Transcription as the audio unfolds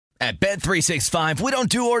At Bet365, we don't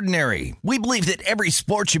do ordinary. We believe that every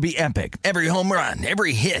sport should be epic. Every home run,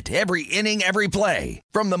 every hit, every inning, every play.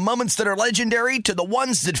 From the moments that are legendary to the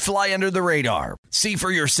ones that fly under the radar. See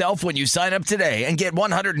for yourself when you sign up today and get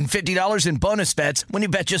 $150 in bonus bets when you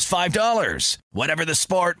bet just $5. Whatever the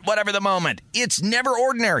sport, whatever the moment, it's never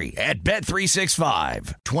ordinary at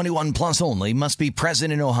Bet365. 21 plus only. Must be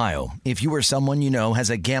present in Ohio. If you or someone you know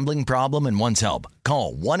has a gambling problem and wants help,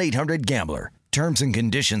 call 1-800-GAMBLER. Terms and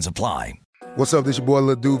conditions apply. What's up, this your boy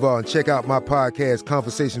Lil Duval, and check out my podcast,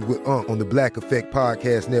 Conversations with Unc, on the Black Effect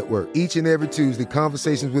Podcast Network. Each and every Tuesday,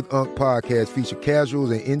 Conversations with Unc podcast feature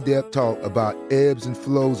casual and in-depth talk about ebbs and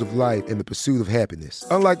flows of life and the pursuit of happiness.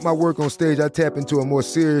 Unlike my work on stage, I tap into a more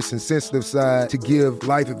serious and sensitive side to give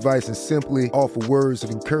life advice and simply offer words of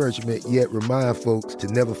encouragement, yet remind folks to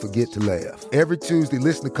never forget to laugh. Every Tuesday,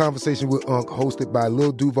 listen to Conversations with Unc, hosted by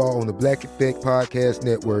Lil Duval on the Black Effect Podcast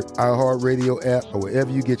Network, iHeartRadio app, or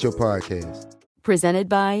wherever you get your podcasts. Presented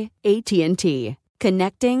by AT&T.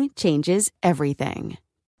 Connecting changes everything.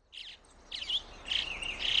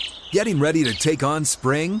 Getting ready to take on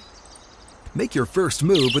spring? Make your first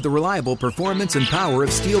move with the reliable performance and power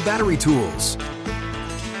of Steel battery tools.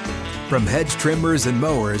 From hedge trimmers and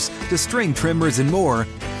mowers to string trimmers and more,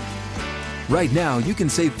 right now you can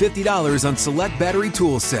save $50 on select battery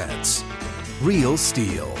tool sets. Real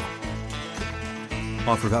Steel.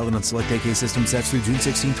 Offer valid on select AK system sets through June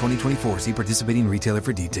 16, 2024. See participating retailer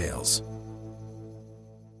for details.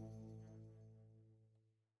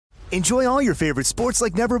 Enjoy all your favorite sports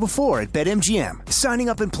like never before at BetMGM. Signing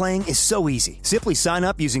up and playing is so easy. Simply sign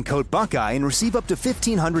up using code Buckeye and receive up to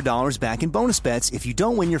 $1,500 back in bonus bets if you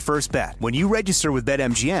don't win your first bet. When you register with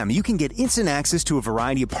BetMGM, you can get instant access to a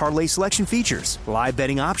variety of parlay selection features, live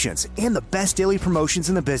betting options, and the best daily promotions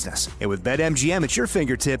in the business. And with BetMGM at your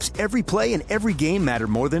fingertips, every play and every game matter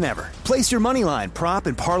more than ever. Place your moneyline, prop,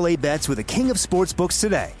 and parlay bets with the king of sportsbooks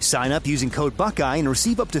today. Sign up using code Buckeye and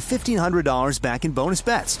receive up to $1,500 back in bonus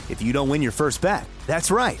bets if you don't win your first bet.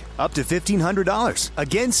 That's right, up to $1,500.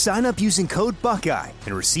 Again, sign up using code Buckeye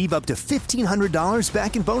and receive up to $1,500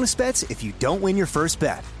 back in bonus bets if you don't win your first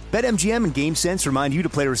bet. BetMGM and GameSense remind you to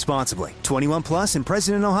play responsibly. 21 plus and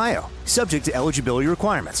present in Ohio. Subject to eligibility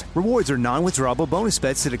requirements. Rewards are non-withdrawable bonus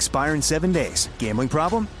bets that expire in 7 days. Gambling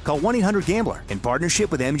problem? Call 1-800-GAMBLER in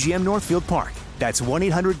partnership with MGM Northfield Park. That's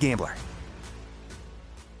 1-800-GAMBLER.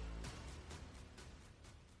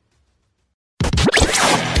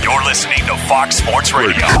 You're listening to Fox Sports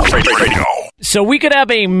Radio. So we could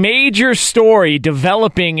have a major story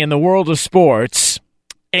developing in the world of sports,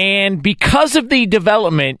 and because of the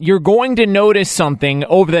development, you're going to notice something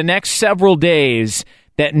over the next several days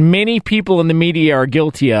that many people in the media are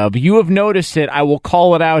guilty of. You have noticed it. I will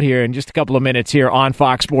call it out here in just a couple of minutes here on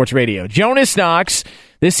Fox Sports Radio. Jonas Knox,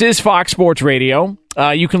 this is Fox Sports Radio.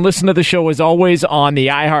 You can listen to the show, as always, on the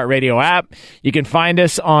iHeartRadio app. You can find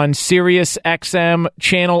us on Sirius XM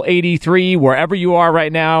Channel 83, wherever you are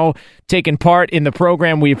right now, taking part in the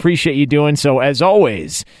program. We appreciate you doing so. As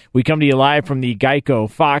always, we come to you live from the Geico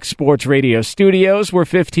Fox Sports Radio studios, where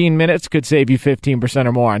 15 minutes could save you 15%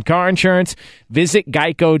 or more on car insurance. Visit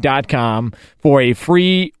geico.com for a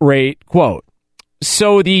free rate quote.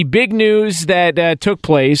 So the big news that took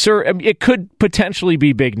place, or it could potentially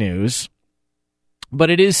be big news, but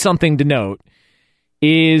it is something to note,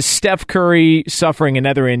 is Steph Curry suffering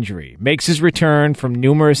another injury. Makes his return from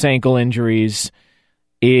numerous ankle injuries,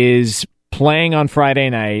 is playing on Friday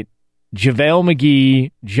night. JaVale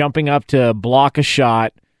McGee jumping up to block a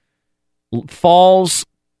shot, falls,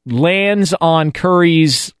 lands on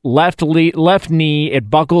Curry's left knee. It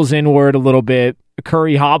buckles inward a little bit.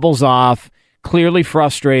 Curry hobbles off, clearly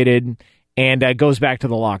frustrated, and goes back to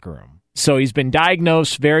the locker room. So he's been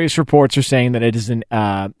diagnosed. Various reports are saying that it is an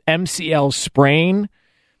MCL sprain,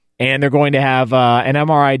 and they're going to have an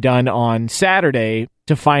MRI done on Saturday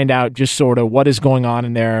to find out just sort of what is going on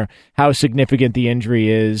in there, how significant the injury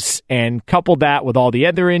is, and couple that with all the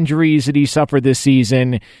other injuries that he suffered this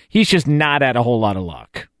season, he's just not had a whole lot of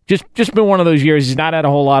luck. Just been one of those years he's not had a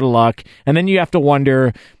whole lot of luck, and then you have to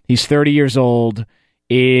wonder, he's 30 years old,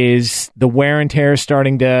 is the wear and tear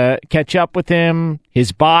starting to catch up with him?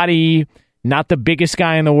 His body, not the biggest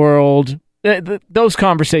guy in the world. Those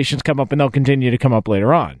conversations come up, and they'll continue to come up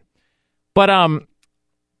later on. But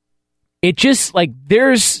it just like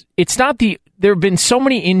there have been so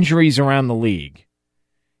many injuries around the league,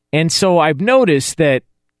 and so I've noticed that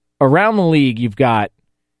around the league you've got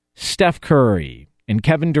Steph Curry and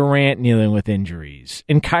Kevin Durant dealing with injuries,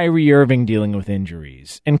 and Kyrie Irving dealing with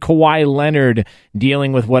injuries, and Kawhi Leonard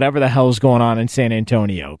dealing with whatever the hell's going on in San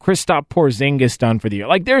Antonio. Kristaps Porzingis done for the year.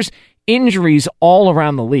 Like, there's injuries all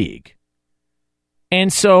around the league.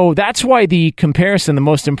 And so that's why the comparison, the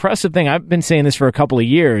most impressive thing, I've been saying this for a couple of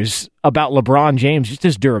years about LeBron James, just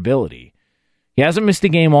his durability. He hasn't missed a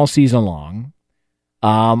game all season long.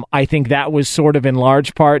 I think that was sort of in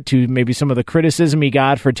large part to maybe some of the criticism he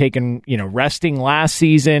got for resting last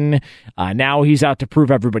season. Now he's out to prove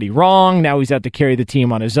everybody wrong. Now he's out to carry the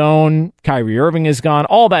team on his own. Kyrie Irving is gone,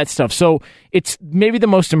 all that stuff. So it's maybe the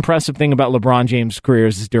most impressive thing about LeBron James' career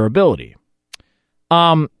is his durability.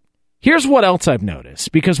 Here's what else I've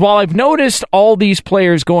noticed, because while I've noticed all these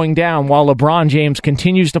players going down while LeBron James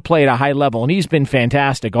continues to play at a high level, and he's been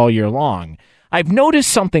fantastic all year long, I've noticed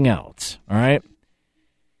something else, all right?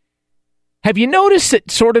 Have you noticed that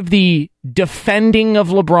sort of the defending of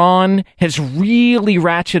LeBron has really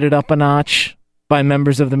ratcheted up a notch by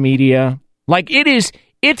members of the media? Like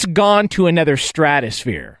it's gone to another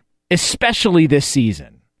stratosphere, especially this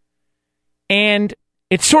season. And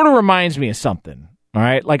it sort of reminds me of something, all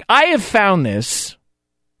right? Like I have found this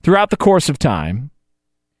throughout the course of time,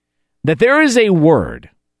 that there is a word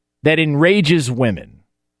that enrages women,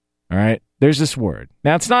 all right? There's this word.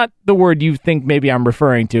 Now, it's not the word you think maybe I'm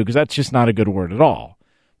referring to, because that's just not a good word at all.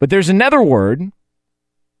 But there's another word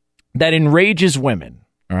that enrages women,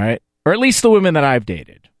 all right? Or at least the women that I've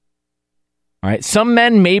dated. All right? Some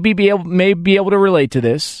men may be able to relate to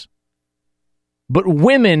this, but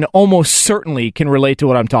women almost certainly can relate to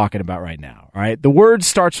what I'm talking about right now, all right? The word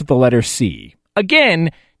starts with the letter C. Again,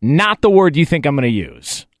 not the word you think I'm going to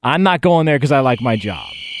use. I'm not going there because I like my job,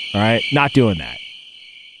 all right? Not doing that.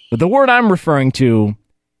 But the word I'm referring to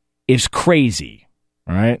is crazy,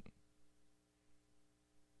 all right?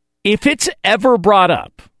 If it's ever brought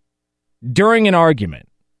up during an argument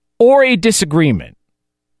or a disagreement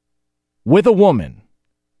with a woman,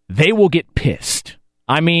 they will get pissed.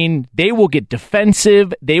 I mean, they will get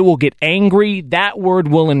defensive. They will get angry. That word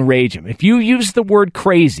will enrage them. If you use the word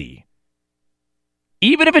crazy,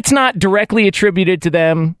 even if it's not directly attributed to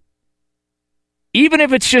them, even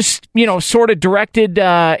if it's just, sort of directed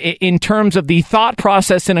in terms of the thought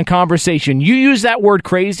process in a conversation, you use that word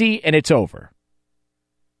crazy and it's over.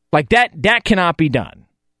 Like that cannot be done.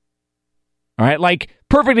 All right. Like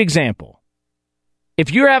perfect example.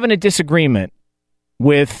 If you're having a disagreement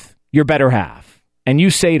with your better half and you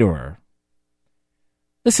say to her,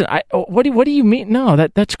 listen, what do you mean? No,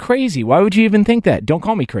 that's crazy. Why would you even think that? Don't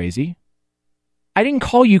call me crazy. I didn't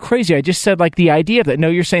call you crazy. I just said like the idea of that. No,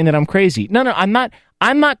 you're saying that I'm crazy. No, I'm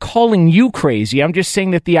not calling you crazy. I'm just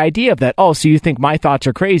saying that the idea of that. Oh, so you think my thoughts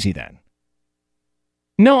are crazy then?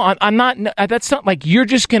 No, I'm not. That's not like you're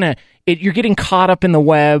just you're getting caught up in the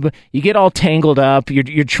web. You get all tangled up.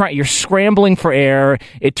 You're scrambling for air.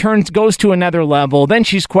 It goes to another level. Then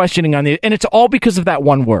she's questioning and it's all because of that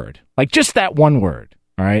one word. Like just that one word.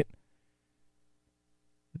 All right.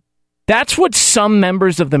 That's what some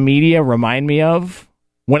members of the media remind me of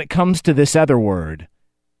when it comes to this other word,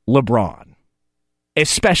 LeBron,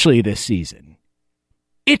 especially this season.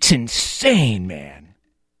 It's insane, man.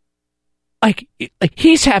 Like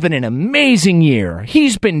he's having an amazing year.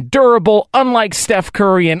 He's been durable, unlike Steph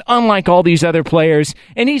Curry and unlike all these other players,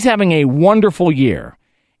 and he's having a wonderful year.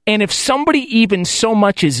 And if somebody even so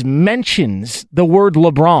much as mentions the word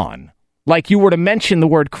LeBron, like you were to mention the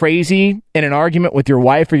word crazy in an argument with your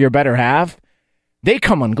wife or your better half, they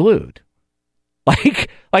come unglued. Like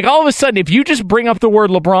all of a sudden, if you just bring up the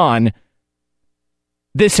word LeBron,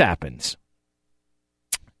 this happens.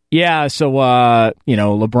 Yeah, so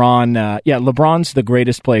LeBron, LeBron's the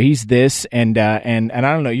greatest player. He's this, and I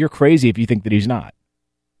don't know, you're crazy if you think that he's not.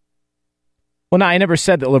 Well, no, I never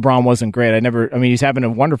said that LeBron wasn't great. He's having a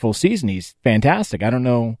wonderful season. He's fantastic. I don't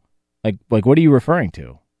know, like what are you referring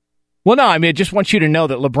to? Well, no, I just want you to know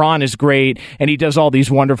that LeBron is great, and he does all these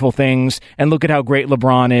wonderful things, and look at how great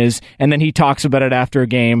LeBron is, and then he talks about it after a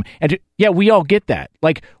game. And yeah, we all get that.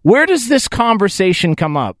 Like, where does this conversation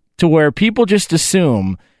come up to where people just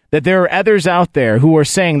assume that there are others out there who are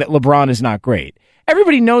saying that LeBron is not great?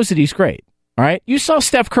 Everybody knows that he's great, all right? You saw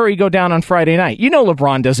Steph Curry go down on Friday night. You know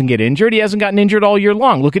LeBron doesn't get injured. He hasn't gotten injured all year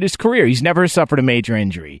long. Look at his career. He's never suffered a major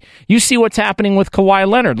injury. You see what's happening with Kawhi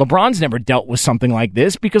Leonard. LeBron's never dealt with something like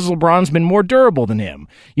this because LeBron's been more durable than him.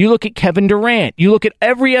 You look at Kevin Durant. You look at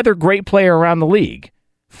every other great player around the league.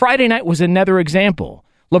 Friday night was another example.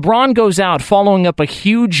 LeBron goes out following up a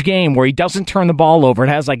huge game where he doesn't turn the ball over. It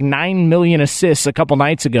has like 9 million assists a couple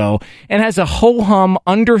nights ago and has a ho-hum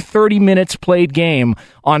under 30 minutes played game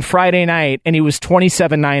on Friday night, and he was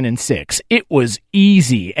 27-9-6. It was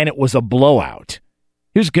easy, and it was a blowout.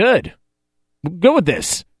 He was good. Good with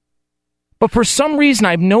this. But for some reason,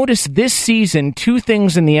 I've noticed this season two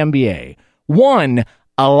things in the NBA. One,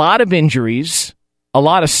 a lot of injuries a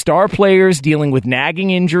lot of star players dealing with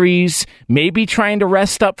nagging injuries, maybe trying to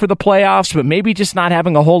rest up for the playoffs, but maybe just not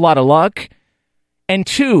having a whole lot of luck. And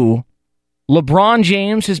 2, LeBron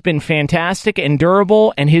James has been fantastic and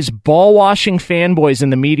durable, and his ball-washing fanboys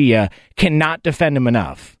in the media cannot defend him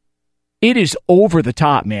enough. It is over the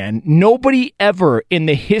top, man. Nobody ever in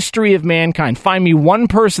the history of mankind, find me one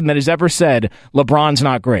person that has ever said LeBron's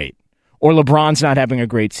not great, or LeBron's not having a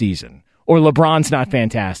great season, or LeBron's not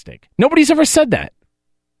fantastic. Nobody's ever said that.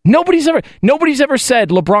 Nobody's ever said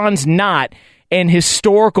LeBron's not an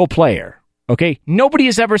historical player. Okay? Nobody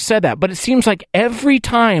has ever said that, but it seems like every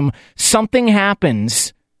time something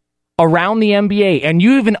happens around the NBA and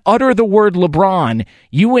you even utter the word LeBron,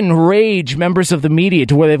 you enrage members of the media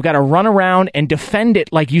to where they've got to run around and defend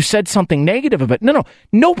it like you said something negative of it. No,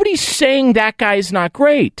 nobody's saying that guy's not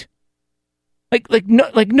great. Like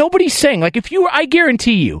nobody's saying, like, I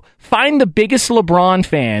guarantee you, find the biggest LeBron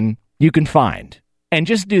fan you can find and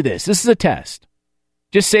just do this. This is a test.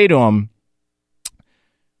 Just say to him,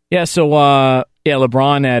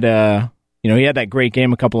 LeBron had, he had that great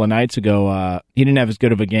game a couple of nights ago. He didn't have as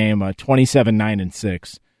good of a game,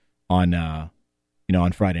 27-9-6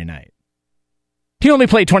 on Friday night. He only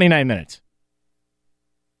played 29 minutes.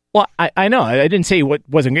 Well, I know. I didn't say what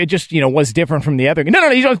wasn't. It just, was different from the other. No,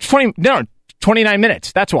 he's on 29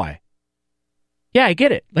 minutes. That's why. Yeah, I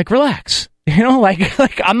get it. Like, relax.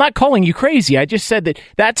 I'm not calling you crazy. I just said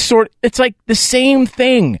it's like the same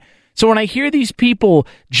thing. So when I hear these people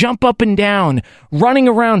jump up and down, running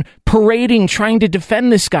around, parading, trying to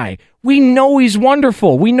defend this guy, we know he's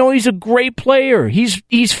wonderful. We know he's a great player.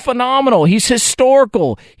 He's phenomenal. He's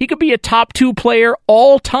historical. He could be a top 2 player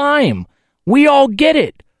all time. We all get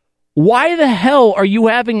it. Why the hell are you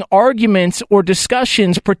having arguments or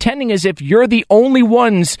discussions pretending as if you're the only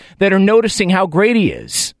ones that are noticing how great he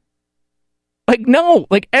is? No,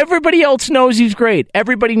 everybody else knows he's great.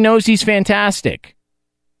 Everybody knows he's fantastic.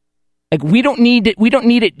 We don't need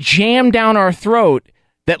it jammed down our throat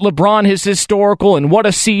that LeBron is historical and what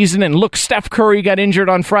a season, and look, Steph Curry got injured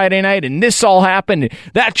on Friday night and this all happened.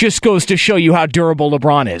 That just goes to show you how durable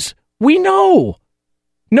LeBron is. We know.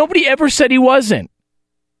 Nobody ever said he wasn't.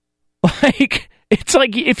 It's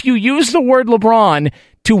like if you use the word LeBron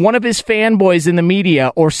to one of his fanboys in the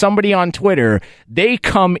media or somebody on Twitter, they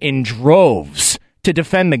come in droves to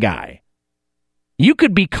defend the guy. You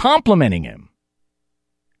could be complimenting him,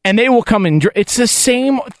 and they will come in. It's the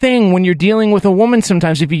same thing when you're dealing with a woman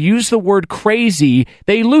sometimes. If you use the word crazy,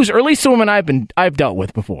 they lose, or at least the women I've dealt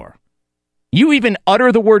with before. You even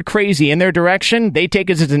utter the word crazy in their direction, they take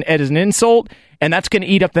it as an insult, and that's going to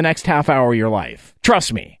eat up the next half hour of your life.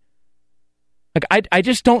 Trust me. I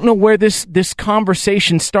just don't know where this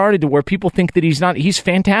conversation started to where people think that he's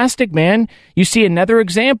fantastic, man. You see another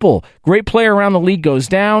example. Great player around the league goes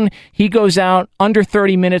down. He goes out under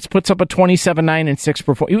 30 minutes, puts up a 27-9-6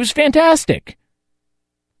 performance. He was fantastic.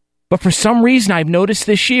 But for some reason, I've noticed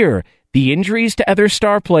this year, the injuries to other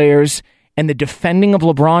star players and the defending of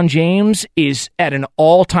LeBron James is at an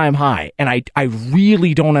all-time high. And I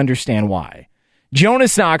really don't understand why.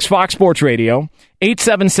 Jonas Knox, Fox Sports Radio,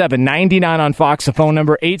 877-99 on Fox, the phone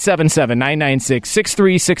number,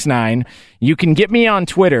 877-996-6369. You can get me on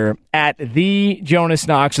Twitter at the Jonas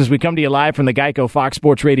Knox as we come to you live from the Geico Fox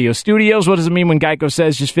Sports Radio studios. What does it mean when Geico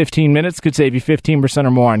says just 15 minutes could save you 15%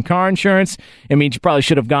 or more on car insurance? It means you probably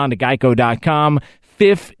should have gone to geico.com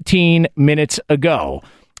 15 minutes ago.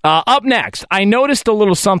 Up next, I noticed a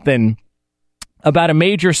little something about a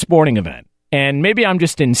major sporting event, and maybe I'm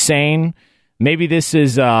just insane. Maybe this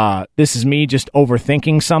is me just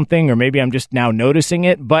overthinking something, or maybe I'm just now noticing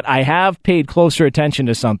it, but I have paid closer attention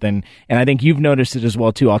to something, and I think you've noticed it as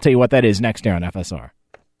well, too. I'll tell you what that is next here on FSR.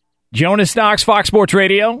 Jonas Knox, Fox Sports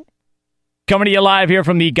Radio, coming to you live here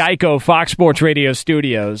from the Geico Fox Sports Radio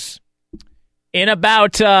studios. In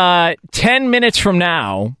about 10 minutes from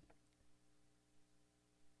now,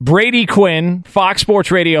 Brady Quinn, Fox Sports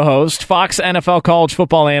Radio host, Fox NFL college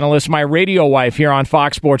football analyst, my radio wife here on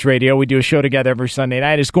Fox Sports Radio. We do a show together every Sunday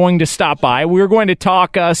night, is going to stop by. We're going to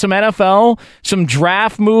talk some NFL, some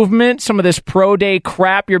draft movement, some of this pro day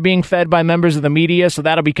crap you're being fed by members of the media. So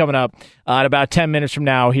that'll be coming up at about 10 minutes from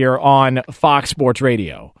now here on Fox Sports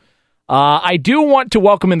Radio. I do want to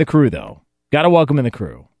welcome in the crew, though. Got to welcome in the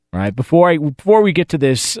crew, all right? Before we get to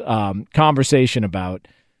this conversation about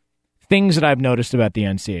things that I've noticed about the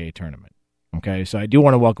NCAA tournament. Okay, so I do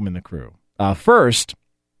want to welcome in the crew. First,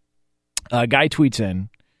 a guy tweets in,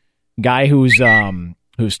 guy whose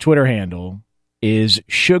Twitter handle is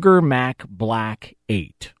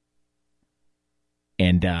SugarMacBlack8.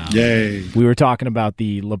 And we were talking about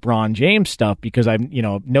the LeBron James stuff because I've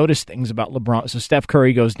noticed things about LeBron. So Steph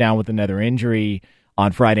Curry goes down with another injury.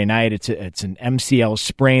 on Friday night. It's an MCL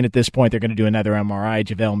sprain at this point. They're going to do another MRI.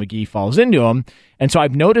 JaVale McGee falls into him. And so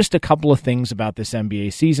I've noticed a couple of things about this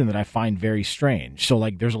NBA season that I find very strange. So,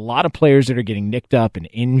 like, there's a lot of players that are getting nicked up and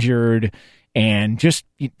injured, and just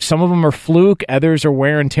some of them are fluke, others are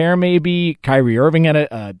wear and tear maybe. Kyrie Irving had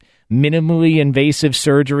a minimally invasive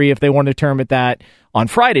surgery, if they want to term it that, on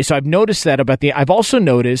Friday. So I've noticed that I've also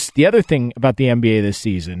noticed the other thing about the NBA this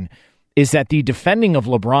season is that the defending of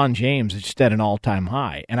LeBron James is just at an all-time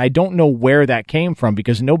high. And I don't know where that came from,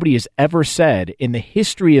 because nobody has ever said in the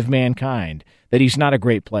history of mankind that he's not a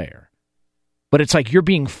great player. But it's like you're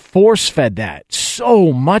being force-fed that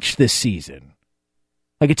so much this season.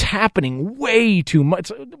 Like, it's happening way too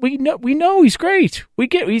much. We know he's great.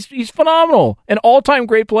 He's phenomenal. An all-time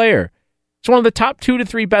great player. He's one of the top 2 to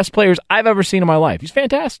 3 best players I've ever seen in my life. He's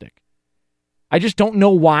fantastic. I just don't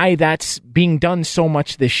know why that's being done so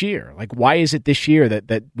much this year. Like, why is it this year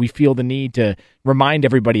that we feel the need to remind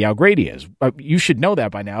everybody how great he is? You should know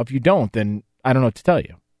that by now. If you don't, then I don't know what to tell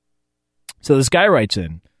you. So this guy writes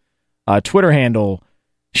in, Twitter handle,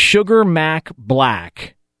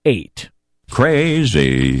 SugarMacBlack8.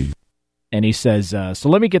 Crazy. And he says, so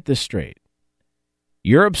let me get this straight.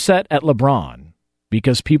 You're upset at LeBron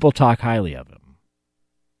because people talk highly of him.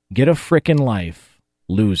 Get a frickin' life,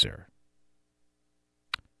 loser.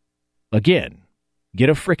 Again, get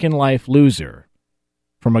a frickin' life, loser,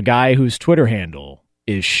 from a guy whose Twitter handle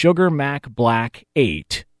is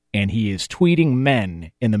SugarMacBlack8, and he is tweeting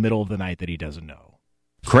men in the middle of the night that he doesn't know.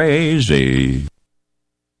 Crazy.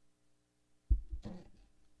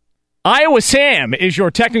 Iowa Sam is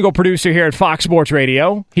your technical producer here at Fox Sports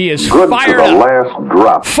Radio. He is fired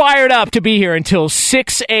up to be here until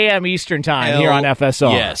 6 a.m. Eastern Time here on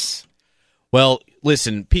FSR. Yes. Well,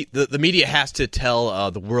 listen, Pete, the media has to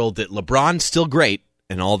tell the world that LeBron's still great,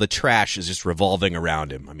 and all the trash is just revolving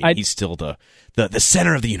around him. I mean, he's still the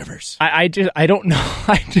center of the universe. I don't know.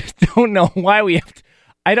 I just don't know why we have to.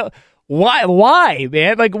 Why,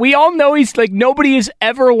 man? Like, we all know he's like, nobody has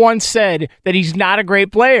ever once said that he's not a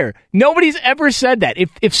great player. Nobody's ever said that.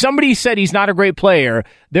 If somebody said he's not a great player,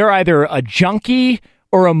 they're either a junkie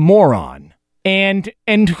or a moron. And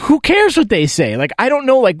who cares what they say? Like, I don't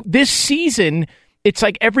know. Like, this season, it's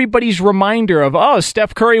like everybody's reminder of, oh,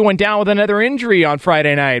 Steph Curry went down with another injury on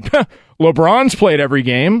Friday night. LeBron's played every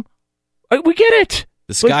game. We get it.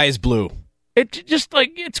 The sky is blue. It just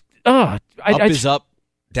like it's up is up.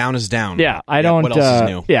 Down is down. Yeah, I don't. What else is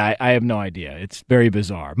new? Yeah, I have no idea. It's very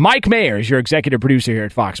bizarre. Mike Mayer is your executive producer here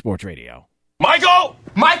at Fox Sports Radio. Michael!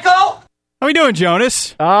 How we doing,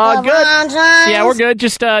 Jonas? Good. Yeah, we're good.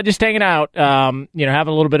 Just hanging out. Having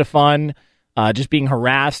a little bit of fun. Just being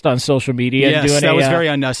harassed on social media. Yes, that was very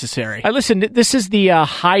unnecessary. Listen, this is the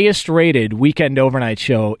highest rated weekend overnight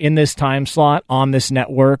show in this time slot on this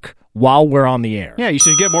network while we're on the air. Yeah, you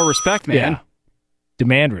should get more respect, man. Yeah.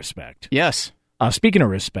 Demand respect. Yes. Speaking of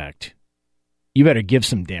respect, you better give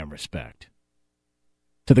some damn respect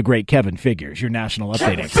to the great Kevin Figures, your national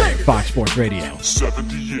update expert, Fox Sports Radio.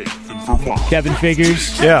 78th in Vermont. Kevin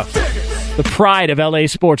Figures, yeah, the pride of LA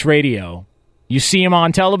Sports Radio. You see him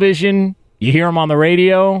on television, you hear him on the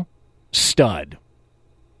radio, stud.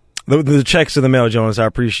 The checks in the mail, Jonas. I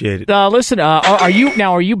appreciate it. Listen, are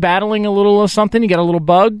you battling a little something? You got a little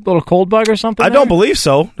cold bug or something? I don't believe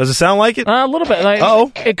so. Does it sound like it? A little bit.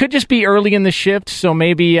 It could just be early in the shift, so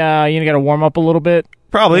maybe you got to warm up a little bit.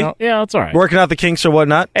 Probably. Yeah, that's all right. Working out the kinks or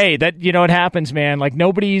whatnot. Hey, it happens, man. Like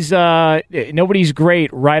nobody's great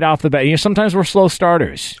right off the bat. Sometimes we're slow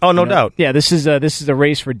starters. Oh, no doubt. Yeah, this is a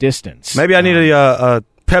race for distance. Maybe I need a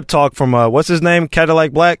pep talk from what's his name?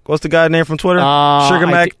 Cadillac Black. What's the guy's name from Twitter? Sugar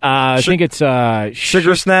Mac. I think it's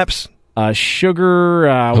Sugar Snaps.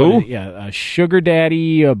 Sugar. Who? Sugar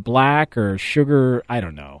Daddy Black or Sugar. I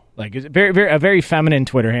don't know. Like it's a very feminine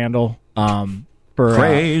Twitter handle.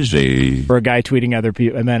 Crazy for a guy tweeting other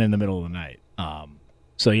men in the middle of the night.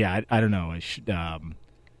 So yeah, I don't know. I should.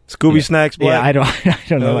 Scooby Snacks Black. Yeah, I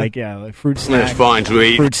don't know. Like fruit snack. That's fine to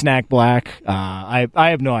eat. Fruit snack black. I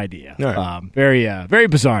have no idea. Right. Very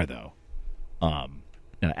bizarre though.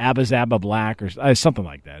 Abba Zabba Black or something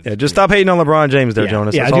like that. Yeah, just stop hating on LeBron James there,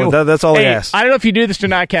 Jonas. Yeah, that's all I ask. I don't know if you do this or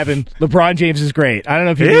not, Kevin. LeBron James is great. I don't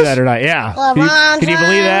know if you do that or not. Yeah. Can you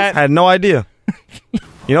believe that? I had no idea.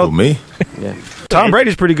 me? Yeah. Tom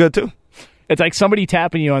Brady's pretty good too. It's like somebody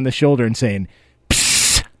tapping you on the shoulder and saying,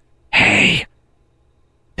 "Psst, hey,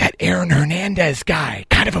 that Aaron Hernandez guy,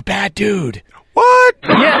 kind of a bad dude." What?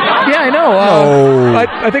 Yeah, I know.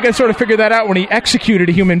 I think I sort of figured that out when he executed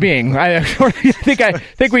a human being. I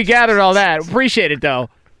think we gathered all that. Appreciate it, though.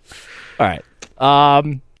 All right.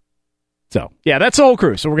 So, yeah, that's the whole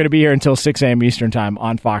crew. So we're going to be here until 6 a.m. Eastern time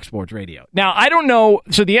on Fox Sports Radio. Now, I don't know.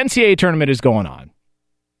 So the NCAA tournament is going on.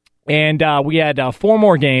 And we had 4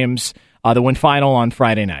 more games that went final on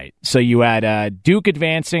Friday night. So you had Duke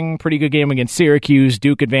advancing, pretty good game against Syracuse.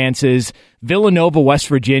 Duke advances. Villanova, West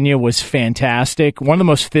Virginia was fantastic. One of the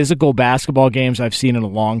most physical basketball games I've seen in a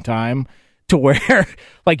long time, to where,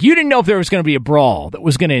 like, you didn't know if there was going to be a brawl that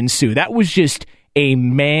was going to ensue. That was just a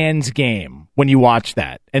man's game when you watch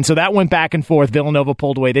that. And so that went back and forth. Villanova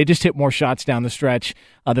pulled away. They just hit more shots down the stretch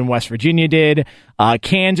than West Virginia did.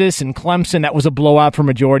 Kansas and Clemson, that was a blowout for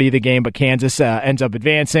majority of the game, but Kansas ends up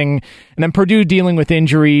advancing. And then Purdue dealing with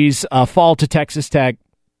injuries, fall to Texas Tech.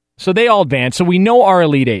 So they all advanced. So we know our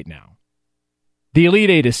Elite Eight now. The Elite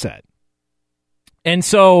Eight is set. And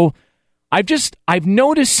so I've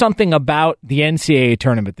noticed something about the NCAA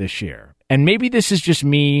tournament this year. And maybe this is just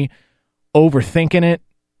me overthinking it.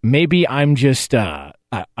 Maybe I'm just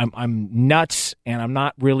I'm nuts and I'm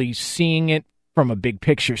not really seeing it from a big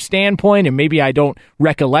picture standpoint, and maybe I don't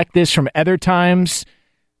recollect this from other times,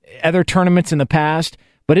 other tournaments in the past.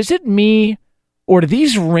 But is it me, or do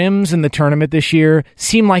these rims in the tournament this year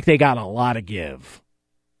seem like they got a lot of give?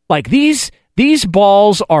 Like these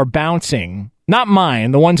balls are bouncing, not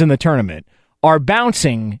mine, the ones in the tournament, are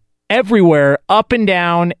bouncing everywhere, up and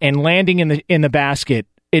down, and landing in the basket,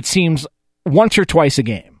 it seems, once or twice a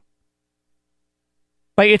game.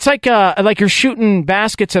 Like it's like you're shooting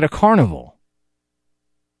baskets at a carnival,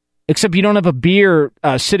 except you don't have a beer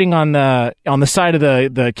sitting on the side of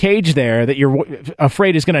the cage there that you're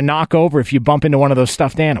afraid is going to knock over if you bump into one of those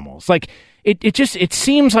stuffed animals. Like it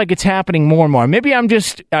seems like it's happening more and more. Maybe I'm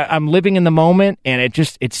just I'm living in the moment, and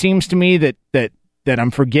it seems to me that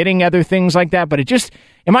I'm forgetting other things like that. But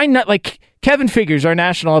am I not, like Kevin Figures, our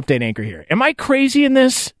national update anchor here? Am I crazy in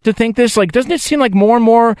this to think this? Like, doesn't it seem like more and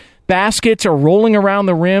more baskets are rolling around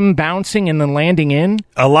the rim, bouncing, and then landing in?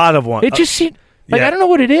 A lot of one. It just seems like, I don't know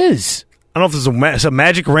what it is. I don't know if there's some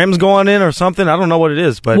magic rims going in or something. I don't know what it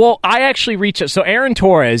is. But well, I actually reached out. So Aaron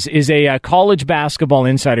Torres is a college basketball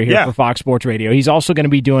insider here for Fox Sports Radio. He's also going to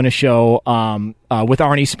be doing a show with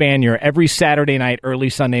Arnie Spanier every Saturday night, early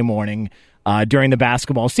Sunday morning during the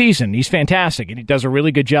basketball season. He's fantastic, and he does a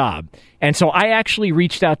really good job. And so I actually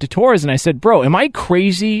reached out to Torres, and I said, bro, am I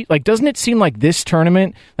crazy? Like, doesn't it seem like this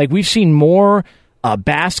tournament, like we've seen more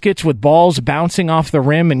baskets with balls bouncing off the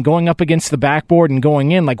rim and going up against the backboard and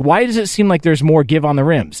going in? Like, why does it seem like there's more give on the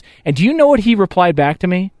rims? And do you know what he replied back to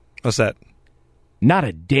me? What's that? Not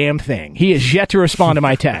a damn thing. He has yet to respond to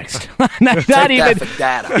my text. not even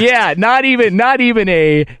data. Yeah, not even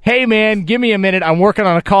a, hey man, give me a minute, I'm working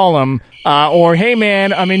on a column, or hey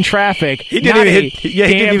man, I'm in traffic. He didn't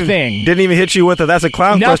even hit you with a that's a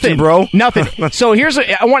clown question, bro. Nothing. So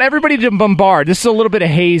I want everybody to bombard. This is a little bit of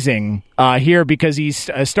hazing here because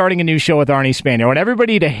he's starting a new show with Arnie Spanier. I want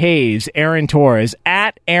everybody to haze Aaron Torres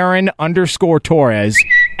at Aaron_Torres.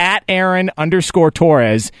 At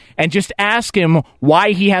Aaron_Torres, and just ask him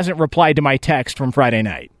why he hasn't replied to my text from Friday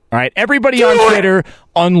night. All right, everybody on Twitter,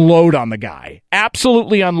 unload on the guy.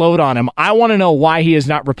 Absolutely unload on him. I want to know why he has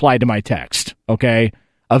not replied to my text, okay?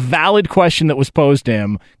 A valid question that was posed to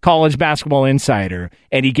him, College Basketball Insider,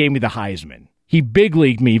 and he gave me the Heisman. He big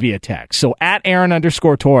leagued me via text. So at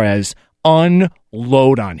Aaron_Torres,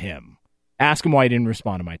 unload on him. Ask him why he didn't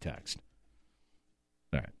respond to my text.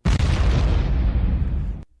 All right.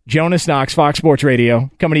 Jonas Knox, Fox Sports Radio,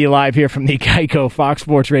 coming to you live here from the Geico Fox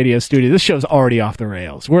Sports Radio studio. This show's already off the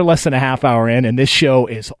rails. We're less than a half hour in, and this show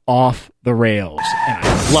is off the rails, and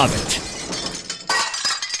I love it.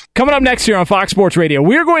 Coming up next here on Fox Sports Radio,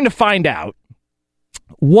 we're going to find out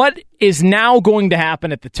what is now going to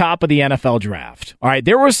happen at the top of the NFL draft. All right,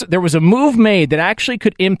 there was a move made that actually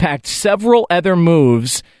could impact several other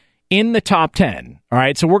moves in the top 10. All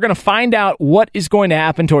right, so we're going to find out what is going to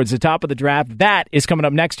happen towards the top of the draft. That is coming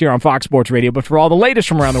up next year on Fox Sports Radio. But for all the latest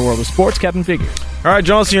from around the world of sports, Kevin Figures. All right,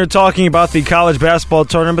 Johnson, you're talking about the college basketball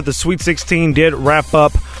tournament. The Sweet 16 did wrap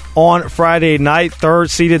up on Friday night.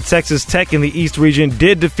 Third-seeded Texas Tech in the East region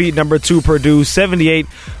did defeat number 2 Purdue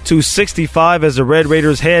 78-65 as the Red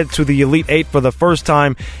Raiders head to the Elite Eight for the first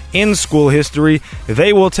time in school history.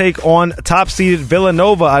 They will take on top-seeded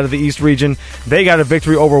Villanova out of the East region. They got a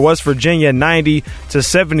victory over West Virginia 90 to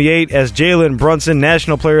 78 as Jalen Brunson,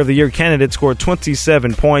 National Player of the Year candidate, scored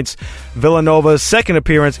 27 points. Villanova's second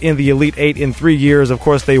appearance in the Elite Eight in 3 years. Of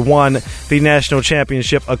course, they won the national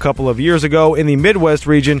championship a couple of years ago. In the Midwest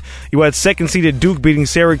region, you had second-seeded Duke beating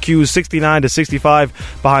Syracuse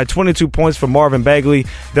 69-65 behind 22 points for Marvin Bagley.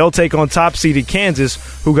 They'll take on top-seeded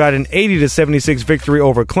Kansas, who got an 80-76 victory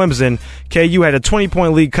over Clemson. KU had a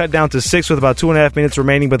 20-point lead cut down to 6 with about 2.5 minutes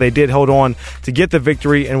remaining, but they did hold on to get the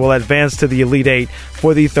victory and will advance to the Elite Eight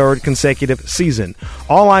for the third consecutive season.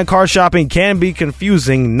 Online car shopping can be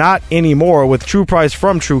confusing, not anymore with True Price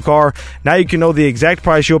from TrueCar. Now you can know the exact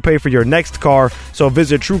price you'll pay for your next car, so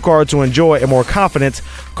visit TrueCar to enjoy a more confident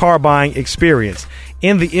car buying experience.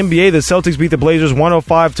 In the NBA, the Celtics beat the Blazers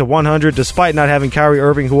 105-100 despite not having Kyrie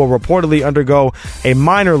Irving, who will reportedly undergo a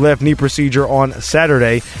minor left knee procedure on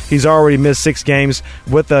Saturday. He's already missed 6 games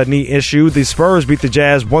with a knee issue. The Spurs beat the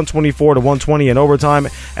Jazz 124-120 in overtime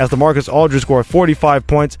as LaMarcus Aldridge scored 45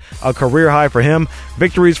 points, a career high for him.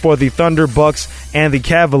 Victories for the Thunder, Bucks, and the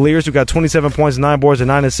Cavaliers, who got 27 points, 9 boards, and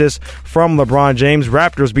 9 assists from LeBron James.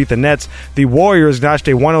 Raptors beat the Nets. The Warriors notched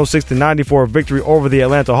a 106-94 victory over the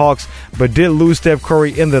Atlanta Hawks, but did lose Steph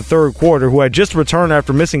Curry in the third quarter, who had just returned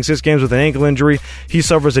after missing 6 games with an ankle injury. He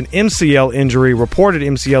suffers an MCL injury, reported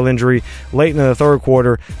MCL injury, late in the third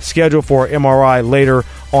quarter, scheduled for MRI later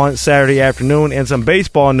on Saturday afternoon. And some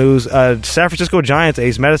baseball news, San Francisco Giants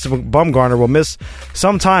ace Madison Bumgarner will miss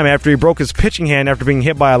some time after he broke his pitching hand after being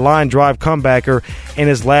hit by a line drive comebacker in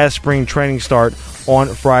his last spring training start on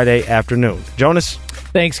Friday afternoon. Jonas?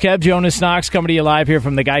 Thanks, Kev. Jonas Knox coming to you live here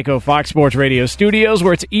from the Geico Fox Sports Radio studios,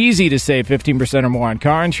 where it's easy to save 15% or more on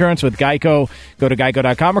car insurance with Geico. Go to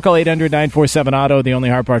geico.com or call 800-947-AUTO. The only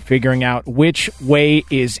hard part, figuring out which way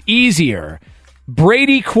is easier.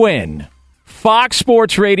 Brady Quinn, Fox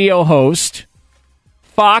Sports Radio host,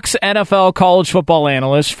 Fox NFL college football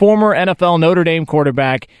analyst, former NFL Notre Dame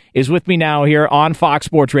quarterback, is with me now here on Fox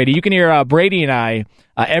Sports Radio. You can hear Brady and I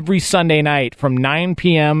every Sunday night from 9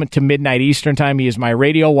 p.m. to midnight Eastern time. He is my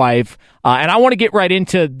radio wife. And I want to get right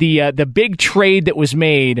into the big trade that was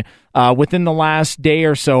made within the last day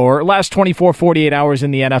or so, or last 24, 48 hours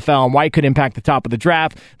in the NFL, and why it could impact the top of the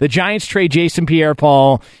draft. The Giants trade Jason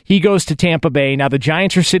Pierre-Paul. He goes to Tampa Bay. Now the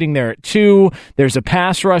Giants are sitting there at 2. There's a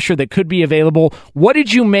pass rusher that could be available. What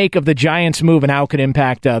did you make of the Giants' move, and how it could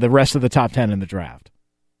impact the rest of the top 10 in the draft?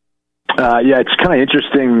 Yeah, it's kind of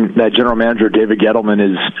interesting that General Manager David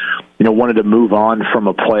Gettleman is, wanted to move on from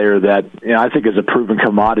a player that I think is a proven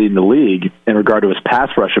commodity in the league in regard to his pass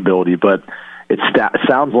rush ability. But it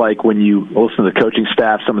sounds like when you listen to the coaching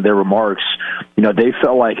staff, some of their remarks, they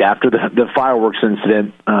felt like after the fireworks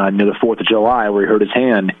incident, the 4th of July, where he hurt his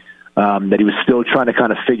hand, that he was still trying to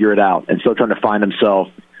kind of figure it out and still trying to find himself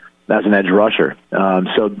as an edge rusher.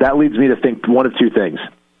 So that leads me to think one of two things.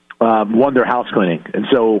 One, they're house cleaning. And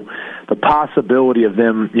so the possibility of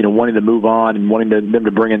them, wanting to move on and wanting them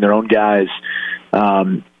to bring in their own guys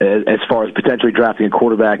as far as potentially drafting a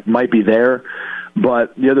quarterback might be there.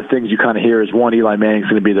 But the other things you kind of hear is, one, Eli Manning's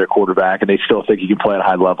going to be their quarterback, and they still think he can play at a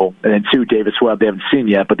high level. And then 2, Davis Webb, they haven't seen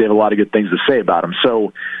yet, but they have a lot of good things to say about him.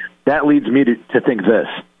 So that leads me to think this.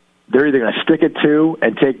 They're either going to stick at 2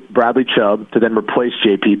 and take Bradley Chubb to then replace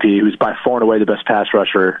JPP, who's by far and away the best pass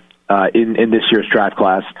rusher in this year's draft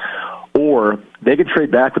class, or they could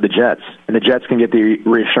trade back with the Jets, and the Jets can get the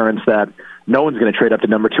reassurance that no one's going to trade up to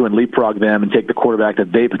number 2 and leapfrog them and take the quarterback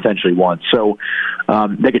that they potentially want. So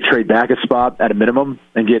they could trade back a spot at a minimum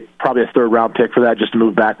and get probably a 3rd-round pick for that just to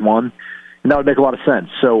move back 1, and that would make a lot of sense.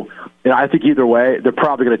 So I think either way, they're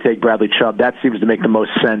probably going to take Bradley Chubb. That seems to make the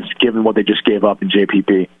most sense given what they just gave up in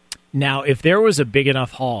JPP. Now, if there was a big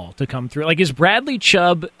enough haul to come through, is Bradley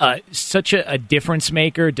Chubb such a difference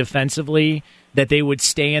maker defensively that they would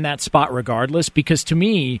stay in that spot regardless? Because to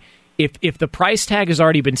me, if the price tag has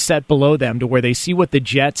already been set below them to where they see what the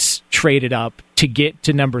Jets traded up to get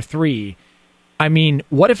to number 3,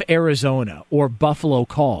 what if Arizona or Buffalo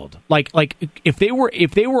called? If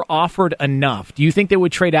they were offered enough, do you think they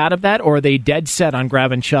would trade out of that, or are they dead set on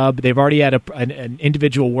grabbing Chubb? They've already had an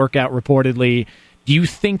individual workout reportedly. Do you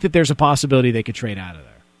think that there's a possibility they could trade out of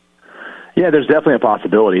there? Yeah, there's definitely a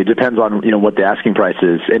possibility. It depends on what the asking price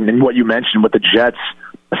is, and what you mentioned with the Jets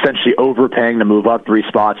essentially overpaying to move up 3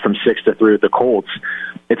 spots from 6 to 3 with the Colts.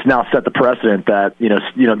 It's now set the precedent that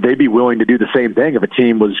they'd be willing to do the same thing if a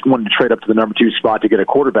team was wanting to trade up to the number 2 spot to get a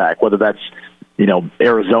quarterback, whether that's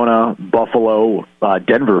Arizona, Buffalo,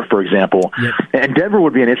 Denver, for example. Yep. And Denver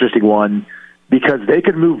would be an interesting one, because they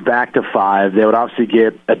could move back to 5. They would obviously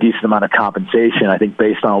get a decent amount of compensation. I think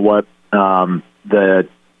based on what the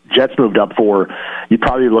Jets moved up for, you'd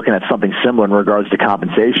probably be looking at something similar in regards to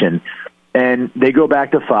compensation. and they go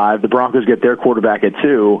back to 5. The Broncos get their quarterback at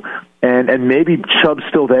 2, and maybe Chubb's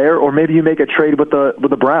still there, or maybe you make a trade with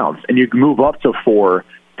the Browns and you move up to 4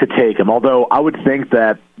 to take him. Although I would think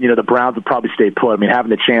that the Browns would probably stay put. I mean, having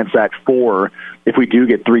the chance at 4, if we do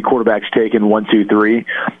get 3 quarterbacks taken, 1, 2, 3,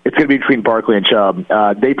 it's going to be between Barkley and Chubb.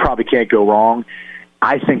 They probably can't go wrong.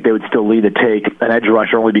 I think they would still lead to take an edge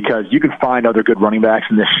rusher only because you can find other good running backs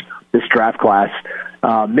in this draft class.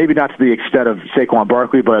 Maybe not to the extent of Saquon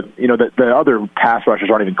Barkley, but the other pass rushers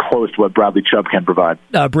aren't even close to what Bradley Chubb can provide.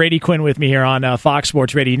 Brady Quinn with me here on Fox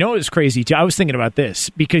Sports Radio. You know, it was crazy too. I was thinking about this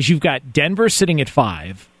because you've got Denver sitting at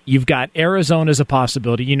 5. You've got Arizona as a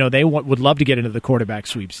possibility. They would love to get into the quarterback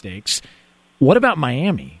sweepstakes. What about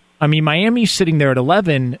Miami? I mean, Miami's sitting there at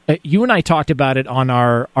 11. You and I talked about it on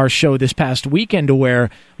our show this past weekend, to where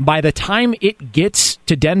by the time it gets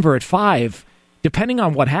to Denver at 5, depending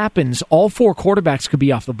on what happens, all 4 quarterbacks could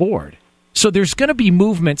be off the board. So there's going to be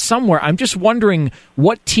movement somewhere. I'm just wondering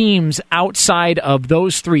what teams outside of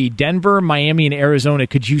those 3, Denver, Miami, and Arizona,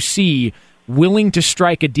 could you see willing to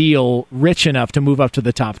strike a deal rich enough to move up to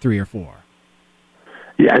the top 3 or 4?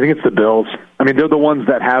 Yeah, I think it's the Bills. I mean, they're the ones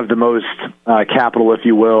that have the most capital, if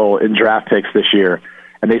you will, in draft picks this year,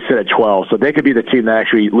 and they sit at 12. So they could be the team that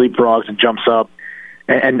actually leapfrogs and jumps up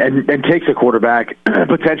and takes a quarterback,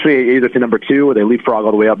 potentially either to number 2, or they leapfrog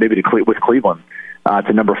all the way up maybe with Cleveland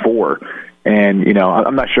to number 4. And,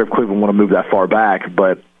 I'm not sure if Cleveland want to move that far back,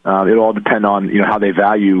 but it'll all depend on, how they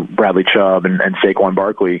value Bradley Chubb and Saquon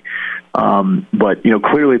Barkley. But,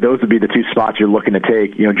 clearly those would be the 2 spots you're looking to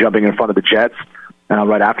take, jumping in front of the Jets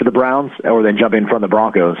right after the Browns, or then jumping in front of the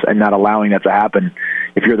Broncos and not allowing that to happen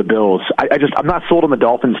if you're the Bills. I'm not sold on the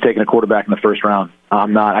Dolphins taking a quarterback in the first round.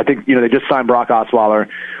 I'm not. I think, they just signed Brock Osweiler.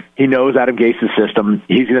 He knows Adam Gase's system.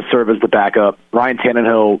 He's going to serve as the backup. Ryan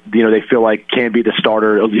Tannehill, they feel like can be the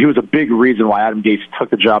starter. He was a big reason why Adam Gase took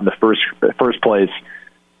the job in the first place.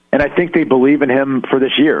 And I think they believe in him for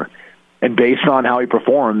this year. And based on how he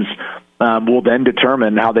performs, will then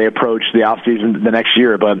determine how they approach the offseason the next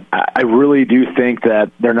year. But I really do think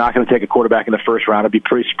that they're not going to take a quarterback in the first round. I'd be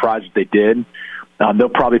pretty surprised if they did. They'll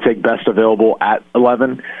probably take best available at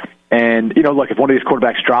 11. And, look, if one of these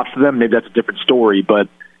quarterbacks drops to them, maybe that's a different story. But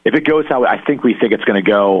if it goes how I think we think it's going to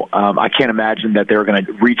go, I can't imagine that they're going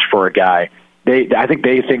to reach for a guy. I think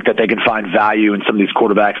they think that they can find value in some of these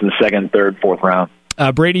quarterbacks in the 2nd, 3rd, 4th round.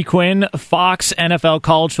 Brady Quinn, Fox NFL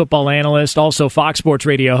college football analyst, also Fox Sports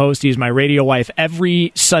Radio host. He's my radio wife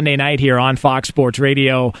every Sunday night here on Fox Sports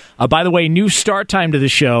Radio. By the way, new start time to the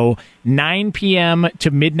show, 9 p.m. to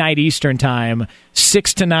midnight Eastern time,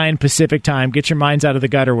 6 to 9 Pacific time. Get your minds out of the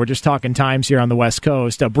gutter. We're just talking times here on the West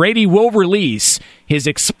Coast. Brady will release his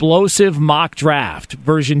explosive mock draft,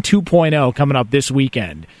 version 2.0, coming up this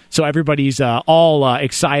weekend. So everybody's all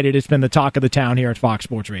excited. It's been the talk of the town here at Fox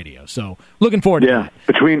Sports Radio. So looking forward to that.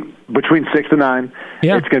 Between 6 to 9,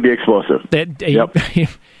 it's going to be explosive.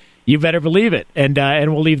 You better believe it, and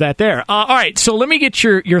we'll leave that there. All right, so let me get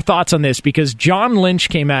your thoughts on this, because John Lynch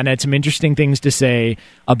came out and had some interesting things to say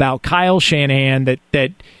about Kyle Shanahan,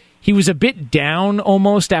 that he was a bit down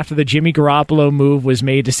almost after the Jimmy Garoppolo move was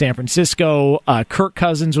made to San Francisco. Kirk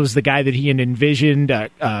Cousins was the guy that he had envisioned,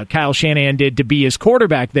 Kyle Shanahan did, to be his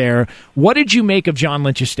quarterback there. What did you make of John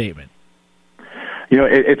Lynch's statement?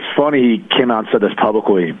 It's funny he came out and said this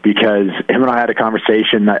publicly, because him and I had a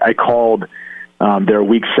conversation. I called their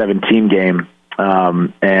Week 17 game,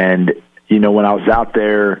 and when I was out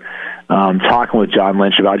there talking with John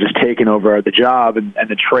Lynch about just taking over the job and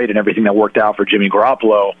the trade and everything that worked out for Jimmy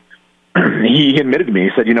Garoppolo, he admitted to me, he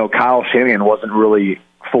said, Kyle Shanahan wasn't really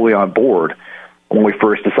fully on board when we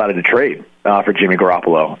first decided to trade for Jimmy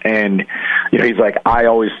Garoppolo. And, he's like, I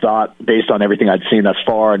always thought, based on everything I'd seen thus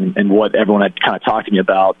far and what everyone had kind of talked to me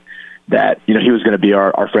about, that, he was going to be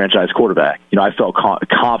our franchise quarterback. I felt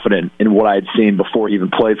confident in what I had seen before he even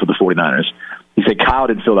played for the 49ers. He said Kyle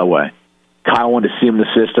didn't feel that way. Kyle wanted to see him in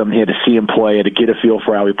the system. He had to see him play, had to get a feel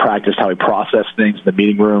for how he practiced, how he processed things in the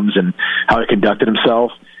meeting rooms, and how he conducted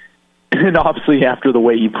himself. And obviously, after the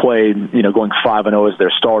way he played, going 5-0 as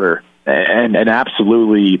their starter, and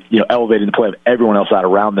absolutely, elevating the play of everyone else out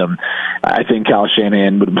around them, I think Kyle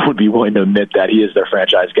Shanahan would be willing to admit that he is their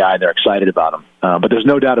franchise guy, and they're excited about him. But there's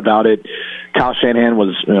no doubt about it. Kyle Shanahan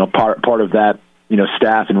was, part of that,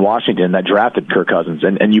 staff in Washington that drafted Kirk Cousins,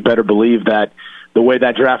 and you better believe that the way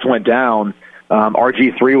that draft went down,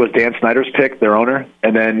 RG3 was Dan Snyder's pick, their owner,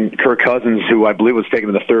 and then Kirk Cousins, who I believe was taken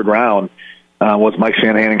in the 3rd round, was Mike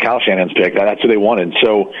Shanahan and Kyle Shanahan's pick. That's who they wanted.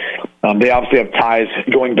 So they obviously have ties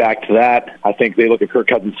going back to that. I think they look at Kirk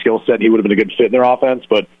Cousins' skill set. He would have been a good fit in their offense,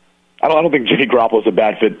 but I don't think Jimmy Garoppolo is a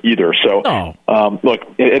bad fit either. So, look,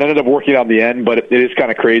 it ended up working out in the end, but it is kind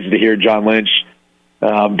of crazy to hear John Lynch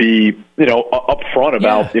be, upfront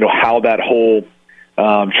about, how that whole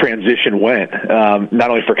transition went, not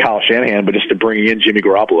only for Kyle Shanahan, but just to bring in Jimmy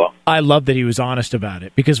Garoppolo. I love that he was honest about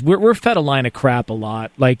it, because we're fed a line of crap a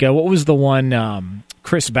lot. Like, what was the one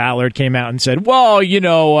Chris Ballard came out and said, well,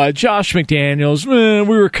 Josh McDaniels,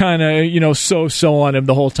 we were kind of, so on him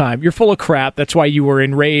the whole time. You're full of crap. That's why you were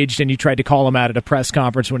enraged and you tried to call him out at a press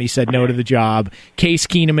conference when he said no to the job. Case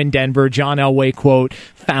Keenum in Denver, John Elway, quote,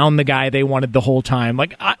 found the guy they wanted the whole time.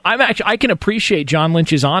 Like, I can appreciate John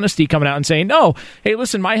Lynch's honesty coming out and saying, no, hey,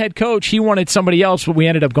 listen, my head coach, he wanted somebody else, but we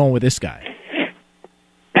ended up going with this guy.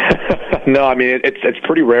 No, I mean, it's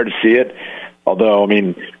pretty rare to see it. Although, I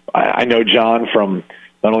mean, I know John from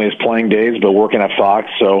not only his playing days, but working at Fox.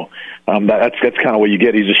 So that's kind of what you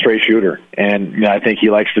get. He's a straight shooter. And I think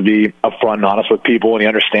he likes to be upfront and honest with people, and he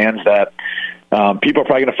understands that people are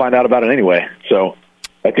probably going to find out about it anyway. So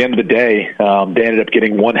at the end of the day, they ended up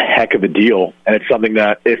getting one heck of a deal. And it's something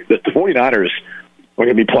that if the 49ers were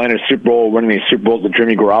going to be playing in a Super Bowl, winning these Super Bowls with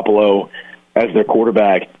Jimmy Garoppolo as their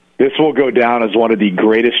quarterback, this will go down as one of the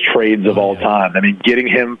greatest trades of all time. I mean, getting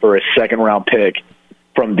him for a second-round pick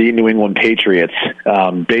from the New England Patriots,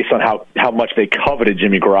 based on how much they coveted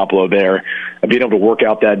Jimmy Garoppolo there, and being able to work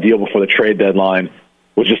out that deal before the trade deadline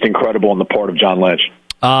was just incredible on the part of John Lynch.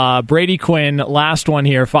 Brady Quinn, last one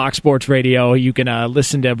here, Fox Sports Radio. You can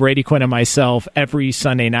listen to Brady Quinn and myself every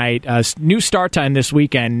Sunday night. New start time this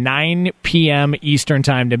weekend, 9 p.m. Eastern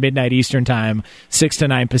Time to midnight Eastern Time, 6 to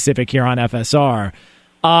 9 Pacific here on FSR.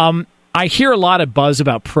 I hear a lot of buzz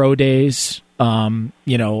about pro days.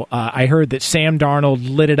 I heard that Sam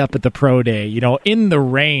Darnold lit it up at the pro day, in the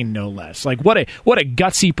rain, no less. Like, what a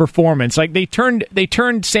gutsy performance. Like, they turned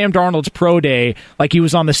Sam Darnold's pro day like he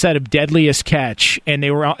was on the set of Deadliest Catch, and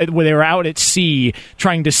they were out at sea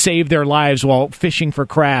trying to save their lives while fishing for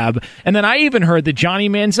crab. And then I even heard that Johnny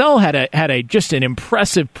Manziel had just an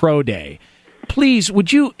impressive pro day. Please,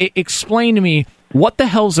 would you explain to me what the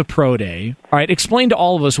hell's a pro day? All right, explain to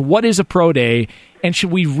all of us, what is a pro day, and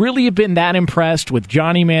should we really have been that impressed with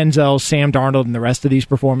Johnny Manziel, Sam Darnold, and the rest of these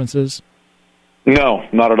performances? No,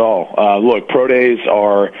 not at all. Look, pro days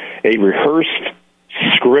are a rehearsed,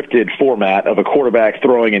 scripted format of a quarterback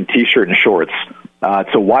throwing in T-shirt and shorts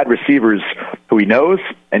to wide receivers who he knows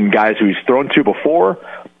and guys who he's thrown to before,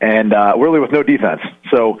 and really with no defense.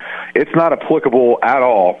 So it's not applicable at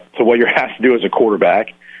all to what you're asked to do as a quarterback.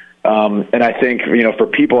 And I think, for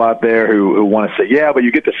people out there who want to say, yeah, but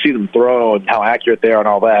you get to see them throw and how accurate they are and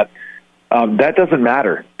all that, that doesn't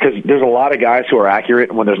matter, because there's a lot of guys who are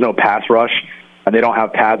accurate when there's no pass rush and they don't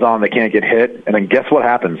have pads on, they can't get hit. And then guess what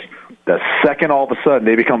happens? The second all of a sudden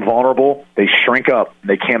they become vulnerable, they shrink up,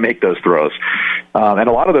 they can't make those throws. And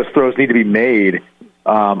a lot of those throws need to be made a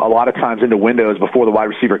lot of times into windows before the wide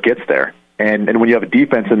receiver gets there. And when you have a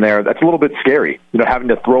defense in there, that's a little bit scary, having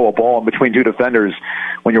to throw a ball in between two defenders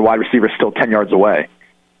when your wide receiver is still 10 yards away.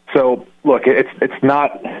 So, look, it's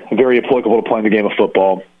not very applicable to playing the game of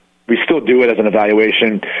football. We still do it as an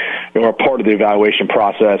evaluation or a part of the evaluation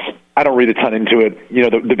process. I don't read a ton into it.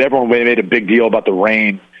 Everyone made a big deal about the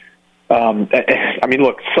rain.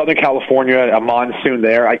 Look, Southern California, a monsoon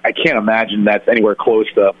there, I can't imagine that's anywhere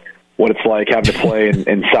close to what it's like having to play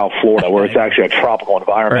in South Florida, where it's actually a tropical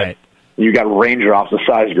environment. Right. You got raindrops the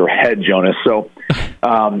size of your head, Jonas. So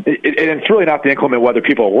it's really not the inclement weather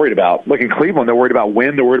people are worried about. Look, in Cleveland, they're worried about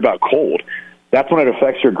wind, they're worried about cold. That's when it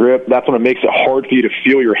affects your grip. That's when it makes it hard for you to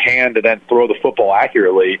feel your hand to then throw the football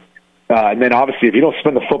accurately. And then, obviously, if you don't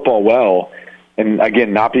spin the football well, and,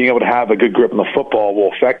 again, not being able to have a good grip on the football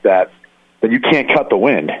will affect that, then you can't cut the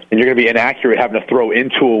wind. And you're going to be inaccurate having to throw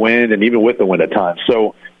into a wind and even with the wind at times.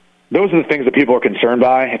 So those are the things that people are concerned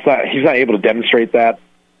by. He's not able to demonstrate that.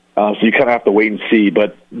 So you kind of have to wait and see.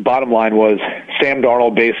 But bottom line was Sam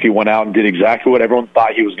Darnold basically went out and did exactly what everyone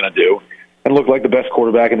thought he was going to do and looked like the best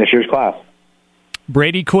quarterback in this year's class.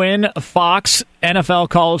 Brady Quinn, Fox NFL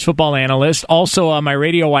college football analyst, also my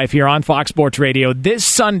radio wife here on Fox Sports Radio. This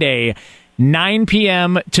Sunday, 9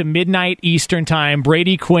 p.m. to midnight Eastern Time,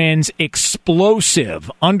 Brady Quinn's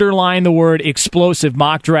explosive, underline the word explosive,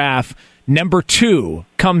 mock draft number 2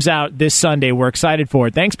 comes out this Sunday. We're excited for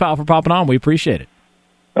it. Thanks, pal, for popping on. We appreciate it.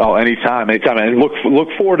 Oh, anytime. And look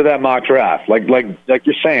forward to that mock draft. Like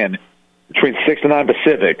you're saying, between 6 to 9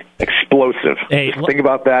 Pacific, explosive. Hey, think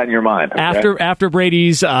about that in your mind. Okay? After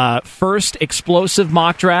Brady's first explosive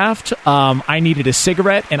mock draft, I needed a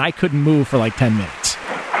cigarette, and I couldn't move for like 10 minutes.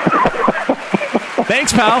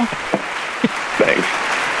 Thanks, pal. Thanks.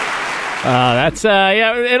 Something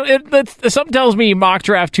tells me Mock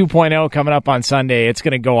Draft 2.0 coming up on Sunday. It's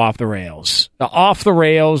going to go off the rails. Off the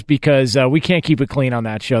rails because we can't keep it clean on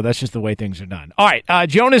that show. That's just the way things are done. All right,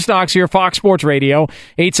 Jonas Knox here, Fox Sports Radio,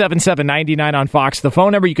 877-99 on Fox. The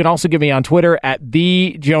phone number, you can also give me on Twitter at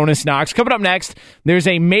 @TheJonasKnox. Coming up next, there's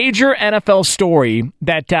a major NFL story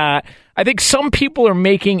that I think some people are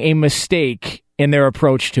making a mistake in their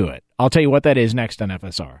approach to it. I'll tell you what that is next on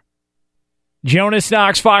FSR. Jonas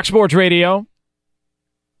Knox, Fox Sports Radio.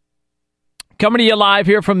 Coming to you live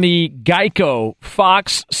here from the Geico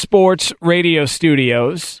Fox Sports Radio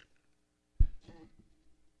studios.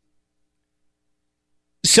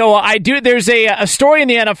 So there's a story in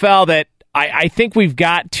the NFL that I think we've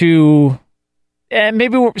got to, and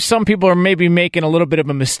maybe some people are maybe making a little bit of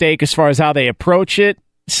a mistake as far as how they approach it.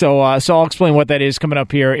 So I'll explain what that is coming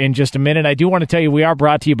up here in just a minute. I do want to tell you we are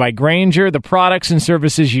brought to you by Grainger, the products and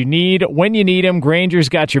services you need when you need them. Grainger's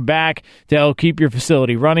got your back to help keep your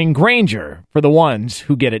facility running. Grainger, for the ones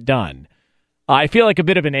who get it done. I feel like a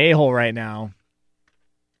bit of an a-hole right now.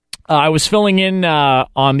 I was filling in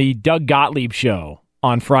on the Doug Gottlieb show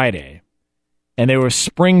on Friday, and there was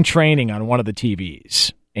spring training on one of the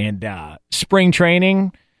TVs. And spring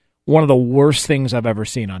training, one of the worst things I've ever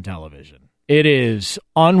seen on television. It is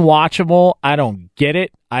unwatchable. I don't get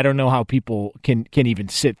it. I don't know how people can even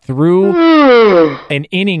sit through an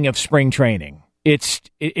inning of spring training. It's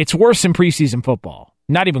worse than preseason football.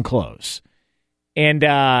 Not even close. And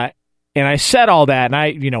I said all that, and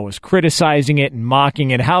I was criticizing it and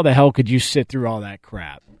mocking it. How the hell could you sit through all that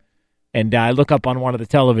crap? And I look up on one of the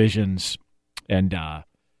televisions, and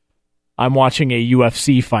I'm watching a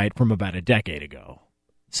UFC fight from about a decade ago.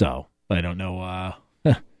 So I don't know.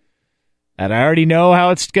 And I already know how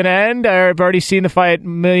it's going to end. I've already seen the fight a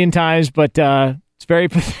million times, but it's very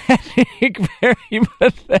pathetic. Very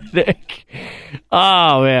pathetic.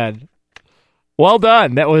 Oh, man. Well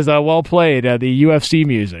done. That was well played. The UFC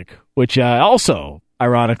music, which also,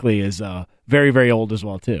 ironically, is very, very old as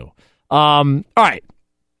well, too. All right.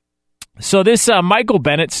 So this Michael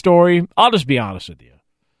Bennett story, I'll just be honest with you.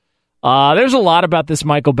 There's a lot about this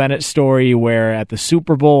Michael Bennett story where at the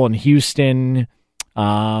Super Bowl in Houston,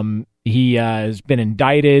 he has been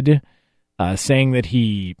indicted, saying that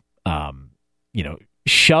he,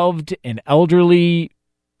 shoved an elderly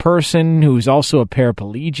person who's also a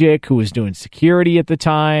paraplegic who was doing security at the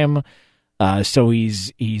time. So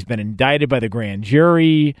he's been indicted by the grand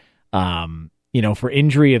jury, for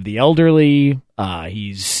injury of the elderly.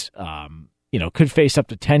 He's could face up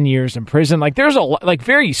to 10 years in prison. Like there's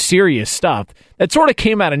very serious stuff that sort of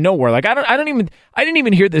came out of nowhere. Like I didn't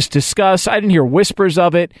even hear this discussed. I didn't hear whispers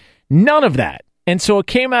of it. None of that. And so it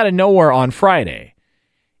came out of nowhere on Friday.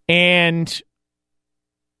 And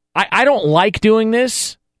I don't like doing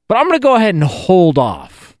this, but I'm going to go ahead and hold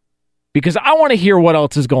off because I want to hear what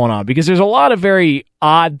else is going on, because there's a lot of very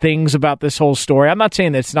odd things about this whole story. I'm not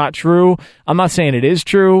saying that's not true. I'm not saying it is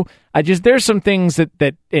true. There's some things that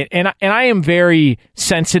I am very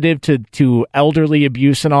sensitive to elderly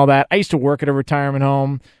abuse and all that. I used to work at a retirement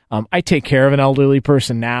home. I take care of an elderly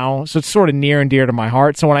person now, so it's sort of near and dear to my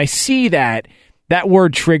heart. So when I see that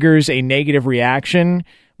word triggers a negative reaction,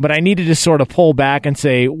 but I needed to sort of pull back and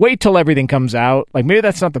say, wait till everything comes out. Like maybe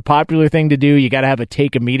that's not the popular thing to do. You got to have a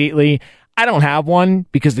take immediately. I don't have one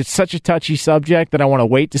because it's such a touchy subject that I want to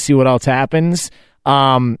wait to see what else happens.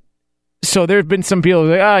 So there have been some people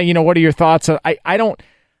like, what are your thoughts? I want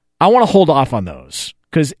to hold off on those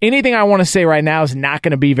because anything I want to say right now is not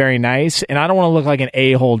going to be very nice, and I don't want to look like an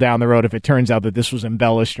a-hole down the road if it turns out that this was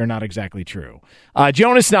embellished or not exactly true.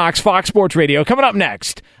 Jonas Knox, Fox Sports Radio. Coming up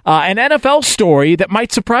next, an NFL story that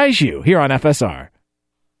might surprise you here on FSR.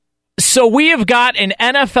 So we have got an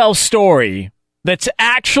NFL story that's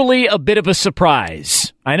actually a bit of a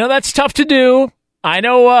surprise. I know that's tough to do. I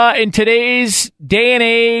know in today's day and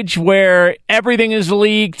age where everything is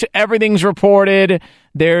leaked, everything's reported,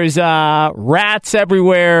 there's rats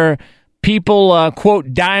everywhere, people,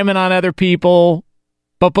 quote, diamond on other people.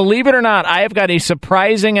 But believe it or not, I have got a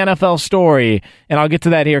surprising NFL story, and I'll get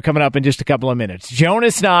to that here coming up in just a couple of minutes.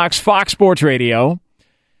 Jonas Knox, Fox Sports Radio.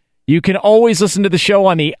 You can always listen to the show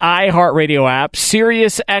on the iHeartRadio app,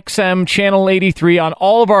 Sirius XM Channel 83 on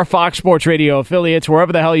all of our Fox Sports Radio affiliates,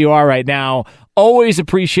 wherever the hell you are right now. Always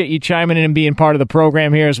appreciate you chiming in and being part of the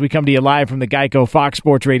program here as we come to you live from the Geico Fox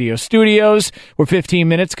Sports Radio studios, where 15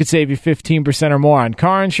 minutes could save you 15% or more on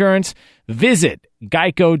car insurance. Visit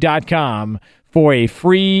geico.com for a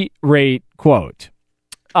free rate quote.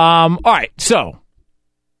 All right, so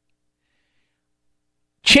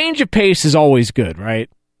change of pace is always good, right?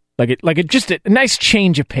 Like just a nice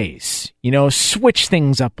change of pace, switch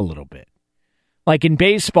things up a little bit. Like in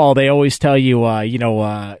baseball, they always tell you,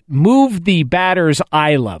 move the batter's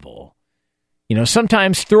eye level.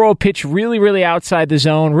 Sometimes throw a pitch really, really outside the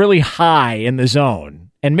zone, really high in the zone,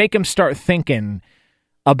 and make them start thinking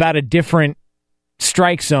about a different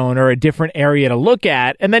strike zone or a different area to look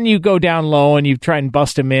at, and then you go down low and you try and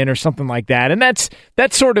bust them in or something like that. And that's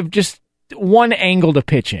sort of just one angle to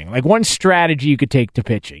pitching, like one strategy you could take to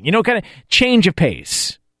pitching. Kind of change of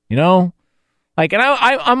pace. Like, and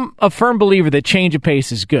I'm a firm believer that change of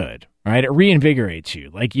pace is good, right? It reinvigorates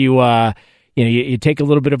you. Like you take a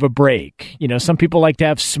little bit of a break. Some people like to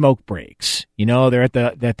have smoke breaks. They're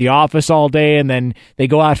at the office all day and then they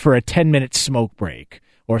go out for a 10-minute smoke break.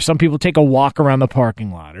 Or some people take a walk around the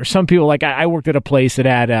parking lot. Or some people, like I worked at a place that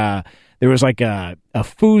had there was like a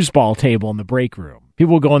foosball table in the break room.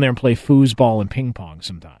 People would go in there and play foosball and ping pong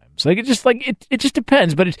sometimes. Like it just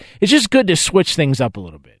depends, but it's just good to switch things up a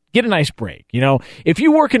little bit. Get a nice break. If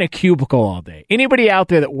you work in a cubicle all day, anybody out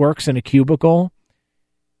there that works in a cubicle,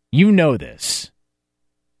 you know this.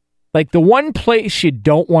 Like the one place you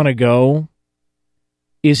don't want to go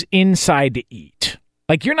is inside to eat.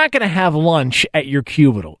 Like you're not going to have lunch at your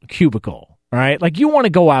cubicle, right? Like you want to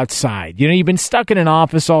go outside. You've been stuck in an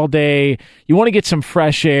office all day. You want to get some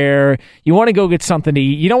fresh air. You want to go get something to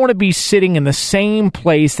eat. You don't want to be sitting in the same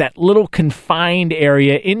place, that little confined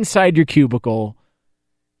area inside your cubicle.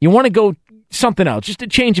 You want to go something else, just a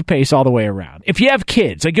change of pace all the way around. If you have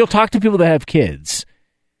kids, like you'll talk to people that have kids,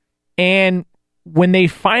 and when they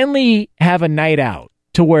finally have a night out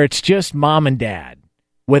to where it's just mom and dad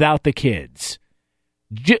without the kids,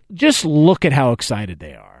 just look at how excited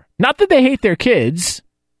they are. Not that they hate their kids.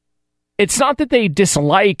 It's not that they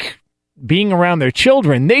dislike being around their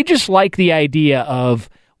children. They just like the idea of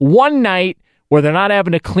one night where they're not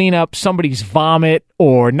having to clean up somebody's vomit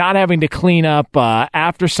or not having to clean up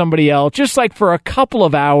after somebody else. Just like for a couple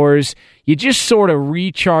of hours, you just sort of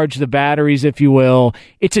recharge the batteries, if you will.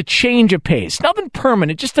 It's a change of pace. Nothing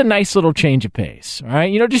permanent, just a nice little change of pace. All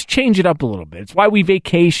right? Just change it up a little bit. It's why we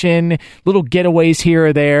vacation, little getaways here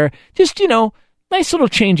or there. Just, nice little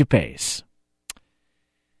change of pace.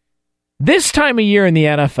 This time of year in the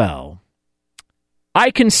NFL, I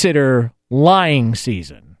consider lying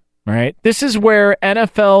season. Right? This is where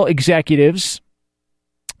NFL executives,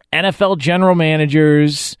 NFL general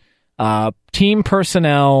managers, team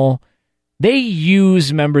personnel, they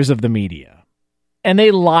use members of the media. And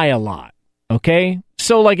they lie a lot. Okay?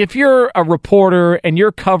 So, like, if you're a reporter and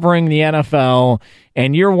you're covering the NFL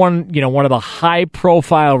and you're one of the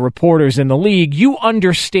high-profile reporters in the league, you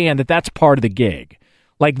understand that that's part of the gig.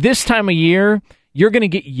 Like, this time of year, you're going to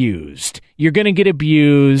get used. You're going to get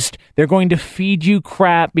abused. They're going to feed you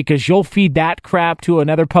crap because you'll feed that crap to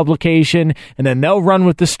another publication, and then they'll run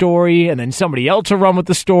with the story, and then somebody else will run with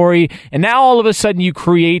the story, and now all of a sudden you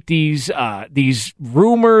create these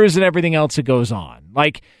rumors and everything else that goes on.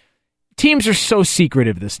 Like, teams are so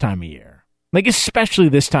secretive this time of year. Like, especially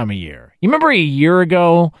this time of year. You remember a year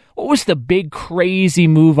ago, what was the big crazy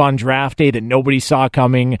move on draft day that nobody saw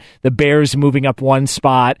coming? The Bears moving up one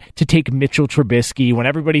spot to take Mitchell Trubisky when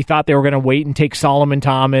everybody thought they were going to wait and take Solomon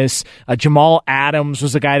Thomas. Jamal Adams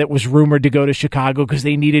was the guy that was rumored to go to Chicago because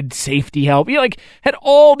they needed safety help. You had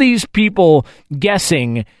all these people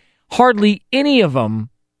guessing. Hardly any of them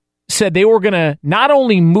said they were going to not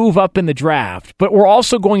only move up in the draft, but were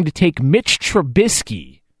also going to take Mitch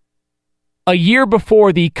Trubisky a year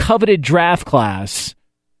before the coveted draft class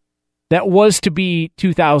that was to be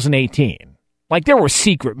 2018. Like, there were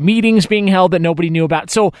secret meetings being held that nobody knew about.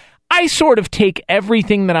 So I sort of take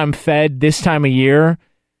everything that I'm fed this time of year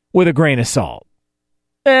with a grain of salt.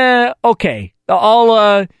 Okay.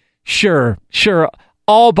 Sure.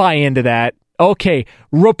 I'll buy into that. Okay.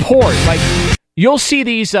 Report. Like, you'll see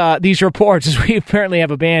these reports, as we apparently have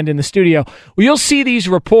a band in the studio. Well, you'll see these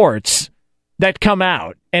reports that come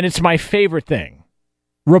out, and it's my favorite thing.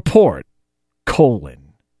 Report, : 2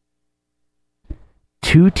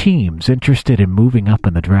 teams interested in moving up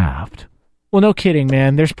in the draft. Well, no kidding,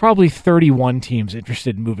 man. There's probably 31 teams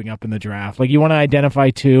interested in moving up in the draft. Like, you want to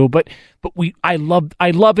identify 2, but I love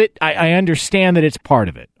it. I understand that it's part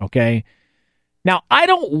of it, okay? Now, I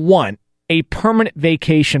don't want a permanent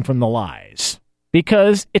vacation from the lies,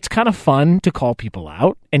 because it's kind of fun to call people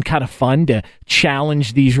out and kind of fun to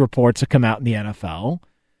challenge these reports that come out in the NFL.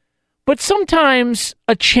 But sometimes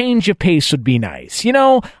a change of pace would be nice. I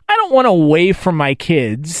don't want to away from my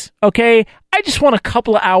kids, okay? I just want a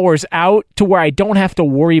couple of hours out to where I don't have to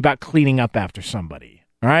worry about cleaning up after somebody,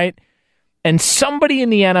 all right? And somebody in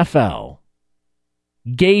the NFL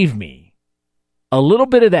gave me a little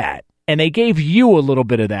bit of that, and they gave you a little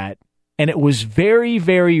bit of that, and it was very,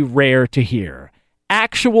 very rare to hear.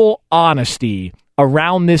 actual honesty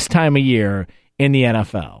around this time of year in the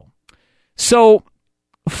NFL. So,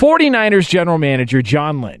 49ers general manager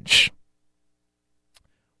John Lynch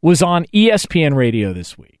was on ESPN radio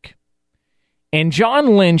this week. And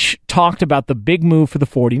John Lynch talked about the big move for the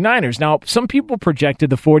 49ers. Now, some people projected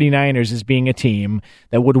the 49ers as being a team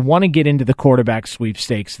that would want to get into the quarterback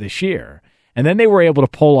sweepstakes this year. And then they were able to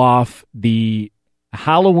pull off the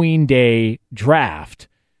Halloween Day draft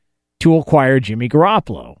to acquire Jimmy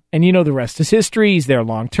Garoppolo. And you know the rest is history. He's there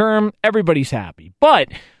long term. Everybody's happy. But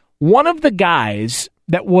one of the guys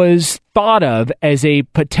that was thought of as a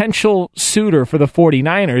potential suitor for the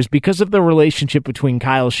 49ers because of the relationship between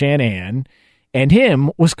Kyle Shanahan and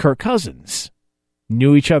him was Kirk Cousins.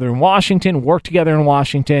 Knew each other in Washington, worked together in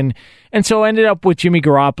Washington, and so ended up with Jimmy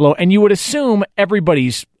Garoppolo. And you would assume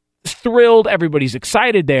everybody's thrilled, everybody's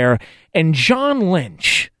excited there. And John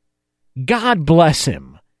Lynch, God bless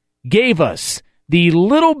him, gave us the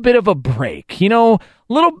little bit of a break,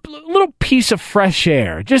 little piece of fresh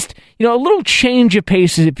air, just, a little change of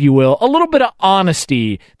pace, if you will, a little bit of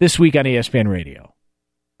honesty this week on ESPN Radio.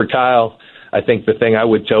 For Kyle, I think the thing I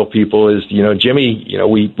would tell people is, Jimmy,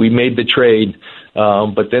 we made the trade,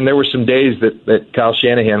 but then there were some days that Kyle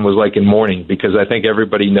Shanahan was like in mourning because I think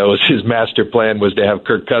everybody knows his master plan was to have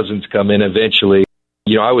Kirk Cousins come in eventually.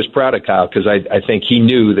 I was proud of Kyle because I think he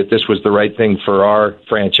knew that this was the right thing for our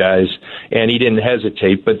franchise, and he didn't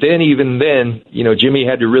hesitate. But then, even then, Jimmy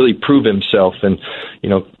had to really prove himself. And,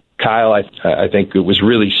 Kyle, I think it was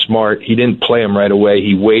really smart. He didn't play him right away.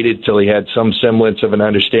 He waited till he had some semblance of an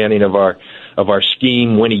understanding of our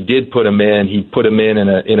scheme. When he did put him in, he put him in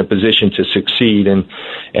a position to succeed.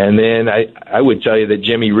 And then I would tell you that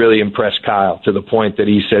Jimmy really impressed Kyle to the point that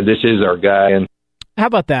he said, "This is our guy." And how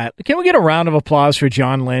about that? Can we get a round of applause for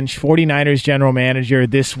John Lynch, 49ers general manager,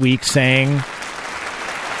 this week saying,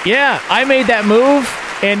 yeah, I made that move,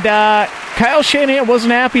 and Kyle Shanahan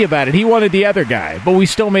wasn't happy about it. He wanted the other guy, but we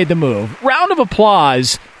still made the move. Round of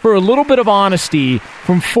applause for a little bit of honesty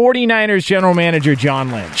from 49ers general manager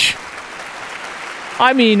John Lynch.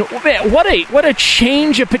 I mean, man, what a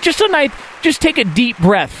change of pitch. Just take a deep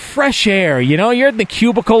breath, fresh air. You're in the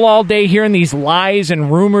cubicle all day hearing these lies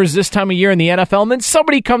and rumors this time of year in the NFL, and then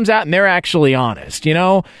somebody comes out and they're actually honest,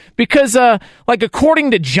 because according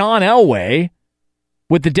to John Elway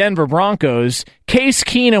with the Denver Broncos, Case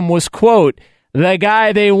Keenum was, quote, the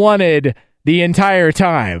guy they wanted the entire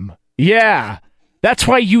time. Yeah, that's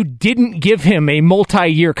why you didn't give him a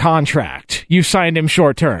multi-year contract. You signed him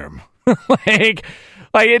short term.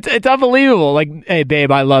 It's unbelievable. Hey,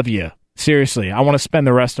 babe, I love you. Seriously, I want to spend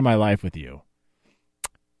the rest of my life with you.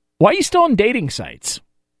 Why are you still on dating sites?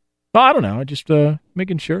 Well, I don't know. Just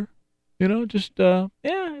making sure.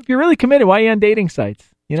 If you're really committed, why are you on dating sites?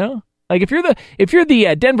 If you're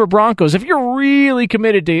the Denver Broncos, if you're really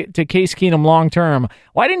committed to Case Keenum long term,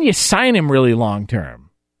 why didn't you sign him really long term?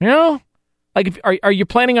 Are you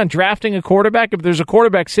planning on drafting a quarterback? If there's a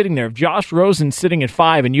quarterback sitting there, if Josh Rosen's sitting at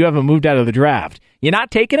 5 and you haven't moved out of the draft, you're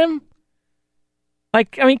not taking him?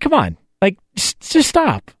 Come on. Just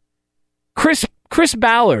stop. Chris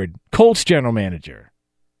Ballard, Colts general manager.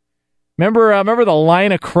 Remember the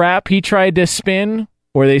line of crap he tried to spin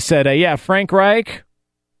where they said, yeah, Frank Reich,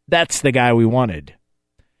 that's the guy we wanted.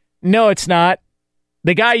 No, it's not.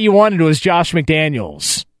 The guy you wanted was Josh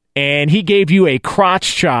McDaniels. And he gave you a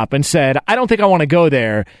crotch chop and said, I don't think I want to go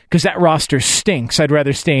there because that roster stinks. I'd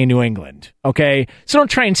rather stay in New England. Okay? So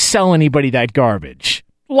don't try and sell anybody that garbage.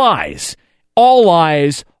 Lies. All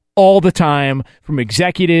lies, all the time, from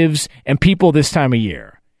executives and people this time of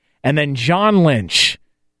year. And then John Lynch,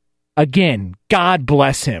 again, God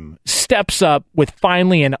bless him, steps up with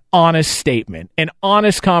finally an honest statement, an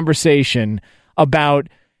honest conversation about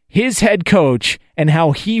his head coach and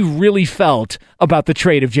how he really felt about the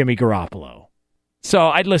trade of Jimmy Garoppolo. So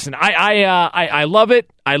I love it.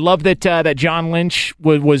 I love that John Lynch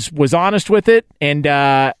was honest with it, and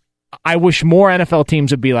I wish more NFL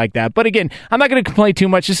teams would be like that. But again, I'm not going to complain too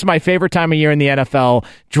much. This is my favorite time of year in the NFL.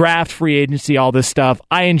 Draft, free agency, all this stuff.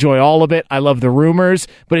 I enjoy all of it. I love the rumors,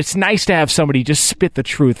 but it's nice to have somebody just spit the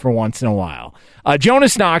truth for once in a while.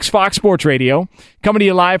 Jonas Knox, Fox Sports Radio, coming to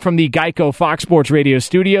you live from the Geico Fox Sports Radio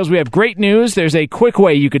studios. We have great news. There's a quick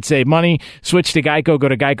way you could save money. Switch to Geico. Go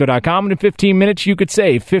to geico.com, and in 15 minutes, you could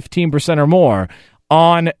save 15% or more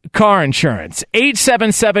on car insurance.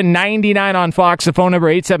 877-99 on Fox, the phone number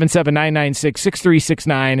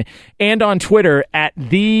 877-996-6369, and on Twitter at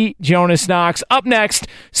the Jonas Knox. Up next,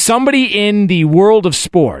 somebody in the world of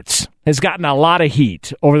sports has gotten a lot of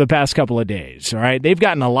heat over the past couple of days. All right, they've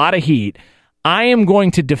gotten a lot of heat. I am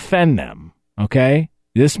going to defend them. Okay,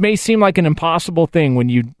 This may seem like an impossible thing when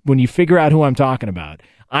you figure out who I'm talking about.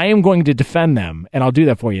 I am going to defend them, and I'll do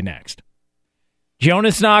that for you next.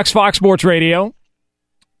 Jonas Knox, Fox Sports Radio,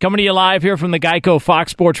 coming to you live here from the Geico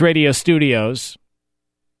Fox Sports Radio studios.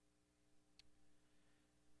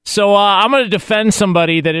 So I'm going to defend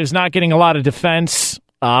somebody that is not getting a lot of defense.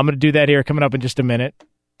 I'm going to do that here coming up in just a minute.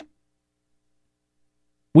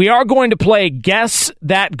 We are going to play Guess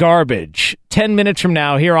That Garbage 10 minutes from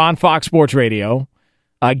now here on Fox Sports Radio.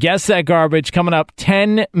 Guess That Garbage coming up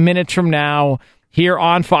 10 minutes from now here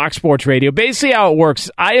on Fox Sports Radio. Basically how it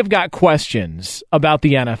works, I have got questions about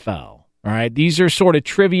the NFL. All right, these are sort of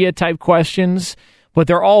trivia type questions, but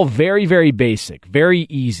they're all very, very basic, very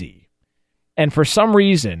easy. And for some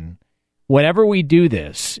reason, whenever we do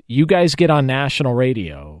this, you guys get on national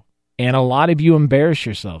radio, and a lot of you embarrass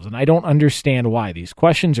yourselves, and I don't understand why. These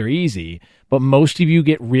questions are easy, but most of you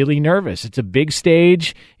get really nervous. It's a big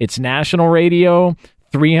stage. It's national radio,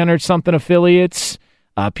 300-something affiliates,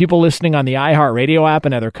 people listening on the iHeartRadio app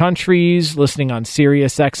in other countries, listening on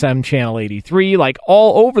Sirius XM Channel 83, like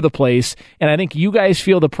all over the place, and I think you guys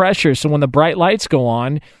feel the pressure, so when the bright lights go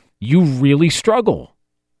on, you really struggle.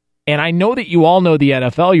 And I know that you all know the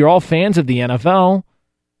NFL. You're all fans of the NFL.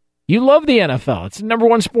 You love the NFL. It's the number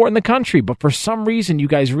one sport in the country, but for some reason, you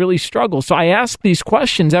guys really struggle. So I ask these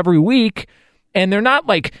questions every week, and they're not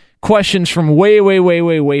like questions from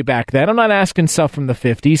way back then. I'm not asking stuff from the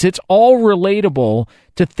 50s. It's all relatable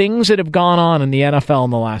to things that have gone on in the NFL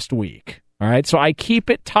in the last week. All right, so I keep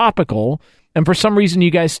it topical, and for some reason,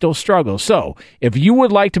 you guys still struggle. So if you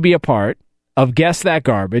would like to be a part of Guess That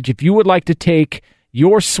Garbage, if you would like to take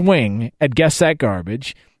your swing at Guess That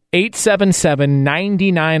Garbage,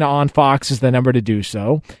 877-99 on Fox is the number to do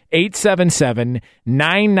so.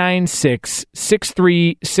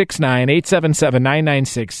 877-996-6369.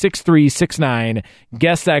 877-996-6369.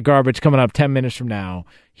 Guess That Garbage coming up 10 minutes from now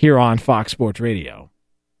here on Fox Sports Radio.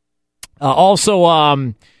 Also,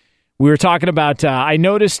 we were talking about, I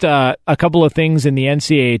noticed a couple of things in the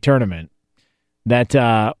NCAA tournament. That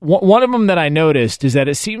one of them that I noticed is that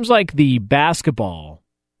it seems like the basketball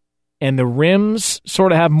and the rims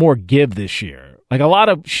sort of have more give this year. Like a lot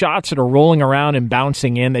of shots that are rolling around and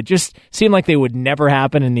bouncing in that just seem like they would never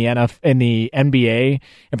happen in the NBA.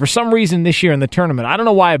 And for some reason this year in the tournament, I don't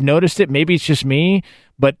know why I've noticed it. Maybe it's just me,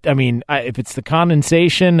 but I mean, if it's the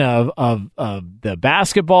condensation of the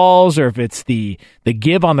basketballs or if it's the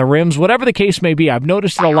give on the rims, whatever the case may be, I've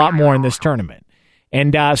noticed it a lot more in this tournament.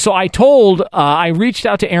 And so I reached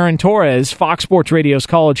out to Aaron Torres, Fox Sports Radio's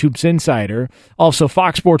College Hoops Insider, also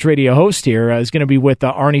Fox Sports Radio host here, is going to be with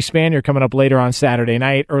Arnie Spanier coming up later on Saturday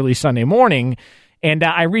night, early Sunday morning. And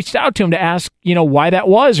I reached out to him to ask, why that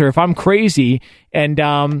was or if I'm crazy.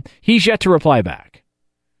 And he's yet to reply back.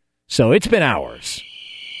 So it's been hours.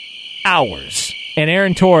 And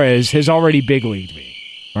Aaron Torres has already big-leagued me.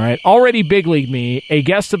 All right, already big-leagued me, a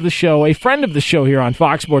guest of the show, a friend of the show here on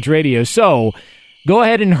Fox Sports Radio. So go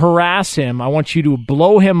ahead and harass him. I want you to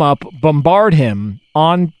blow him up, bombard him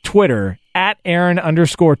on Twitter at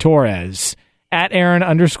Aaron_Torres, at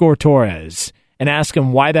Aaron_Torres, and ask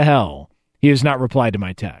him why the hell he has not replied to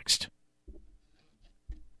my text.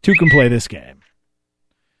 Two can play this game.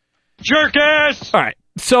 Jerk-ass! All right,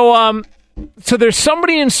 so there's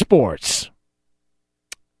somebody in sports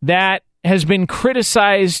that has been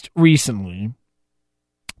criticized recently,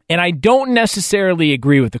 and I don't necessarily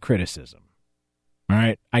agree with the criticism. All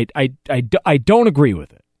right, I don't agree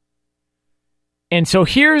with it. And so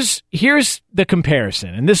here's the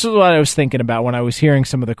comparison, and this is what I was thinking about when I was hearing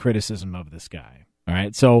some of the criticism of this guy. All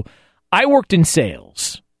right, so I worked in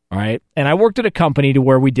sales, all right, and I worked at a company to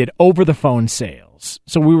where we did over-the-phone sales.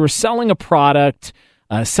 So we were selling a product,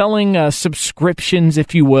 selling subscriptions,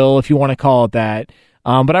 if you will, if you want to call it that.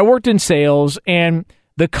 But I worked in sales, and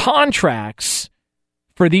the contracts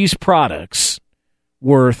for these products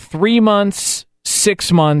were 3 months,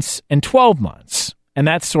 6 months, and 12 months. And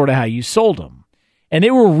that's sort of how you sold them. And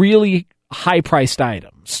they were really high-priced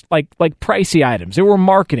items, like pricey items. They were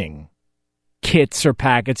marketing kits or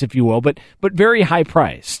packets, if you will, but very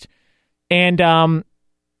high-priced. And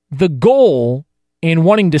the goal in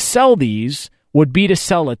wanting to sell these would be to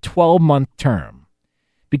sell a 12-month term,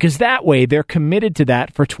 because that way they're committed to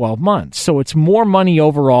that for 12 months. So it's more money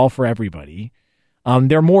overall for everybody.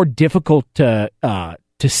 They're more difficult to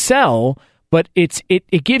sell, but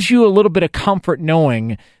it gives you a little bit of comfort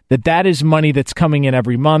knowing that is money that's coming in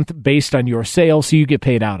every month based on your sales, so you get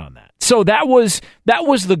paid out on that. So that was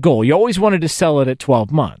the goal. You always wanted to sell it at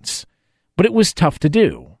 12 months, but it was tough to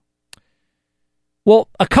do. Well,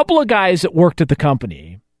 a couple of guys that worked at the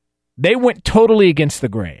company, they went totally against the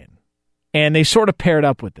grain, and they sort of paired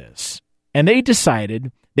up with this. and they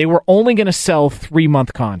decided they were only going to sell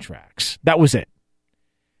 3-month contracts. That was it.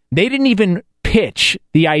 They didn't even pitch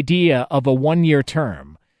the idea of a 1-year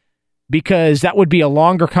term because that would be a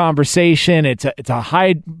longer conversation. It's a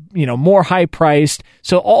high, more high priced.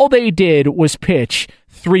 So all they did was pitch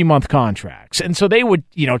 3-month contracts. And so they would,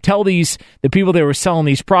 tell the people they were selling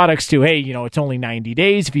these products to, hey, it's only 90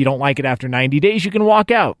 days. If you don't like it after 90 days, you can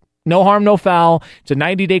walk out. No harm, no foul. It's a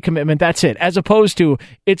 90-day commitment. That's it. As opposed to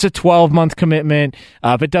it's a 12-month commitment.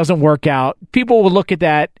 If it doesn't work out, people would look at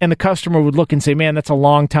that and the customer would look and say, man, that's a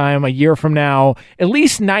long time. A year from now, at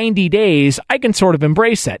least 90 days, I can sort of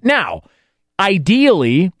embrace that. Now,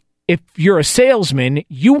 ideally, if you're a salesman,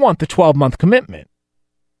 you want the 12-month commitment.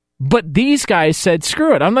 But these guys said,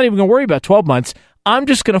 screw it. I'm not even going to worry about 12 months. I'm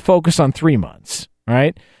just going to focus on 3 months. All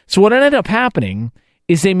right. So what ended up happening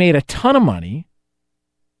is they made a ton of money.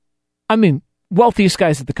 I mean, wealthiest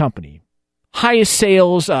guys at the company, highest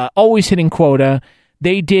sales, always hitting quota.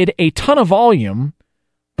 They did a ton of volume,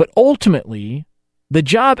 but ultimately the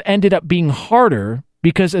job ended up being harder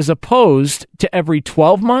because as opposed to every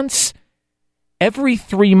 12 months, every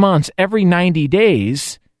 3 months, every 90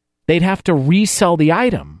 days, they'd have to resell the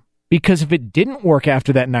item because if it didn't work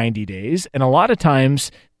after that 90 days, and a lot of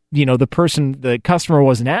times the customer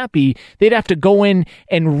wasn't happy, they'd have to go in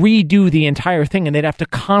and redo the entire thing, and they'd have to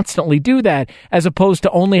constantly do that as opposed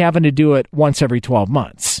to only having to do it once every 12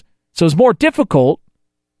 months. So it's more difficult,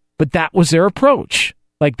 but that was their approach.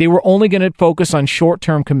 Like they were only going to focus on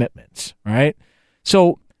short-term commitments, right?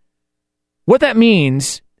 So what that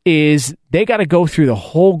means is they got to go through the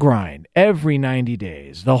whole grind every 90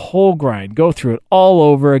 days, the whole grind, go through it all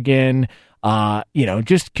over again.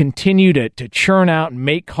 Just continue to churn out and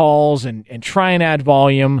make calls and try and add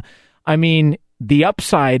volume. I mean, the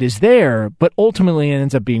upside is there, but ultimately it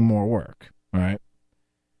ends up being more work. All right.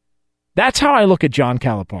 That's how I look at John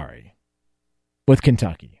Calipari with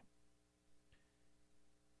Kentucky.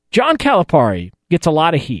 John Calipari gets a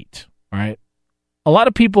lot of heat. All right. A lot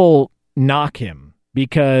of people knock him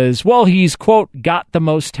because, well, he's, quote, got the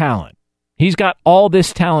most talent. He's got all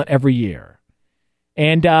this talent every year.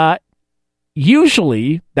 And,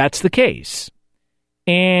 usually, that's the case.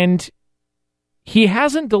 And he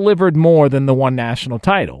hasn't delivered more than the one national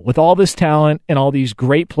title with all this talent and all these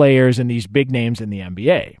great players and these big names in the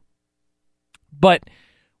NBA. But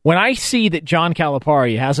when I see that John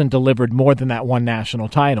Calipari hasn't delivered more than that one national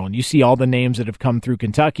title, and you see all the names that have come through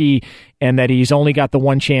Kentucky and that he's only got the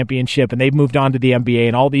one championship and they've moved on to the NBA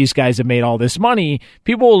and all these guys have made all this money,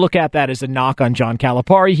 people will look at that as a knock on John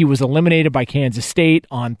Calipari. He was eliminated by Kansas State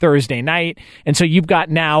on Thursday night, and so you've got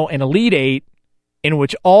now an Elite Eight in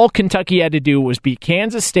which all Kentucky had to do was beat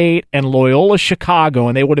Kansas State and Loyola Chicago,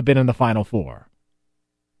 and they would have been in the Final Four.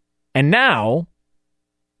 And now,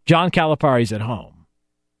 John Calipari's at home.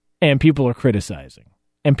 And people are criticizing.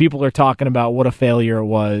 And people are talking about what a failure it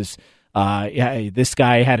was. This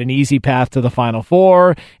guy had an easy path to the Final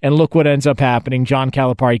Four, and look what ends up happening. John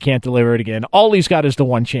Calipari can't deliver it again. All he's got is the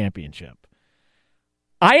one championship.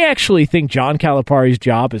 I actually think John Calipari's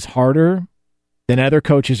job is harder than other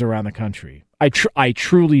coaches around the country. I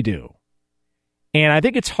truly do. And I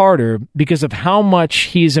think it's harder because of how much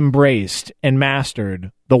he's embraced and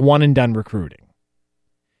mastered the one-and-done recruiting.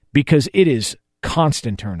 Because it is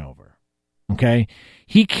constant turnover, okay?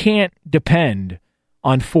 He can't depend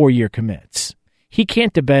on 4-year commits. He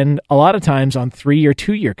can't depend a lot of times on 3 or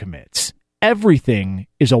 2-year commits. Everything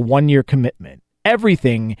is a 1-year commitment.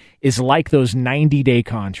 Everything is like those 90-day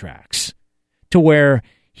contracts to where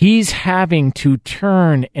he's having to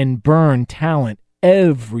turn and burn talent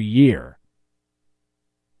every year.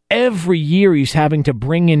 Every year he's having to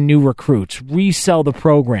bring in new recruits, resell the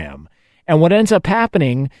program. And what ends up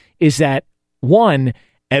happening is that one,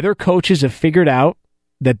 other coaches have figured out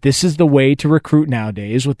that this is the way to recruit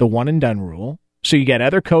nowadays with the one-and-done rule. So you get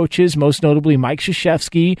other coaches, most notably Mike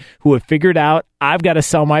Krzyzewski, who have figured out, I've got to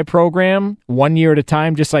sell my program 1 year at a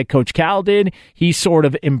time, just like Coach Cal did. He sort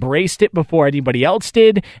of embraced it before anybody else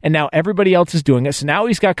did, and now everybody else is doing it. So now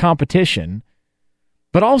he's got competition.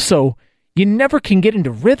 But also, you never can get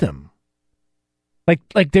into rhythm.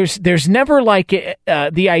 Like there's never like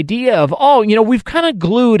the idea of, we've kind of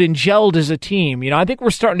glued and gelled as a team. I think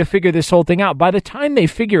we're starting to figure this whole thing out. By the time they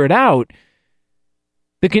figure it out,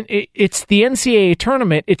 it's the NCAA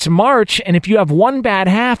tournament. It's March, and if you have one bad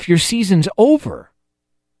half, your season's over.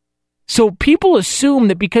 So people assume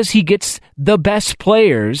that because he gets the best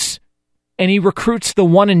players and he recruits the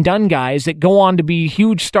one-and-done guys that go on to be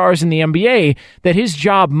huge stars in the NBA, that his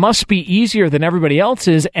job must be easier than everybody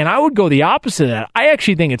else's, and I would go the opposite of that. I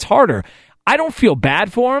actually think it's harder. I don't feel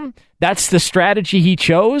bad for him. That's the strategy he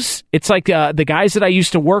chose. It's like the guys that I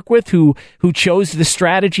used to work with who chose the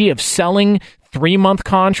strategy of selling 3-month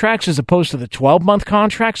contracts as opposed to the 12-month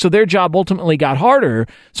contracts. So their job ultimately got harder.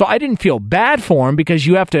 So I didn't feel bad for him because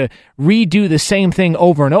you have to redo the same thing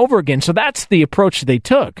over and over again. So that's the approach they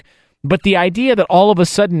took. But the idea that all of a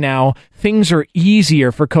sudden now things are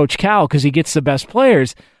easier for Coach Cal because he gets the best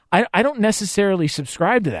players, I don't necessarily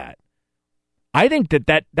subscribe to that. I think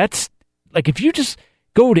that's like if you just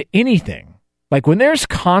go to anything, like when there's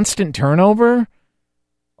constant turnover,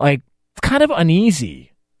 like it's kind of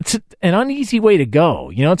uneasy. It's an uneasy way to go.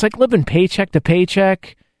 You know, it's like living paycheck to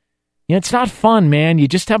paycheck. You know, it's not fun, man. You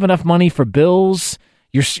just have enough money for bills.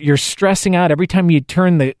 You're stressing out every time you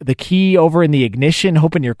turn the key over in the ignition,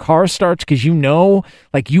 hoping your car starts because you know,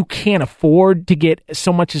 like you can't afford to get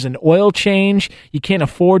so much as an oil change. You can't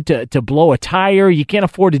afford to blow a tire. You can't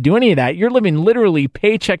afford to do any of that. You're living literally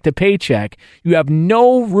paycheck to paycheck. You have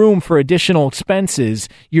no room for additional expenses.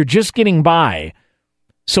 You're just getting by.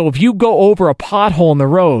 So if you go over a pothole in the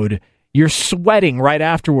road, you're sweating right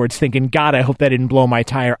afterwards thinking, God, I hope that didn't blow my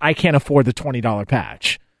tire. I can't afford the $20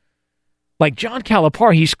 patch. Like John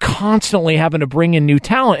Calipari, he's constantly having to bring in new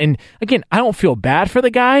talent. And again, I don't feel bad for the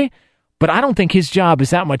guy, but I don't think his job is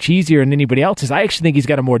that much easier than anybody else's. I actually think he's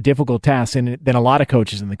got a more difficult task than a lot of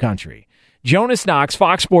coaches in the country. Jonas Knox,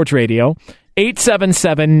 Fox Sports Radio.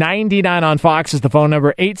 877-99 on Fox is the phone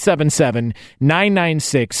number,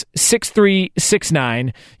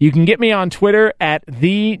 877-996-6369. You can get me on Twitter at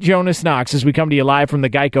 @TheJonasKnox as we come to you live from the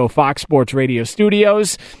Geico Fox Sports Radio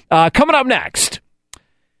studios. Coming up next,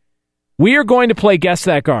 we are going to play Guess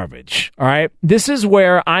That Garbage, all right? This is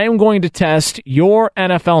where I am going to test your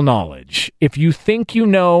NFL knowledge. If you think you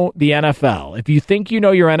know the NFL, if you think you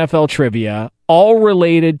know your NFL trivia, all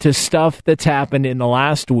related to stuff that's happened in the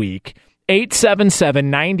last week,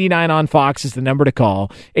 877-99 on Fox is the number to call.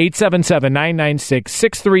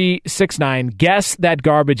 877-996-6369. Guess That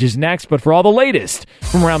Garbage is next. But for all the latest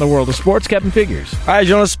from around the world of sports, Kevin Figures. All right,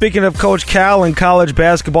 Jonas, speaking of Coach Cal and college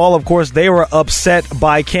basketball, of course, they were upset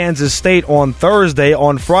by Kansas State on Thursday.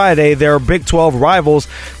 On Friday, their Big 12 rivals,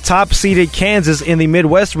 top-seeded Kansas in the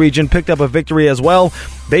Midwest region, picked up a victory as well.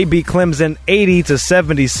 They beat Clemson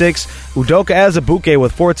 80-76. Udoka Azubuike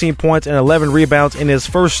with 14 points and 11 rebounds in his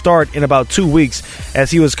first start in about 2 weeks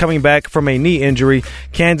as he was coming back from a knee injury.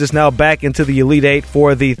 Kansas now back into the Elite Eight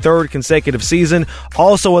for the third consecutive season.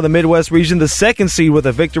 Also in the Midwest region, the second seed with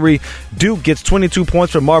a victory. Duke gets 22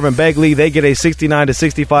 points from Marvin Bagley. They get a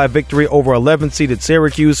 69-65 victory over 11th-seeded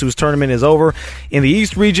Syracuse, whose tournament is over. In the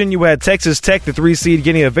East region, you had Texas Tech, the 3 seed,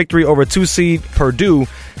 getting a victory over 2-seed Purdue,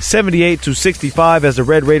 78-65 as the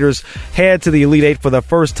Red Raiders head to the Elite Eight for the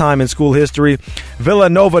first time in school history.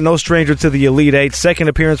 Villanova, no stranger to the Elite Eight. Second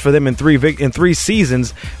appearance for them in three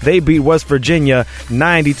seasons. They beat West Virginia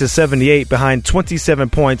 90-78 behind 27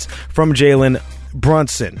 points from Jalen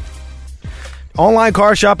Brunson. Online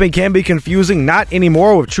car shopping can be confusing. Not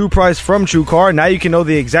anymore with True Price from TrueCar. Now you can know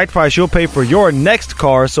the exact price you'll pay for your next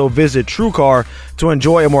car, so visit TrueCar to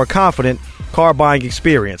enjoy a more confident car buying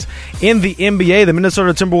experience. In the NBA, the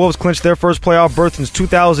Minnesota Timberwolves clinched their first playoff berth since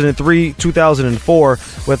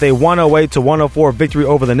 2003-2004 with a 108-104 victory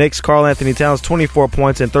over the Knicks. Karl Anthony Towns, 24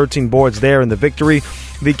 points and 13 boards there in the victory.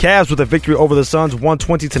 The Cavs with a victory over the Suns,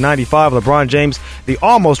 120-95. LeBron James, the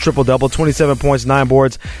almost triple-double, 27 points, 9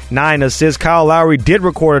 boards, 9 assists. Kyle Lowry did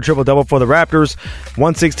record a triple-double for the Raptors.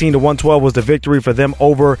 116-112 was the victory for them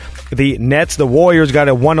over the Nets. The Warriors got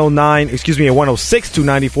a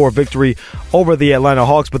 106-94 victory over the Atlanta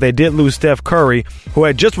Hawks, but they did lose Steph Curry, who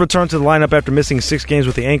had just returned to the lineup after missing 6 games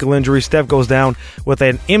with the ankle injury. Steph goes down with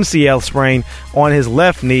an MCL sprain on his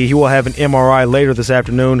left knee. He will have an MRI later this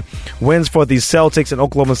afternoon. Wins for the Celtics and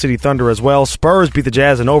Oklahoma City Thunder as well. Spurs beat the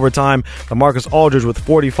Jazz in overtime. LaMarcus Aldridge with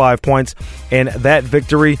 45 points in that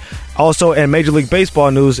victory. Also, in Major League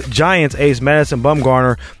Baseball news, Giants ace Madison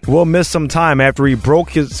Bumgarner will miss some time after he broke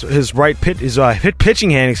his pitching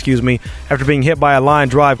hand, after being hit by a line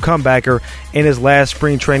drive comebacker in his last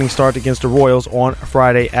spring training start against the Royals on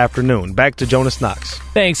Friday afternoon. Back to Jonas Knox.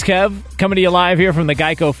 Thanks, Kev. Coming to you live here from the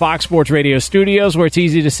Geico Fox Sports Radio studios, where it's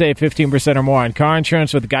easy to save 15% or more on car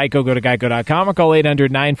insurance with Geico. Go to geico.com or call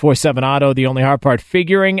 800-947-AUTO. The only hard part,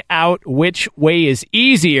 figuring out which way is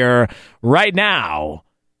easier. Right now,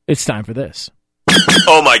 it's time for this.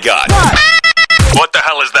 Oh, my God. What the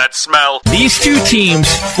hell is that smell? These two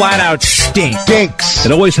teams flat out stink. Stinks.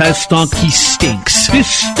 It always has stunk. He stinks. This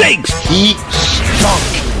stinks. He stunk.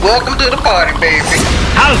 Welcome to the party, baby.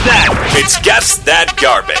 How's that? It's Guess That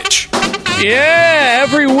Garbage. Yeah,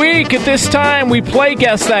 every week at this time we play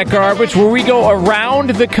Guess That Garbage, where we go around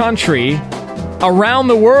the country around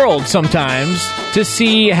the world sometimes to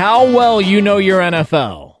see how well you know your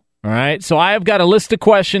NFL. All right, so I have got a list of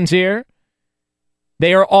questions here.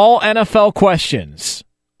 They are all NFL questions,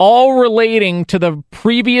 all relating to the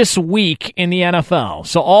previous week in the NFL.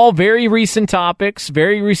 So all very recent topics,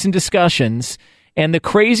 very recent discussions. And the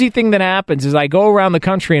crazy thing that happens is I go around the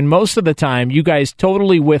country, and most of the time, you guys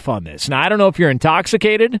totally whiff on this. Now, I don't know if you're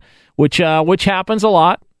intoxicated, which happens a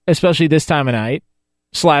lot, especially this time of night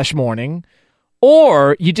 / morning,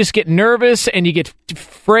 or you just get nervous and you get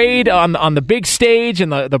afraid on the big stage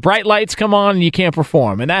and the bright lights come on and you can't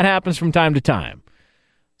perform. And that happens from time to time.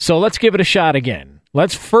 So let's give it a shot again.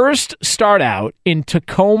 Let's first start out in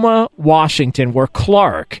Tacoma, Washington, where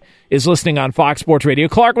Clark is listening on Fox Sports Radio.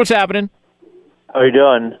 Clark, what's happening? How you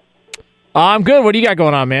doing? I'm good. What do you got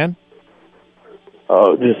going on, man?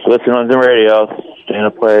 Oh, just listening on the radio, staying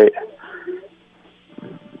up late.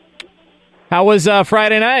 How was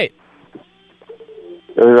Friday night?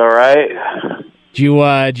 It was all right.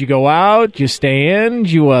 Did you go out? Did you stay in?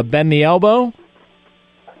 Did you bend the elbow?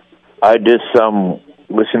 I did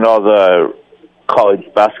listen to all the college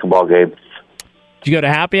basketball games. Did you go to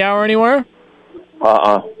happy hour anywhere?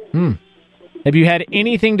 Have you had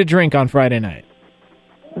anything to drink on Friday night?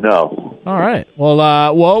 No. All right.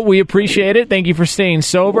 Well, we appreciate it. Thank you for staying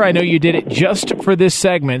sober. I know you did it just for this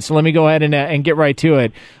segment, so let me go ahead and get right to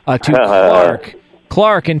it. To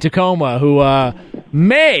Clark in Tacoma, who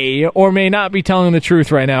may or may not be telling the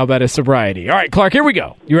truth right now about his sobriety. All right, Clark, here we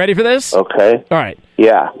go. You ready for this? Okay. All right.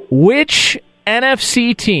 Yeah. Which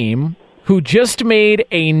NFC team who just made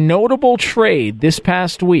a notable trade this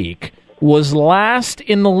past week was last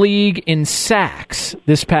in the league in sacks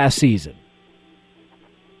this past season?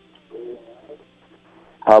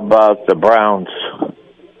 How about the Browns?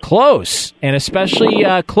 Close, and especially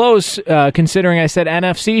close considering I said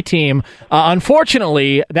NFC team.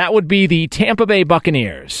 Unfortunately, that would be the Tampa Bay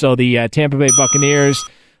Buccaneers. So the Tampa Bay Buccaneers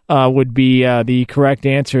would be the correct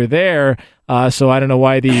answer there. So I don't know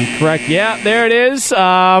why the correct... Yeah, there it is.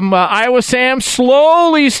 Iowa Sam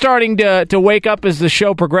slowly starting to wake up as the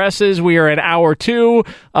show progresses. We are at hour 2.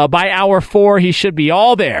 By hour 4, he should be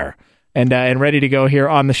all there and ready to go here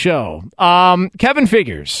on the show. Kevin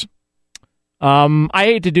Figures. I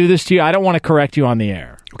hate to do this to you. I don't want to correct you on the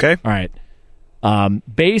air. Okay. All right.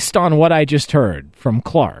 Based on what I just heard from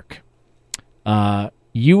Clark,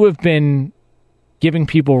 you have been giving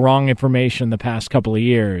people wrong information the past couple of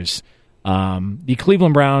years. The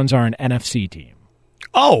Cleveland Browns are an NFC team.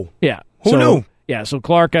 Oh. Yeah. Who knew? Yeah, so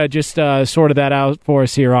Clark just sorted that out for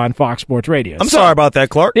us here on Fox Sports Radio. I'm sorry about that,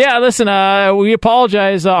 Clark. Yeah, listen, we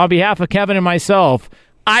apologize on behalf of Kevin and myself.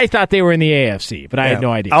 I thought they were in the AFC, but I had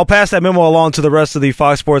no idea. I'll pass that memo along to the rest of the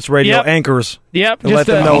Fox Sports Radio anchors. Yep. And let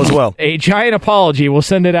them know as well. A giant apology. We'll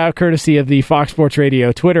send it out courtesy of the Fox Sports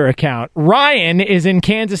Radio Twitter account. Ryan is in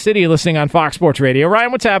Kansas City listening on Fox Sports Radio.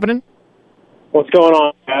 Ryan, what's happening? What's going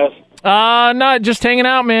on, guys? Not just hanging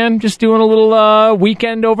out, man. Just doing a little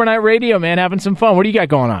weekend overnight radio, man. Having some fun. What do you got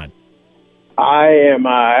going on? I am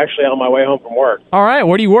actually on my way home from work. All right.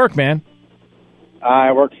 Where do you work, man?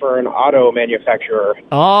 I work for an auto manufacturer.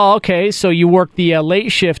 Oh, okay. So you work the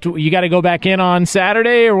late shift. You got to go back in on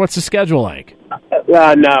Saturday, or what's the schedule like?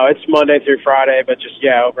 No, it's Monday through Friday, but just,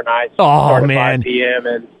 overnight. Oh, start man. at 5 p.m.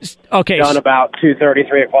 and okay, done about 2:30,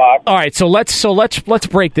 3 o'clock. All right, so let's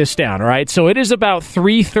break this down, all right? So it is about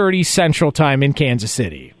 3:30 Central Time in Kansas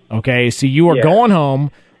City, okay? So you are going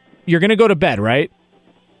home. You're going to go to bed, right?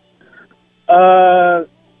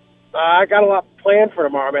 I got a lot planned for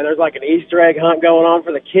tomorrow, man. There's like an Easter egg hunt going on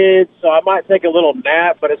for the kids, so I might take a little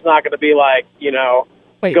nap, but it's not going to be like,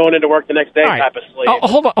 going into work the next day type of sleep. Oh,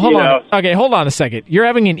 hold on. Okay, hold on a second. You're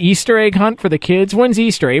having an Easter egg hunt for the kids? When's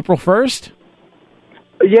Easter? April 1st?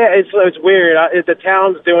 Yeah, it's weird. The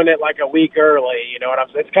town's doing it like a week early. You know what I'm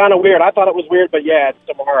saying? It's kind of weird. I thought it was weird, but yeah, it's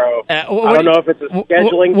tomorrow. I don't know if it's a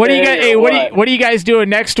scheduling thing. What are you guys doing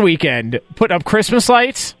next weekend? Putting up Christmas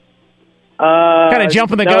lights? Kind of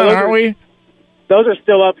jumping the gun, aren't we? Those are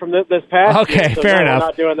still up from this past year. Okay, fair enough. We're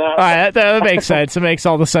not doing that. All right, that makes sense. It makes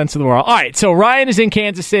all the sense in the world. All right, so Ryan is in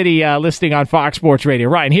Kansas City listening on Fox Sports Radio.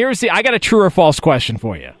 Ryan, I got a true or false question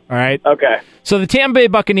for you. All right? Okay. So the Tampa Bay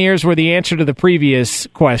Buccaneers were the answer to the previous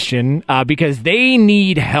question because they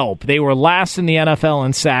need help. They were last in the NFL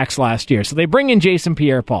in sacks last year. So they bring in Jason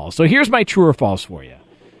Pierre-Paul. So here's my true or false for you.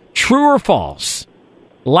 True or false?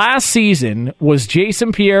 Last season was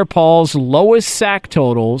Jason Pierre-Paul's lowest sack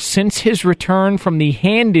total since his return from the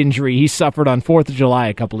hand injury he suffered on 4th of July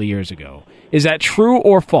a couple of years ago. Is that true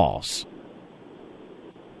or false?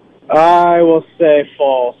 I will say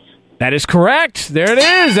false. That is correct. There it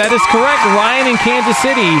is. That is correct. Ryan in Kansas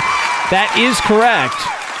City. That is correct.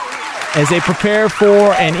 as they prepare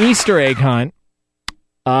for an Easter egg hunt.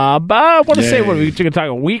 I want to say, what we took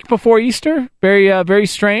a week before Easter. Very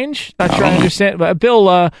strange. Not sure I understand.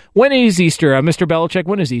 Bill, when is Easter? Mr. Belichick,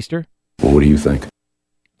 when is Easter? Well, what do you think?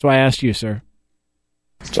 That's why I asked you, sir.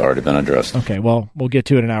 It's already been addressed. Okay, well, we'll get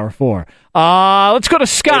to it in hour 4. Let's go to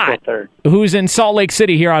Scott, who's in Salt Lake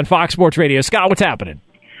City here on Fox Sports Radio. Scott, what's happening?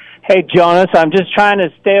 Hey, Jonas, I'm just trying to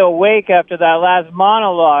stay awake after that last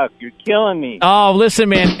monologue. You're killing me. Oh, listen,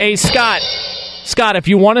 man. Hey, Scott, if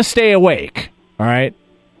you want to stay awake, all right?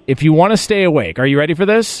 If you want to stay awake, are you ready for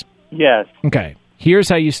this? Yes. Okay, here's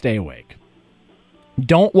how you stay awake.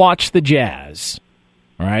 Don't watch the Jazz,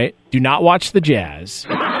 all right? Do not watch the Jazz.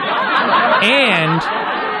 And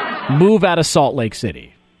move out of Salt Lake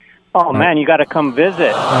City. Oh, man, you got to come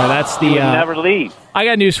visit. That's the... You never leave. I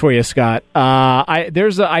got news for you, Scott.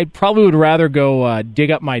 I probably would rather go dig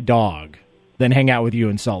up my dog than hang out with you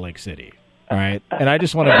in Salt Lake City, all right? And I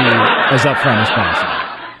just want to be as upfront as possible.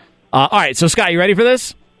 All right, so, Scott, you ready for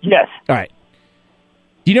this? Yes. All right.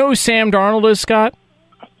 Do you know who Sam Darnold is, Scott?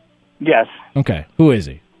 Yes. Okay. Who is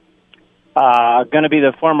he? Going to be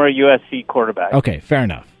the former USC quarterback. Okay, fair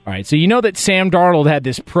enough. All right. So you know that Sam Darnold had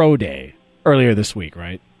this pro day earlier this week,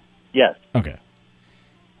 right? Yes. Okay.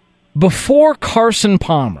 Before Carson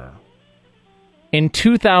Palmer in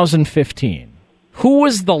 2015, who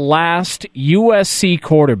was the last USC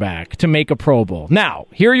quarterback to make a Pro Bowl? Now,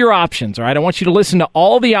 here are your options, all right? I want you to listen to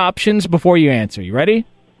all the options before you answer. You ready?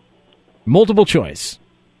 Multiple choice.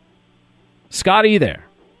 Scott, are you there?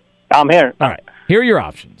 I'm here. All right. Here are your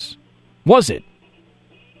options. Was it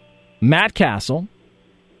Matt Castle,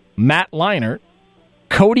 Matt Leinart,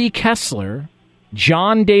 Cody Kessler,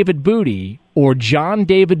 John David Booty, or John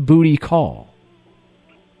David Booty Call?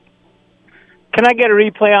 Can I get a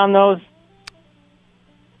replay on those?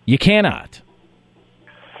 You cannot.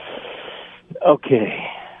 Okay,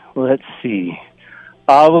 let's see.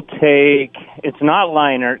 I will take... It's not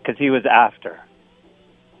Leinart because he was after.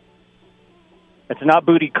 It's not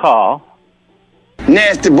Booty Call.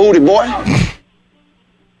 Nasty booty, boy.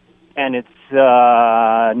 And it's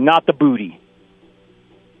not the Booty.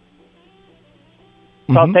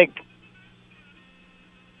 So I'll take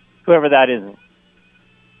whoever that is.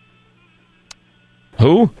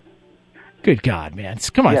 Who? Good God, man.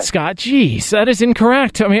 Come on, yes. Scott. Jeez, that is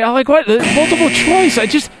incorrect. I mean, I like what? Multiple choice.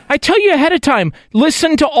 I tell you ahead of time,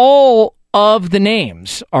 listen to all of the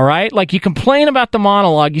names, all right? Like, you complain about the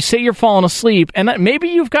monologue, you say you're falling asleep, and that maybe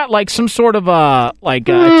you've got, like, some sort of,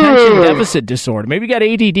 attention deficit disorder. Maybe you got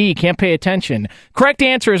ADD, can't pay attention. Correct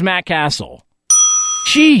answer is Matt Castle.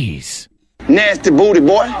 Jeez. Nasty booty,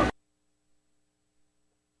 boy.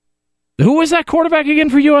 Who was that quarterback again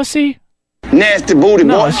for USC? Nasty booty, boy.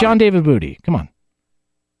 No, it's John David Booty. Come on.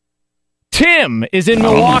 Tim is in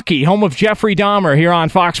Milwaukee, home of Jeffrey Dahmer here on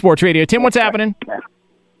Fox Sports Radio. Tim, what's happening?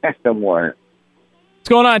 Good morning. What's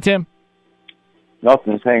going on, Tim?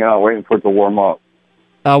 Nothing's hanging out, waiting for it to warm up.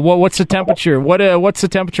 What's the temperature? What's the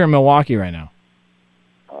temperature in Milwaukee right now?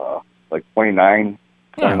 Like 29.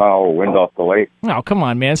 29 wind off the lake. Oh, come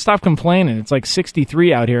on, man. Stop complaining. It's like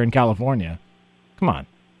 63 out here in California. Come on.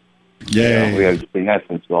 Yeah. We have been that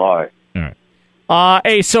since July. All right.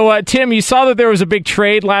 Hey, so, Tim, you saw that there was a big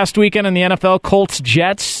trade last weekend in the NFL.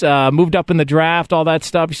 Colts-Jets moved up in the draft, all that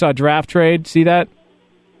stuff. You saw a draft trade. See that?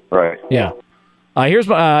 Right. Yeah. Here's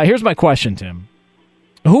my question, Tim.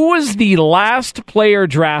 Who was the last player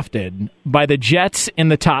drafted by the Jets in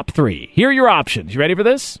the top 3? Here are your options. You ready for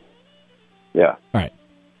this? Yeah. All right.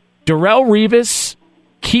 Darrelle Revis,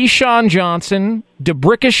 Keyshawn Johnson,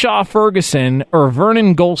 DeBrickashaw Ferguson, or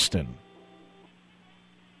Vernon Gholston?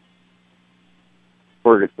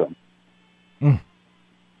 Ferguson.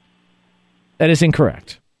 That is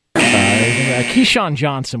incorrect. Keyshawn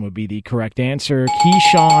Johnson would be the correct answer.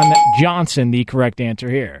 Keyshawn Johnson, the correct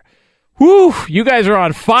answer here. Whew, you guys are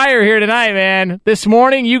on fire here tonight, man. This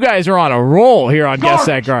morning, you guys are on a roll here on Guess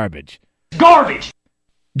That Garbage. Garbage!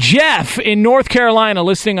 Jeff in North Carolina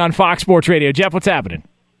listening on Fox Sports Radio. Jeff, what's happening?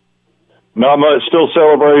 Not much. Still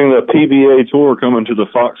celebrating the PBA tour coming to the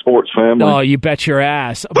Fox Sports family. Oh, you bet your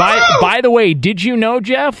ass. By the way, did you know,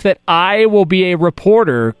 Jeff, that I will be a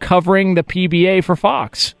reporter covering the PBA for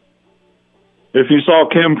Fox? If you saw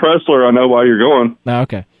Kim Pressler, I know why you're going.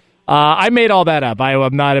 Okay. I made all that up. I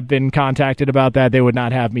have not been contacted about that. They would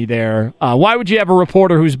not have me there. Why would you have a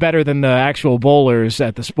reporter who's better than the actual bowlers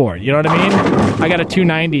at the sport? You know what I mean? I got a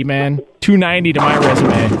 290, man. 290 to my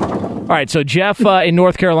resume. All right, so Jeff in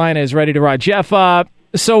North Carolina is ready to ride. Jeff,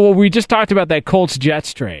 so we just talked about that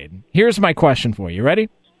Colts-Jets trade. Here's my question for you. Ready?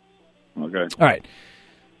 Okay. All right.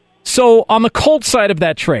 So on the Colts side of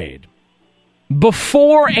that trade,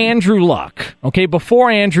 Before Andrew Luck,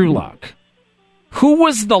 who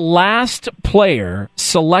was the last player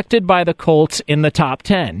selected by the Colts in the top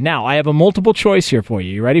 10? Now, I have a multiple choice here for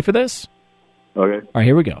you. You ready for this? Okay. All right,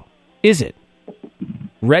 here we go. Is it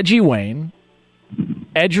Reggie Wayne,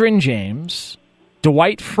 Edgerrin James,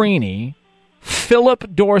 Dwight Freeney,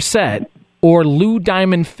 Philip Dorsett, or Lou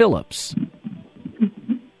Diamond Phillips?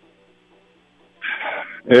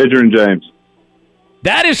 Edgerrin James.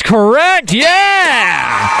 That is correct. Yeah!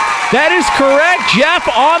 That is correct. Jeff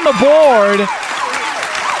on the board.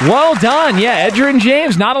 Well done. Yeah, Edgerrin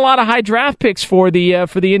James. Not a lot of high draft picks for the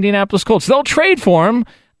Indianapolis Colts. They'll trade for him,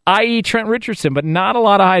 i.e. Trent Richardson, but not a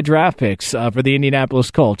lot of high draft picks for the Indianapolis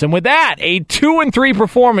Colts. And with that, a 2-3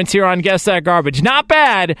 performance here on Guess That Garbage. Not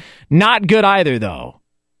bad, not good either, though.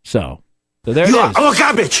 So there it is. Oh,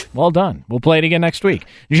 garbage. Well done. We'll play it again next week.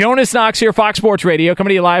 Jonas Knox here, Fox Sports Radio, coming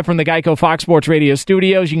to you live from the Geico Fox Sports Radio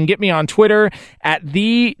studios. You can get me on Twitter at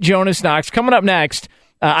 @TheJonasKnox. Coming up next,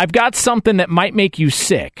 I've got something that might make you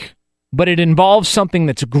sick, but it involves something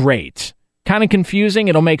that's great. Kind of confusing.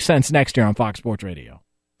 It'll make sense next year on Fox Sports Radio.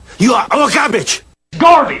 You are garbage.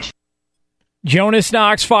 Garbage. Jonas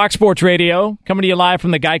Knox, Fox Sports Radio, coming to you live from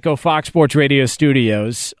the Geico Fox Sports Radio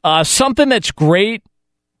studios. Something that's great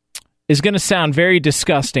is going to sound very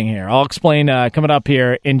disgusting here. I'll explain coming up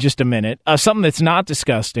here in just a minute. Something that's not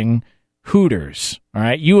disgusting, Hooters. All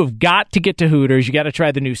right, you have got to get to Hooters. You got to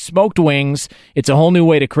try the new smoked wings. It's a whole new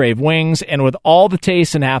way to crave wings, and with all the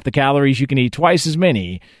taste and half the calories, you can eat twice as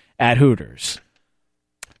many at Hooters.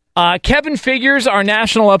 Kevin Figures, our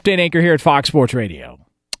national update anchor here at Fox Sports Radio.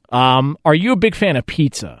 Are you a big fan of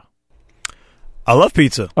pizza? I love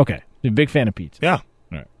pizza. Okay, you're a big fan of pizza. Yeah.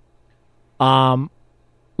 All right.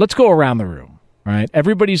 Let's go around the room. All right,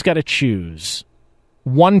 everybody's got to choose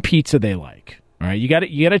one pizza they like. All right, you got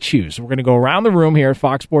to choose. We're going to go around the room here at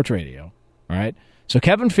Fox Sports Radio. All right, so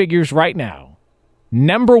Kevin Figures right now,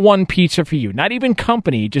 number one pizza for you, not even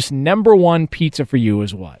company, just number one pizza for you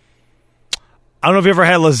is what? I don't know if you ever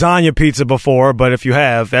had lasagna pizza before, but if you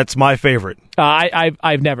have, that's my favorite.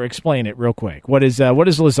 I've never. Explained it real quick. What is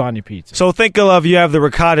lasagna pizza? So think of you have the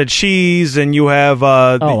ricotta cheese and you have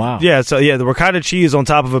wow. The ricotta cheese on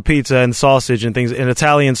top of a pizza and sausage and things. An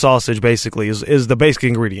Italian sausage basically is the basic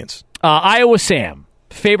ingredients. Iowa Sam,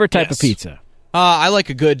 favorite type of pizza? I like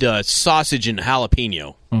a good sausage and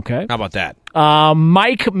jalapeno. Okay, how about that?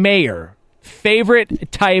 Mike Mayer,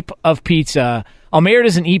 favorite type of pizza. Mayer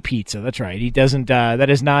doesn't eat pizza. That's right. He doesn't. That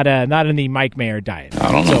is not in the Mike Mayer diet.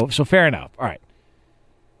 I don't know. So fair enough. All right.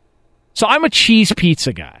 So I'm a cheese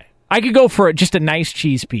pizza guy. I could go for just a nice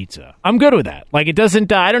cheese pizza. I'm good with that. Like it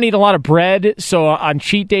doesn't. I don't eat a lot of bread. So on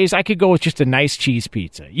cheat days, I could go with just a nice cheese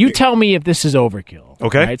pizza. You tell me if this is overkill.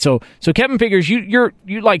 Okay. Right? So Kevin Figures, you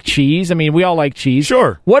like cheese. I mean, we all like cheese.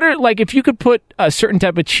 Sure. What are if you could put a certain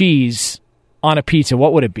type of cheese on a pizza,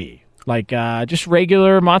 what would it be? Like just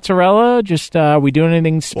regular mozzarella? Just are we doing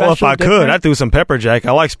anything special? Well, if I could, I'd do some pepper jack.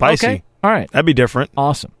 I like spicy. Okay. All right. That'd be different.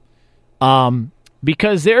 Awesome.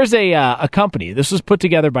 Because there's a company. This was put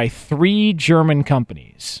together by 3 German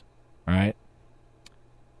companies. All right.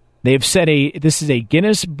 They've said this is a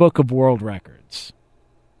Guinness Book of World Records.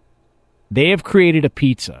 They have created a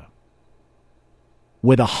pizza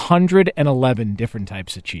with 111 different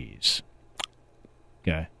types of cheese.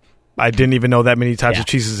 Okay. I didn't even know that many types of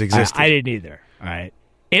cheeses existed. I didn't either. All right.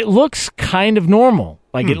 It looks kind of normal.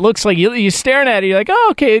 Like it looks like you're staring at it. You're like, oh,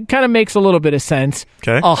 okay. It kind of makes a little bit of sense.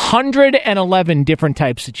 Okay. 111 different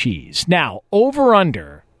types of cheese. Now, over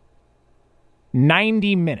under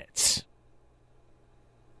 90 minutes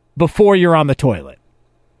before you're on the toilet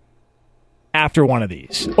after one of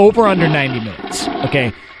these. Over under 90 minutes.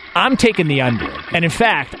 Okay. I'm taking the under. And in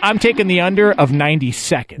fact, I'm taking the under of 90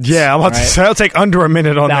 seconds. Yeah, I'm about to say, I'll take under a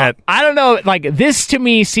minute on that. I don't know. This to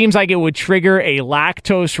me seems like it would trigger a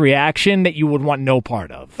lactose reaction that you would want no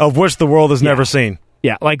part of. Of which the world has never seen.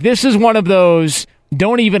 Yeah, this is one of those,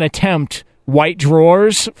 don't even attempt white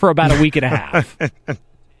drawers for about a week and a half. All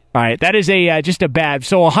right, that is just a bad.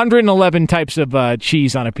 So 111 types of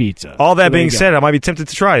cheese on a pizza. All that being said, I might be tempted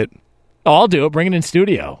to try it. Oh, I'll do it. Bring it in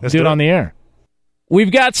studio. Let's do it on the air. We've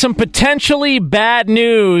got some potentially bad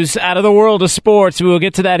news out of the world of sports. We will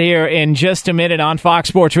get to that here in just a minute on Fox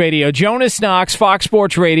Sports Radio. Jonas Knox, Fox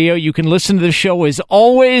Sports Radio. You can listen to the show as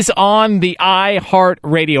always on the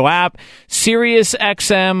iHeartRadio app, Sirius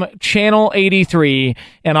XM Channel 83,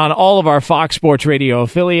 and on all of our Fox Sports Radio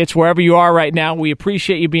affiliates. Wherever you are right now, we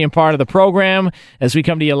appreciate you being part of the program as we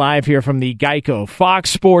come to you live here from the Geico Fox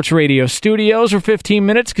Sports Radio studios. For 15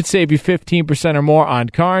 minutes, could save you 15% or more on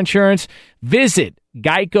car insurance. Visit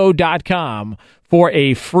Geico.com for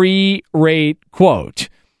a free rate quote.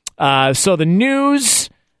 So the news,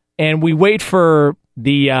 and we wait for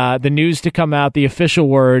the news to come out, the official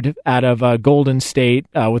word out of Golden State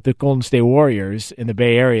with the Golden State Warriors in the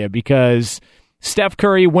Bay Area, because Steph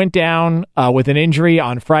Curry went down with an injury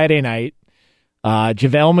on Friday night.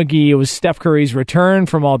 JaVale McGee, it was Steph Curry's return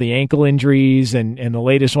from all the ankle injuries and the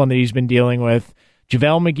latest one that he's been dealing with.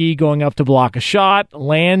 JaVale McGee going up to block a shot,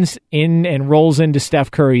 lands in and rolls into Steph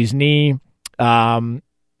Curry's knee.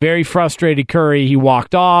 Very frustrated Curry. He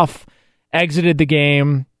walked off, exited the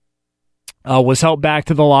game, was helped back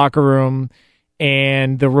to the locker room,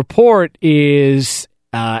 and the report is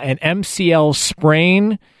an MCL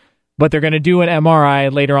sprain, but they're going to do an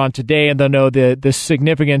MRI later on today, and they'll know the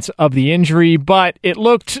significance of the injury. But it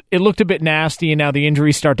looked a bit nasty, and now the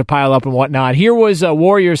injuries start to pile up and whatnot. Here was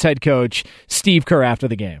Warriors head coach Steve Kerr after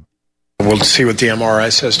the game. We'll see what the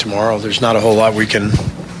MRI says tomorrow. There's not a whole lot we can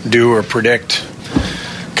do or predict.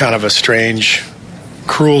 Kind of a strange,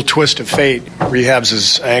 cruel twist of fate. Rehabs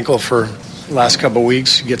his ankle for the last couple of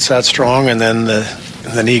weeks, he gets that strong, and then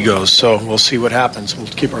the knee goes. So we'll see what happens. We'll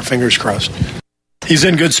keep our fingers crossed. He's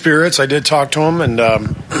in good spirits. I did talk to him, and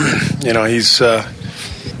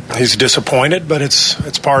he's disappointed, but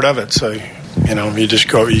it's part of it. So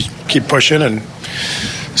you keep pushing and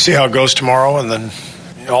see how it goes tomorrow. And then,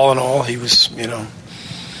 all in all, he was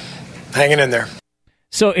hanging in there.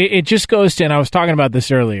 So it just goes to, and I was talking about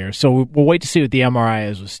this earlier. So we'll wait to see what the MRI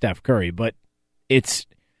is with Steph Curry, but it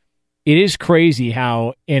is crazy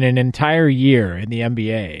how in an entire year in the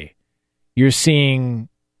NBA, you're seeing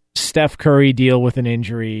Steph Curry deal with an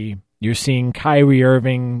injury. You're seeing Kyrie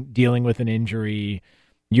Irving dealing with an injury.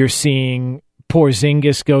 You're seeing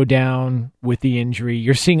Porzingis go down with the injury.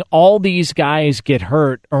 You're seeing all these guys get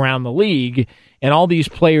hurt around the league, and all these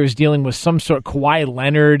players dealing with some sort of Kawhi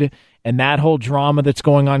Leonard and that whole drama that's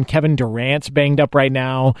going on. Kevin Durant's banged up right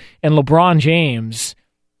now, and LeBron James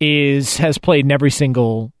has played in every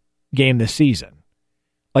single game this season.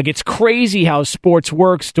 Like, it's crazy how sports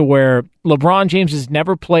works to where LeBron James has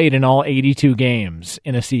never played in all 82 games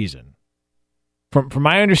in a season. From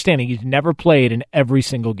my understanding, he's never played in every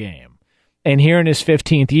single game. And here in his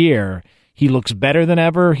 15th year, he looks better than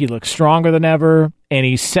ever, he looks stronger than ever, and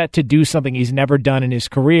he's set to do something he's never done in his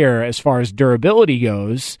career as far as durability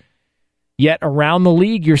goes. Yet around the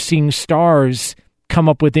league, you're seeing stars come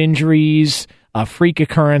up with injuries, freak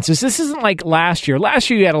occurrences. This isn't like last year. Last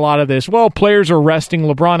year you had a lot of this. Well, players are resting,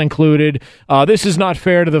 LeBron included. This is not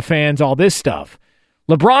fair to the fans, all this stuff.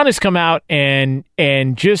 LeBron has come out and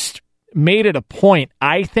just made it a point,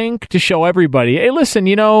 I think, to show everybody, hey, listen,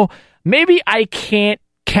 maybe I can't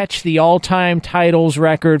catch the all-time titles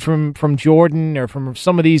record from Jordan or from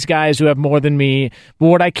some of these guys who have more than me, but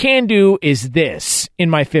what I can do is this in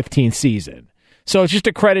my 15th season. So it's just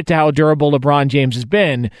a credit to how durable LeBron James has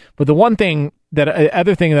been. But the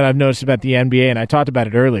other thing that I've noticed about the NBA, and I talked about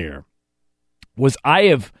it earlier, was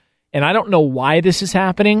and I don't know why this is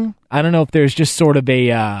happening. I don't know if there's just sort of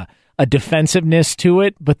a defensiveness to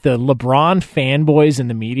it, but the LeBron fanboys in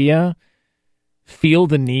the media feel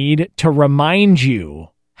the need to remind you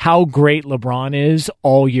how great LeBron is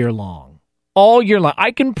all year long. All year long.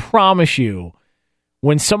 I can promise you,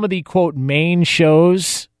 when some of the, quote, main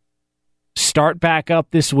shows start back up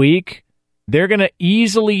this week, they're going to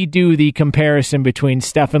easily do the comparison between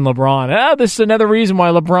Steph and LeBron. This is another reason why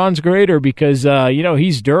LeBron's greater, because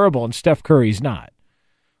he's durable and Steph Curry's not.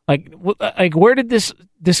 Like where did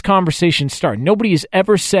this conversation start? Nobody has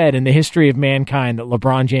ever said in the history of mankind that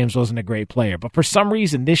LeBron James wasn't a great player. But for some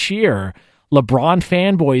reason this year, LeBron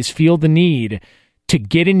fanboys feel the need to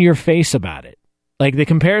get in your face about it. Like, the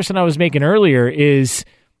comparison I was making earlier is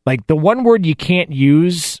like the one word you can't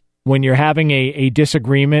use when you're having a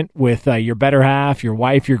disagreement with your better half, your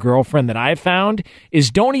wife, your girlfriend, that I've found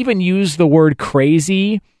is don't even use the word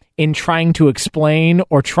crazy in trying to explain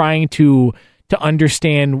or trying to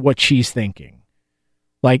understand what she's thinking.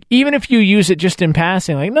 Like, even if you use it just in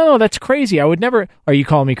passing, like, no, that's crazy. I would never. Are you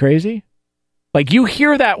calling me crazy? Like, you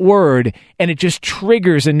hear that word and it just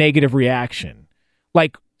triggers a negative reaction.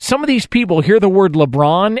 Like, some of these people hear the word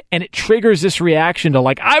LeBron and it triggers this reaction to,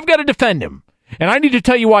 like, I've got to defend him and I need to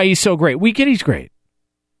tell you why he's so great. We get he's great.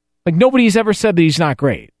 Like, nobody's ever said that he's not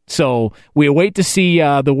great. So we wait to see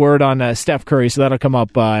the word on Steph Curry. So that'll come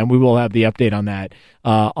up and we will have the update on that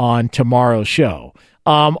on tomorrow's show.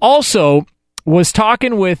 Also, was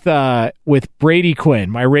talking with Brady Quinn,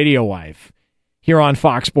 my radio wife, here on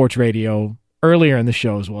Fox Sports Radio earlier in the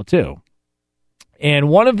show as well, too. And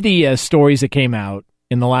one of the stories that came out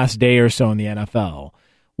in the last day or so in the NFL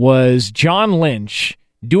was John Lynch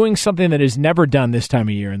doing something that is never done this time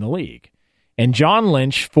of year in the league. And John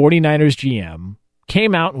Lynch, 49ers GM,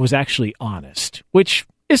 came out and was actually honest, which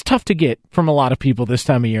is tough to get from a lot of people this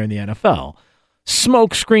time of year in the NFL.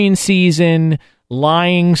 Smokescreen season,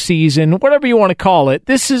 lying season, whatever you want to call it.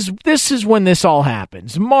 This is when this all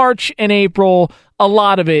happens. March and April, a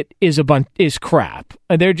lot of it is crap.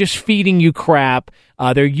 They're just feeding you crap.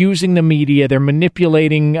 They're using the media. They're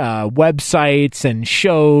manipulating websites and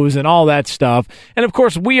shows and all that stuff. And of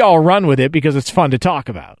course, we all run with it because it's fun to talk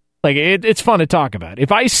about. Like it's fun to talk about.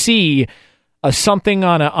 If I see something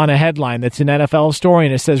on a headline that's an NFL story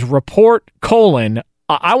and it says report :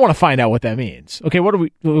 I want to find out what that means. Okay,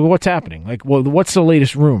 what's happening? Like, well, what's the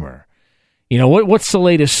latest rumor? What's the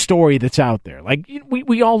latest story that's out there? Like,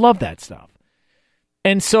 we all love that stuff.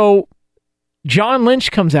 And so John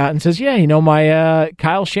Lynch comes out and says, yeah, my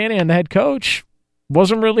Kyle Shanahan, the head coach,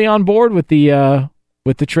 wasn't really on board with the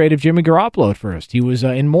trade of Jimmy Garoppolo at first. He was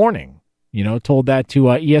in mourning, told that to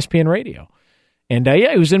ESPN Radio. And,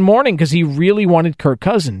 he was in mourning because he really wanted Kirk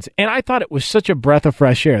Cousins. And I thought it was such a breath of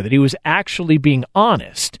fresh air that he was actually being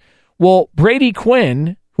honest. Well, Brady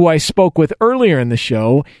Quinn, who I spoke with earlier in the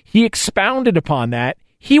show, he expounded upon that.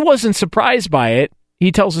 He wasn't surprised by it.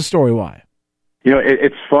 He tells the story why.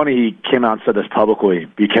 It's funny he came out and said this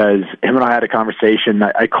publicly because him and I had a conversation.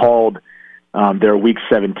 I called their Week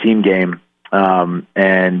 17 game.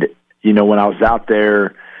 And, when I was out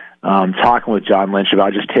there, talking with John Lynch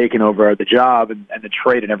about just taking over the job and the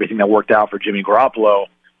trade and everything that worked out for Jimmy Garoppolo,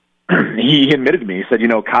 he admitted to me, he said,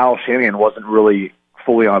 Kyle Shanahan wasn't really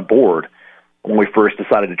fully on board when we first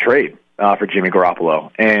decided to trade for Jimmy Garoppolo.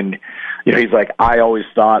 And, he's like, I always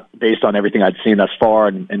thought, based on everything I'd seen thus far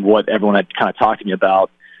and what everyone had kind of talked to me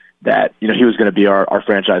about, that, he was going to be our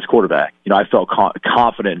franchise quarterback. I felt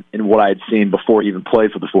confident in what I had seen before he even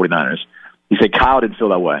played for the 49ers. He said Kyle didn't feel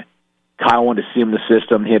that way. Kyle wanted to see him in the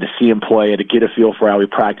system. He had to see him play, had to get a feel for how he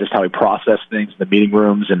practiced, how he processed things in the meeting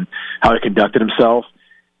rooms, and how he conducted himself.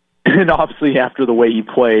 And obviously, after the way he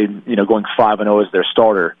played, going 5-0 as their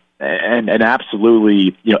starter, and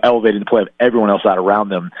absolutely, elevating the play of everyone else out around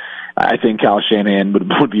them, I think Kyle Shanahan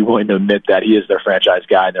would be willing to admit that he is their franchise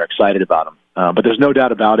guy, and they're excited about him. But there's no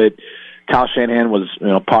doubt about it. Kyle Shanahan was,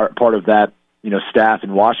 part of that, staff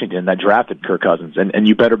in Washington that drafted Kirk Cousins, and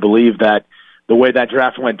you better believe that the way that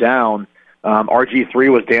draft went down,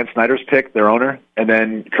 RG3 was Dan Snyder's pick, their owner, and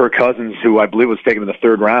then Kirk Cousins, who I believe was taken in the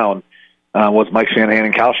third round, was Mike Shanahan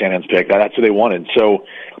and Kyle Shanahan's pick. That's who they wanted. So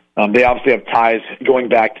they obviously have ties going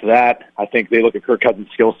back to that. I think they look at Kirk Cousins'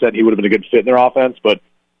 skill set. He would have been a good fit in their offense, but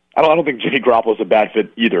I don't think Jimmy Garoppolo is a bad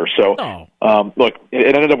fit either. So, look,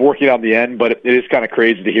 it ended up working out in the end, but it is kind of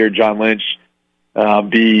crazy to hear John Lynch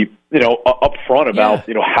be, upfront about,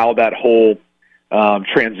 how that whole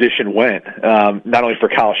transition went, not only for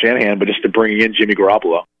Kyle Shanahan, but just to bringing in Jimmy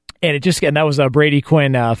Garoppolo. And that was Brady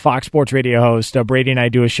Quinn, Fox Sports radio host. Brady and I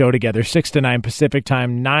do a show together, 6 to 9 Pacific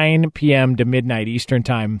time, 9 p.m. to midnight Eastern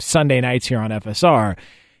time, Sunday nights here on FSR.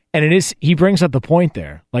 And he brings up the point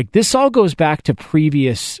there. Like, this all goes back to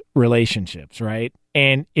previous relationships, right?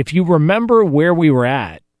 And if you remember where we were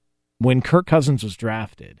at when Kirk Cousins was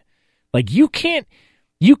drafted, like, you can't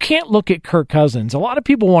look at Kirk Cousins. A lot of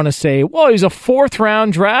people want to say, well, he's a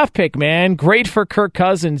 4th-round draft pick, man. Great for Kirk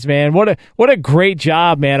Cousins, man. What a great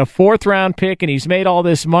job, man. A 4th-round pick, and he's made all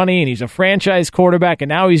this money, and he's a franchise quarterback, and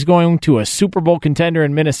now he's going to a Super Bowl contender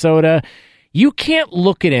in Minnesota. You can't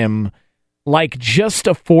look at him like just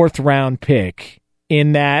a 4th-round pick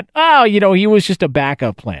in that, he was just a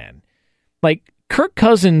backup plan. Like, Kirk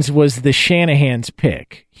Cousins was the Shanahan's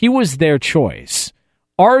pick. He was their choice.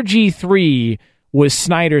 RG3 was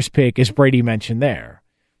Snyder's pick, as Brady mentioned there.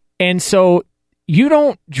 And so you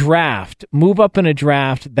don't move up in a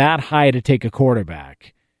draft that high to take a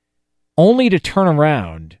quarterback, only to turn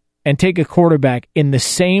around and take a quarterback in the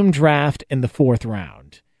same draft in the 4th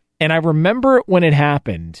round. And I remember when it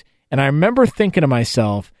happened, and I remember thinking to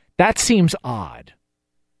myself, that seems odd.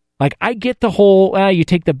 Like, I get the whole, you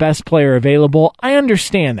take the best player available. I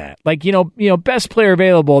understand that. Like, best player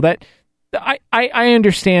available, that I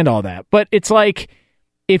understand all that. But it's like,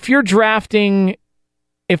 if the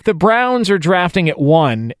Browns are drafting at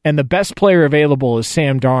 1 and the best player available is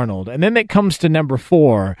Sam Darnold, and then it comes to number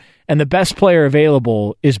 4 and the best player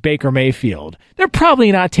available is Baker Mayfield, they're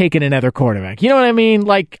probably not taking another quarterback. You know what I mean?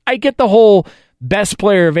 Like, I get the whole best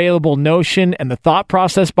player available notion and the thought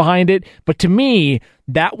process behind it, but to me,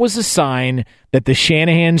 that was a sign that the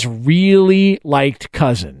Shanahans really liked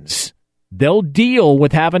Cousins. they'll deal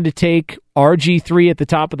with having to take RG3 at the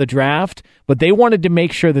top of the draft, but they wanted to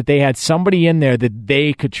make sure that they had somebody in there that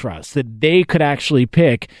they could trust, that they could actually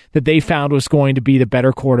pick, that they found was going to be the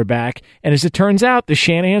better quarterback. And as it turns out, the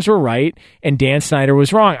Shanahans were right and Dan Snyder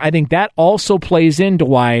was wrong. I think that also plays into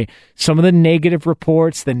why some of the negative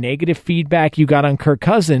reports, the negative feedback you got on Kirk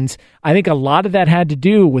Cousins, I think a lot of that had to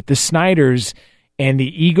do with the Snyders and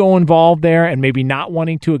the ego involved there and maybe not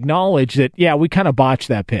wanting to acknowledge that, yeah, we kind of botched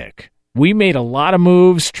that pick. We made a lot of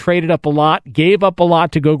moves, traded up a lot, gave up a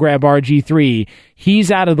lot to go grab RG3.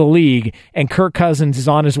 He's out of the league, and Kirk Cousins is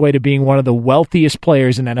on his way to being one of the wealthiest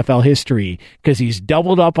players in NFL history because he's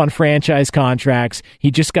doubled up on franchise contracts.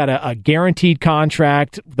 He just got a guaranteed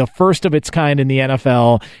contract, the first of its kind in the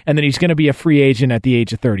NFL, and then he's going to be a free agent at the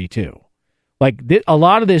age of 32. A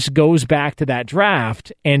lot of this goes back to that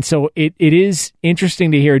draft, and so it is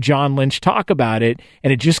interesting to hear John Lynch talk about it,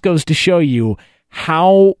 and it just goes to show you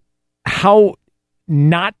how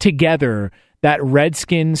not together that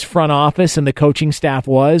Redskins front office and the coaching staff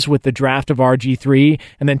was with the draft of RG3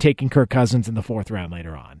 and then taking Kirk Cousins in the 4th round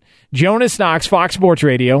later on. Jonas Knox, Fox Sports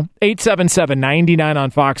Radio, 877-99 on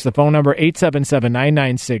Fox, the phone number,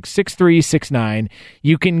 877-996-6369.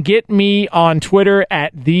 You can get me on Twitter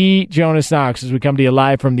at the Jonas Knox as we come to you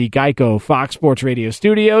live from the Geico Fox Sports Radio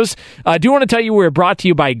studios. I do want to tell you we're brought to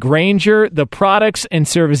you by Grainger, the products and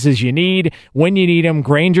services you need when you need them.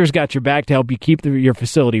 Grainger's got your back to help you keep your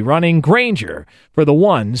facility running. Grainger, for the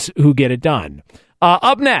ones who get it done.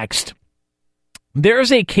 Up next,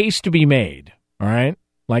 there's a case to be made, all right?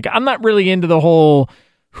 I'm not really into the whole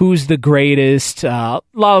who's the greatest, a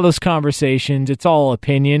lot of those conversations, it's all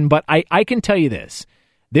opinion, but I can tell you this.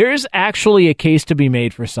 There's actually a case to be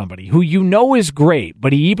made for somebody who you know is great,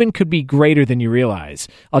 but he even could be greater than you realize.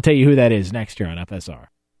 I'll tell you who that is next year on FSR.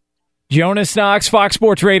 Jonas Knox, Fox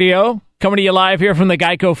Sports Radio, coming to you live here from the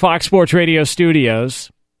Geico Fox Sports Radio studios.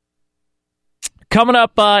 Coming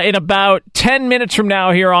up in about 10 minutes from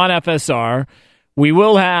now here on FSR, we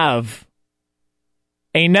will have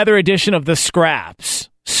another edition of The Scraps.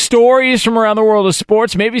 Stories from around the world of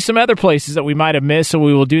sports, maybe some other places that we might have missed, so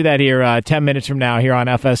we will do that here 10 minutes from now here on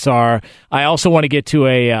FSR. I also want to get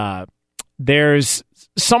to there's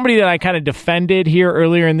somebody that I kind of defended here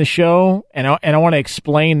earlier in the show, and I want to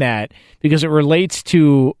explain that because it relates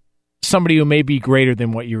to somebody who may be greater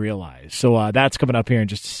than what you realize. So that's coming up here in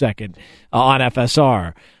just a second on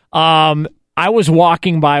FSR. I was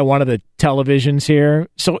walking by one of the televisions here.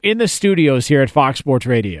 So in the studios here at Fox Sports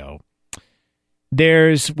Radio,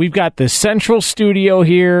 we've got the central studio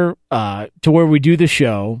here to where we do the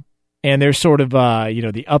show. And there's sort of,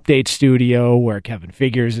 the update studio where Kevin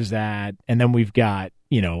Figures is at. And then we've got,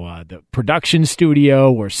 the production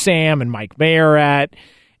studio where Sam and Mike May are at.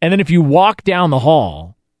 And then if you walk down the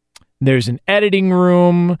hall, there's an editing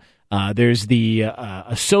room. There's the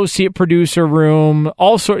associate producer room.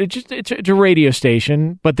 Also, it's a radio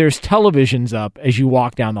station, but there's televisions up as you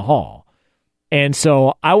walk down the hall. And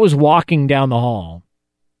so I was walking down the hall,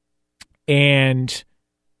 and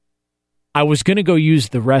I was going to go use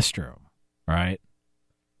the restroom, right?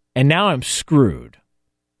 And now I'm screwed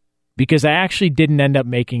because I actually didn't end up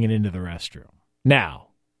making it into the restroom. Now,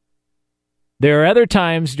 there are other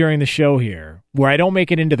times during the show here where I don't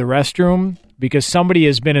make it into the restroom because somebody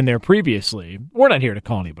has been in there previously. We're not here to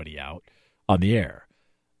call anybody out on the air.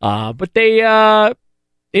 But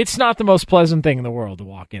it's not the most pleasant thing in the world to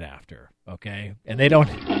walk in after, okay? And they don't...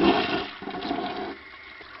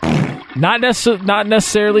 Not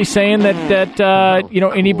necessarily saying that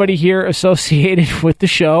anybody here associated with the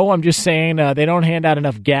show. I'm just saying they don't hand out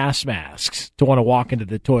enough gas masks to want to walk into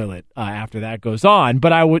the toilet after that goes on.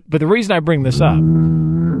 But the reason I bring this up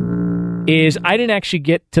is I didn't actually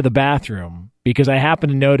get to the bathroom because I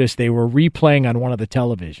happened to notice they were replaying on one of the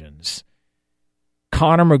televisions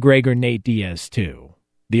Conor McGregor, Nate Diaz 2,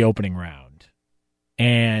 the opening round.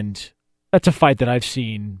 And that's a fight that I've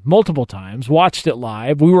seen multiple times, watched it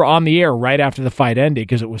live. We were on the air right after the fight ended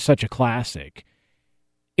because it was such a classic.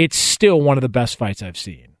 It's still one of the best fights I've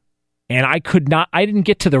seen. And I didn't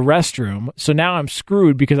get to the restroom, so now I'm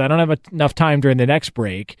screwed because I don't have enough time during the next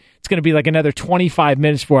break. It's going to be like another 25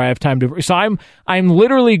 minutes before I have time to... So I'm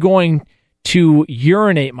literally going to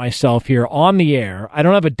urinate myself here on the air. I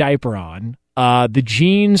don't have a diaper on. The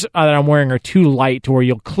jeans that I'm wearing are too light to where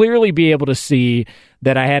you'll clearly be able to see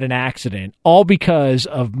that I had an accident, all because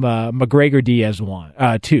of McGregor Diaz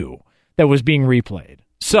 2 that was being replayed.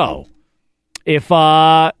 So, if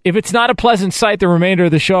it's not a pleasant sight the remainder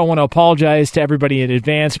of the show, I want to apologize to everybody in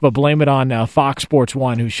advance, but blame it on Fox Sports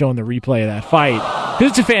 1 who's showing the replay of that fight.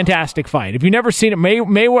 Because it's a fantastic fight. If you've never seen it,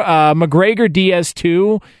 McGregor Diaz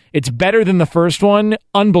 2 It's better than the first one.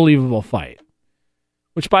 Unbelievable fight.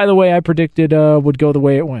 Which, by the way, I predicted would go the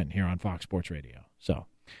way it went here on Fox Sports Radio. So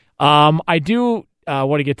I do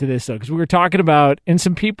want to get to this, though, because we were talking about, and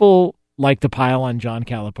some people like to pile on John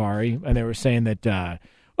Calipari, and they were saying that,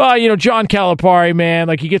 John Calipari, man,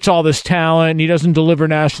 like he gets all this talent, and he doesn't deliver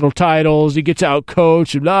national titles, he gets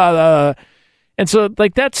out-coached, blah, blah. And so,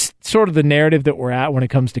 like, that's sort of the narrative that we're at when it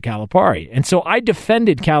comes to Calipari. And so I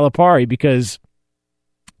defended Calipari because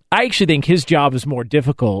I actually think his job is more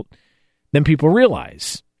difficult than people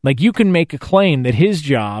realize. Like, you can make a claim that his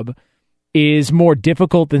job is more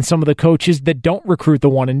difficult than some of the coaches that don't recruit the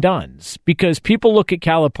one-and-dones, because people look at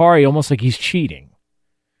Calipari almost like he's cheating.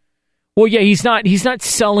 Well, yeah, he's not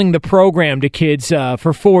selling the program to kids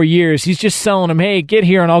for 4 years. He's just selling them, hey, get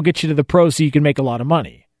here and I'll get you to the pros so you can make a lot of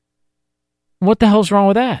money. What the hell's wrong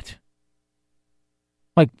with that?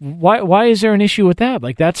 Like, why is there an issue with that?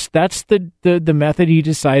 Like, that's the method he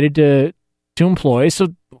decided to employ, so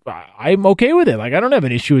I'm okay with it. Like, I don't have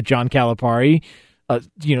an issue with John Calipari,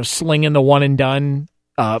 slinging the one-and-done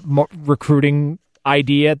recruiting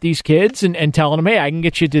idea at these kids and telling them, hey, I can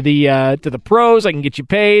get you to the pros, I can get you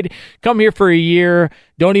paid, come here for a year,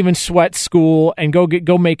 don't even sweat school, and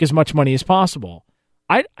go make as much money as possible.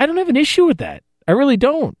 I don't have an issue with that. I really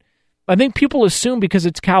don't. I think people assume because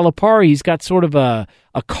it's Calipari, he's got sort of a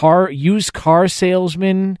used car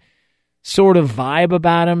salesman sort of vibe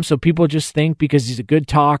about him, so people just think because he's a good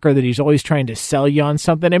talker that he's always trying to sell you on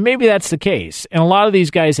something, and maybe that's the case. And a lot of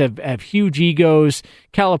these guys have huge egos,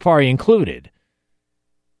 Calipari included.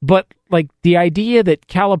 But like the idea that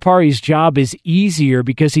Calipari's job is easier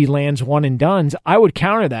because he lands one-and-dones, I would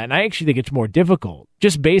counter that, and I actually think it's more difficult,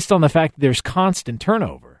 just based on the fact that there's constant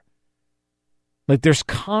turnover. Like, there's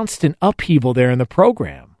constant upheaval there in the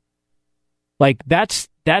program. Like, that's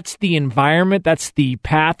the environment, that's the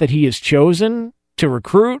path that he has chosen to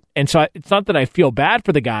recruit. And so it's not that I feel bad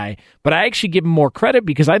for the guy, but I actually give him more credit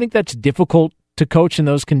because I think that's difficult to coach in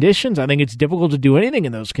those conditions. I think it's difficult to do anything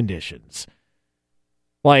in those conditions.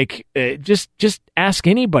 Like, just ask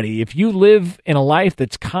anybody. If you live in a life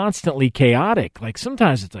that's constantly chaotic, like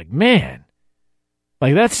sometimes it's like, man,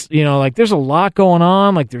 like that's, like there's a lot going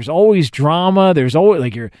on. Like there's always drama. There's always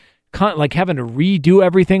like you're like having to redo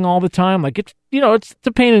everything all the time. Like it's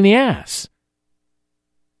a pain in the ass.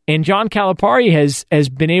 And John Calipari has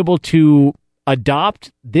been able to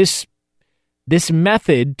adopt this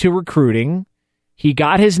method to recruiting. He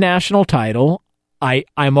got his national title.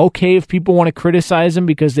 I'm okay if people want to criticize him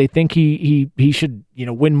because they think he should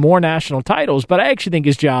win more national titles, but I actually think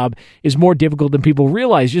his job is more difficult than people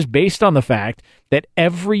realize, just based on the fact that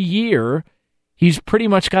every year he's pretty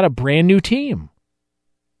much got a brand new team.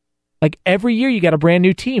 Like every year you got a brand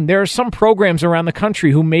new team. There are some programs around the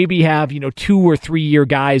country who maybe have 2 or 3 year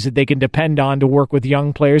guys that they can depend on to work with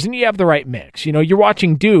young players, and you have the right mix. You're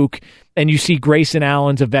watching Duke and you see Grayson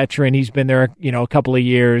Allen's a veteran. He's been there, a couple of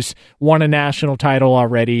years, won a national title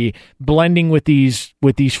already, blending with these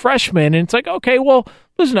freshmen. And it's like, okay, well,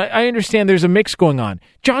 listen, I understand there's a mix going on.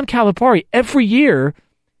 John Calipari, every year,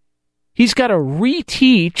 he's got to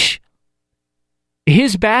reteach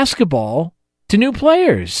his basketball to new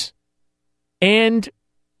players. And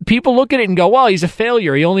people look at it and go, well, he's a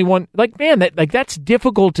failure. He only won. Like, man, that's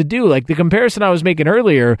difficult to do. Like the comparison I was making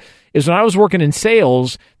earlier is when I was working in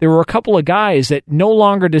sales, there were a couple of guys that no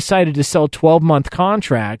longer decided to sell 12-month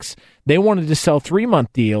contracts. They wanted to sell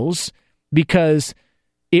 3-month deals because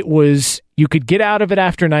it was, you could get out of it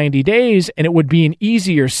after 90 days and it would be an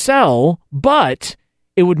easier sell, but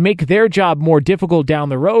it would make their job more difficult down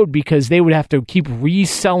the road because they would have to keep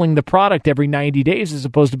reselling the product every 90 days as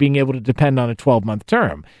opposed to being able to depend on a 12-month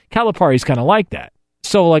term. Calipari's kind of like that.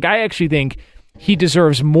 So, like, I actually think he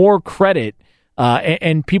deserves more credit,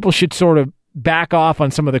 and people should sort of back off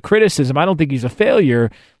on some of the criticism. I don't think he's a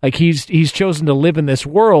failure. Like, he's chosen to live in this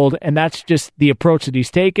world, and that's just the approach that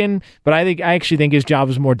he's taken. But I actually think his job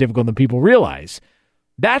is more difficult than people realize.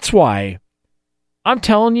 That's why I'm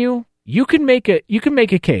telling you, you can make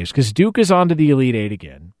a case because Duke is on to the Elite Eight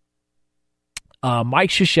again. Mike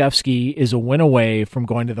Krzyzewski is a win away from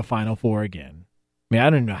going to the Final Four again. I mean, I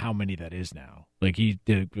don't know how many that is now. Like I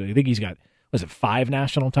think he's got, 5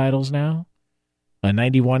 national titles now?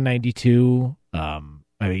 91, 92.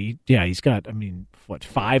 He's got,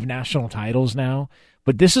 5 national titles now?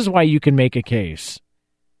 But this is why you can make a case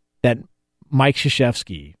that Mike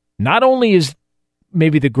Krzyzewski not only is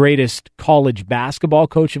maybe the greatest college basketball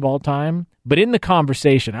coach of all time, but in the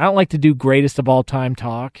conversation, I don't like to do greatest of all time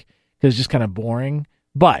talk because it's just kind of boring.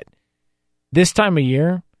 But this time of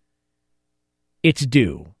year, it's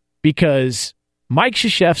due because Mike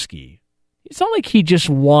Krzyzewski, it's not like he just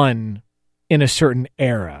won in a certain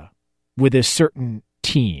era with a certain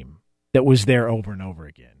team that was there over and over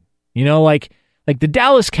again. You know, like the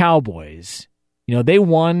Dallas Cowboys, you know, they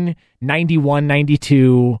won 91,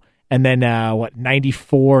 92, and then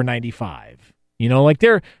 94, 95. You know, like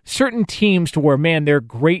there are certain teams to where, man, they're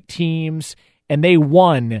great teams, and they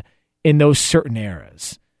won in those certain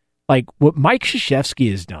eras. Like what Mike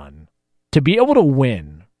Krzyzewski has done to be able to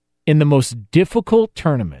win in the most difficult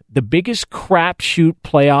tournament, the biggest crapshoot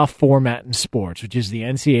playoff format in sports, which is the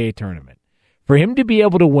NCAA tournament, for him to be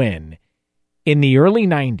able to win in the early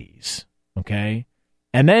 90s, okay,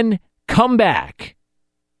 and then come back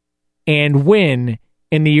and win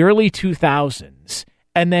in the early 2000s,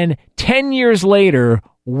 and then 10 years later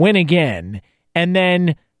win again, and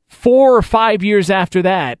then 4 or 5 years after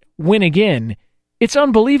that win again, it's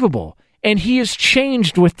unbelievable. And he has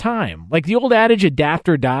changed with time. Like the old adage, adapt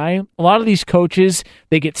or die. A lot of these coaches,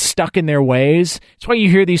 they get stuck in their ways. That's why you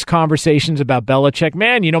hear these conversations about Belichick.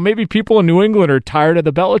 Man, you know, maybe people in New England are tired of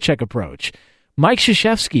the Belichick approach. Mike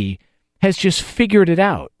Krzyzewski has just figured it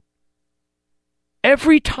out.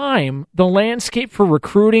 Every time the landscape for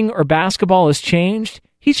recruiting or basketball has changed,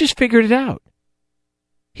 he's just figured it out.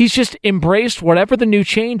 He's just embraced whatever the new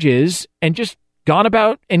change is and just gone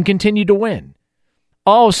about and continued to win.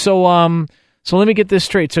 Oh, so let me get this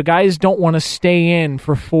straight. So guys don't want to stay in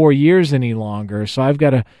for 4 years any longer. So I've got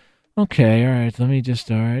to, okay, all right,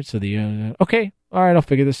 okay, all right, I'll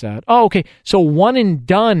figure this out. Oh, okay, so one and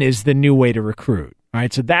done is the new way to recruit. All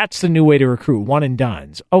right, so that's the new way to recruit, one and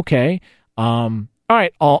dones. Okay, all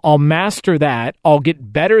right, I'll master that. I'll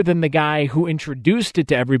get better than the guy who introduced it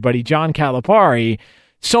to everybody, John Calipari,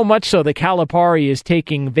 so much so that Calipari is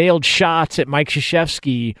taking veiled shots at Mike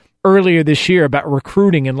Krzyzewski earlier this year about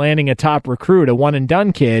recruiting and landing a top recruit, a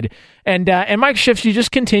one-and-done kid. And Mike Krzyzewski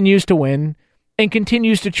just continues to win and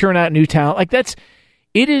continues to churn out new talent. Like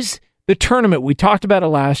it is the tournament, we talked about it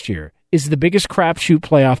last year, is the biggest crapshoot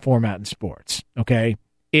playoff format in sports, okay?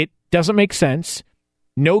 It doesn't make sense.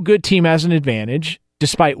 No good team has an advantage,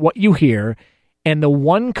 despite what you hear. And the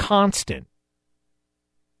one constant,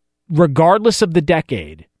 regardless of the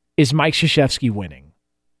decade, is Mike Krzyzewski winning.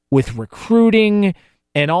 With recruiting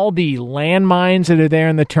and all the landmines that are there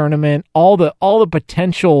in the tournament, all the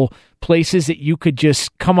potential places that you could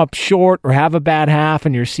just come up short or have a bad half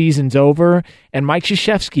and your season's over. And Mike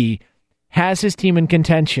Krzyzewski has his team in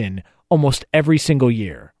contention almost every single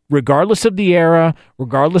year. Regardless of the era,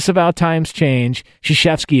 regardless of how times change,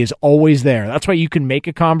 Krzyzewski is always there. That's why you can make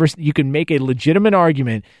a legitimate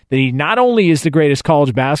argument that he not only is the greatest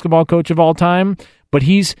college basketball coach of all time, but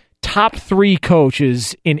he's top 3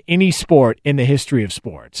 coaches in any sport in the history of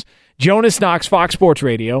sports. Jonas Knox, Fox Sports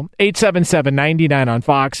Radio, 877-99 on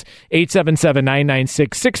Fox,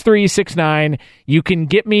 877-996-6369. You can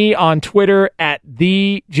get me on Twitter at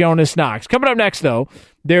 @TheJonasKnox. Coming up next, though,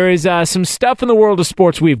 there is some stuff in the world of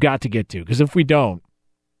sports we've got to get to, because if we don't,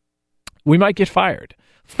 we might get fired.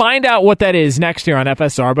 Find out what that is next here on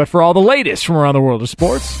FSR, but for all the latest from around the world of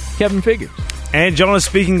sports, Kevin Figures. And, Jonas,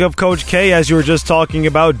 speaking of Coach K, as you were just talking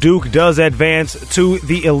about, Duke does advance to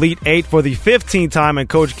the Elite Eight for the 15th time in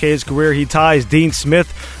Coach K's career. He ties Dean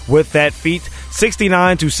Smith with that feat.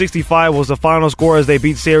 69-65 was the final score as they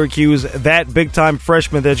beat Syracuse. That big-time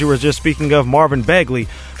freshman that you were just speaking of, Marvin Bagley,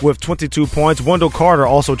 with 22 points. Wendell Carter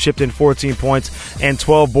also chipped in 14 points and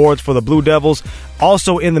 12 boards for the Blue Devils.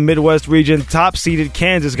 Also in the Midwest region, top-seeded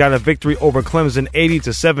Kansas got a victory over Clemson,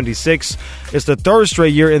 80-76. It's the third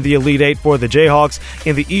straight year in the Elite Eight for the Jayhawks.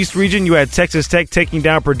 In the East region, you had Texas Tech taking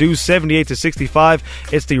down Purdue, 78-65.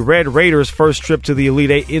 It's the Red Raiders' first trip to the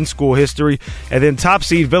Elite Eight in school history. And then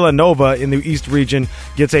top-seed Villanova in the East region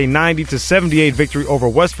gets a 90-78 victory over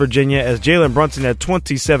West Virginia as Jalen Brunson had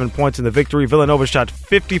 27 points in the victory. Villanova shot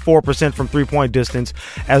 54% from three-point distance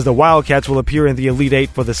as the Wildcats will appear in the Elite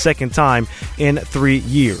Eight for the second time in 3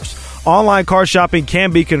 years. Online car shopping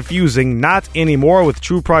can be confusing. Not anymore with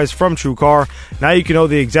True Price from TrueCar. Now you can know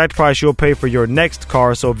the exact price you'll pay for your next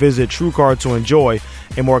car, so visit TrueCar to enjoy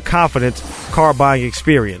a more confident car buying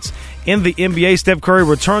experience. In the NBA, Steph Curry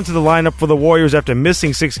returned to the lineup for the Warriors after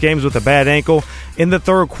missing 6 games with a bad ankle. In the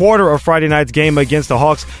third quarter of Friday night's game against the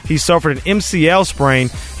Hawks, he suffered an MCL sprain.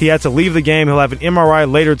 He had to leave the game. He'll have an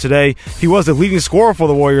MRI later today. He was the leading scorer for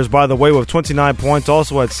the Warriors, by the way, with 29 points,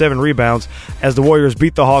 also had 7 rebounds, as the Warriors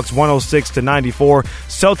beat the Hawks 106-94.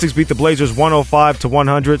 Celtics beat the Blazers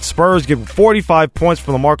 105-100. Spurs get 45 points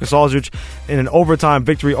from LaMarcus Aldridge in an overtime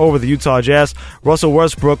victory over the Utah Jazz. Russell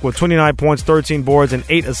Westbrook with 29 points, 13 boards, and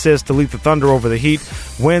 8 assists to lead the Thunder over the Heat.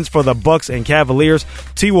 Wins for the Bucks and Cavaliers.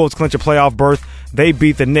 T-Wolves clinch a playoff berth. They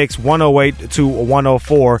beat the Knicks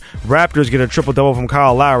 108-104. Raptors get a triple-double from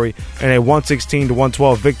Kyle Lowry and a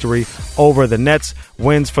 116-112 victory over the Nets.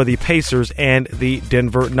 Wins for the Pacers and the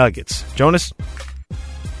Denver Nuggets. Jonas?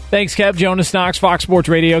 Thanks, Kev. Jonas Knox, Fox Sports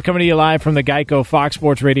Radio, coming to you live from the Geico Fox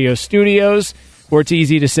Sports Radio studios, where it's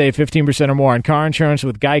easy to save 15% or more on car insurance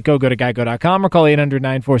with Geico. Go to geico.com or call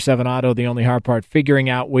 800-947-AUTO. The only hard part, figuring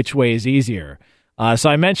out which way is easier. So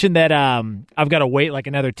I mentioned that I've got to wait like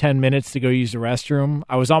another 10 minutes to go use the restroom.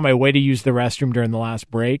 I was on my way to use the restroom during the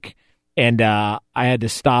last break, and I had to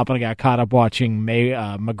stop, and I got caught up watching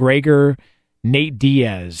McGregor-Nate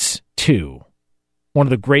Diaz 2, one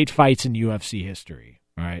of the great fights in UFC history.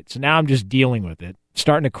 All right, so now I'm just dealing with it,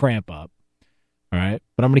 starting to cramp up. All right,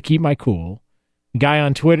 but I'm going to keep my cool. Guy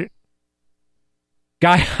on Twitter.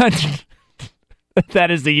 That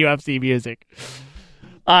is the UFC music.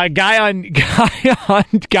 Guy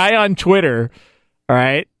on Twitter, all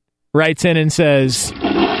right, writes in and says,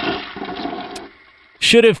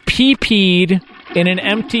 should have pee-peed in an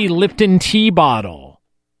empty Lipton tea bottle.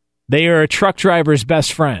 They are a truck driver's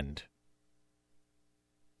best friend.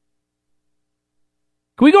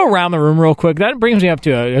 Can we go around the room real quick? That brings me up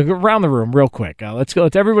to around the room real quick. Let's go.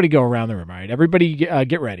 Let's everybody go around the room. All right, everybody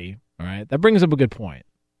get ready. All right, that brings up a good point.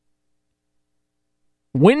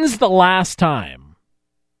 When's the last time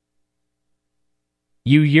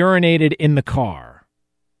you urinated in the car?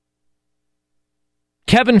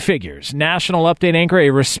 Kevin Figures, national update anchor, a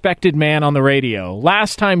respected man on the radio.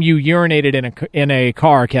 Last time you urinated in a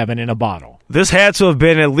car, Kevin, in a bottle. This had to have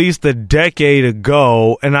been at least a decade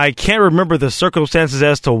ago, and I can't remember the circumstances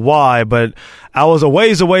as to why, but I was a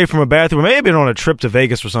ways away from a bathroom, maybe on a trip to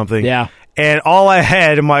Vegas or something. Yeah. And all I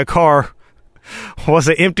had in my car was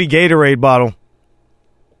an empty Gatorade bottle.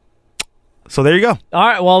 So there you go. All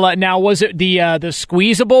right. Well, now was it the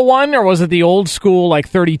squeezable one, or was it the old school like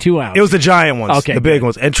 32 ounce? It was the giant ones, okay, the big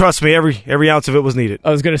ones. And trust me, every ounce of it was needed.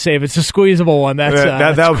 I was going to say, if it's a squeezable one, that's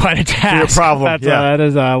quite a task. Your problem. That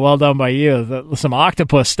is well done by you. Some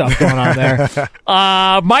octopus stuff going on there.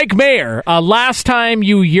 Mike Mayer, last time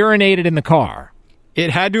you urinated in the car? It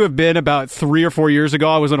had to have been about 3 or 4 years ago.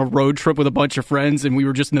 I was on a road trip with a bunch of friends, and we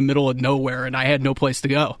were just in the middle of nowhere, and I had no place to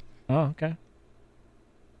go. Oh, okay.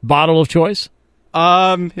 Bottle of choice?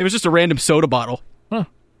 It was just a random soda bottle. Huh.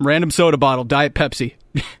 Random soda bottle, Diet Pepsi.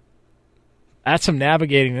 That's some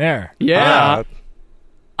navigating there. Yeah.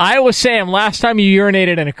 Iowa Sam, last time you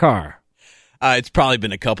urinated in a car? It's probably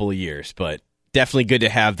been a couple of years, but definitely good to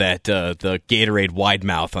have that the Gatorade wide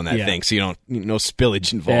mouth on that thing, so you don't no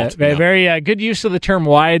spillage involved. Yeah, very good use of the term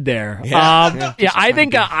wide there. Yeah, I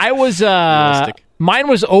think I was mine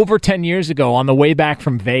was over 10 years ago on the way back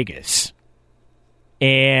from Vegas.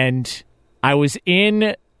 And I was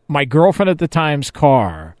in my girlfriend at the time's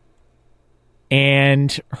car,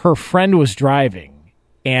 and her friend was driving,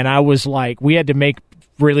 and I was like, we had to make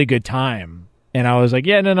really good time, and I was like,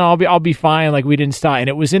 yeah, no, I'll be fine. Like, we didn't stop, and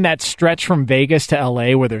it was in that stretch from Vegas to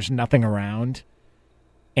LA where there's nothing around,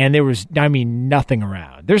 and there was, nothing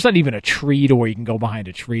around. There's not even a tree to where you can go behind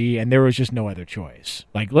a tree, and there was just no other choice.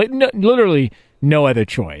 Like literally no other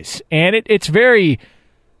choice, and it's very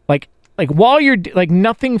like while you're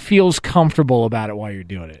nothing feels comfortable about it while you're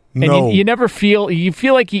doing it, and no. you never feel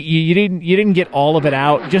like you didn't get all of it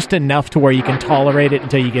out, just enough to where you can tolerate it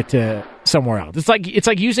until you get to somewhere else. It's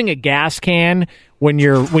like using a gas can when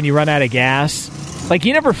you run out of gas. Like,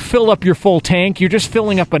 you never fill up your full tank, you're just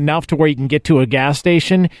filling up enough to where you can get to a gas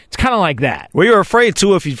station. It's kind of like that. Well, you're afraid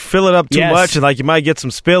too if you fill it up too much, and you might get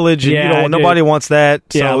some spillage, and nobody wants that.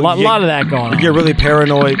 So yeah, a lot of that going on. You get really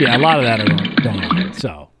paranoid. Yeah, a lot of that going on.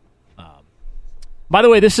 So. By the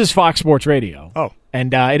way, this is Fox Sports Radio. Oh.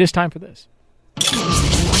 And it is time for this.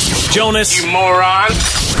 Jonas. You moron.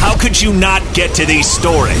 How could you not get to these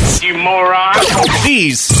stories? You moron.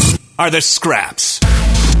 These are the scraps.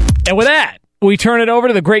 And with that, we turn it over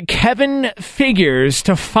to the great Kevin Figures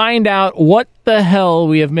to find out what the hell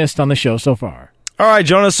we have missed on the show so far. All right,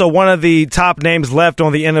 Jonas, so one of the top names left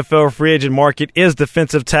on the NFL free agent market is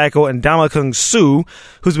defensive tackle Ndamukong Suh,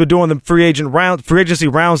 who's been doing the free agency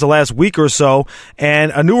rounds the last week or so.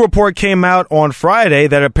 And a new report came out on Friday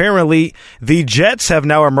that apparently the Jets have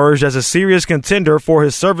now emerged as a serious contender for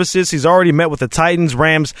his services. He's already met with the Titans,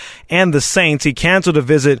 Rams, and the Saints. He canceled a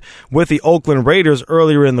visit with the Oakland Raiders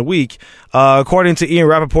earlier in the week. According to Ian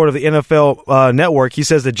Rappaport of the NFL Network, he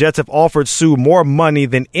says the Jets have offered Suh more money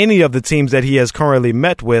than any of the teams that he has currently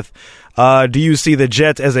met with. Do you see the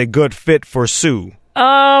Jets as a good fit for Suh?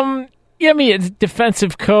 It's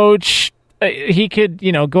defensive coach. He could,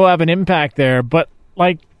 go have an impact there. But,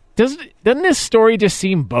 doesn't this story just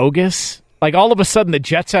seem bogus? Like, all of a sudden, the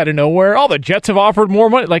Jets out of nowhere, the Jets have offered more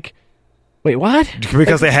money. Like, Wait, what?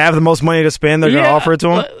 Because they have the most money to spend, they're going to offer it to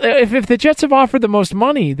him? If the Jets have offered the most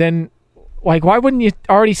money, then why wouldn't you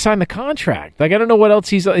already sign the contract? I don't know what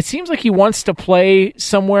else it seems like he wants to play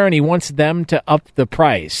somewhere and he wants them to up the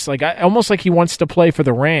price. Almost like he wants to play for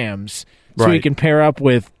the Rams so he can pair up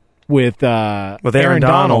with Aaron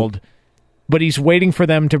Donald, but he's waiting for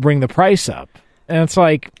them to bring the price up. And it's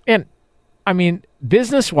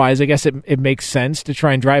business-wise, I guess it makes sense to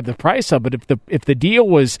try and drive the price up. But if the deal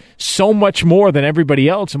was so much more than everybody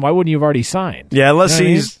else, then why wouldn't you have already signed? Yeah, unless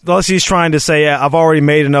he's trying to say, I've already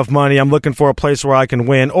made enough money, I'm looking for a place where I can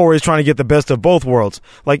win, or he's trying to get the best of both worlds.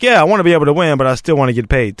 I want to be able to win, but I still want to get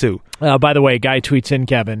paid too. By the way, a guy tweets in,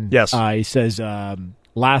 Kevin. Yes. He says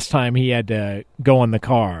last time he had to go in the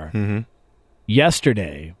car,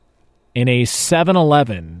 yesterday, in a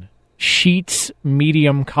 7-Eleven Sheets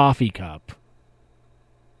medium coffee cup.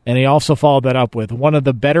 And he also followed that up with one of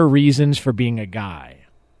the better reasons for being a guy.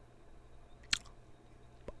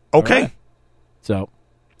 Okay. Right. So,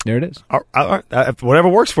 there it is. All right. Whatever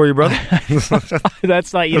works for you, brother.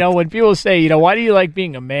 That's not, when people say, why do you like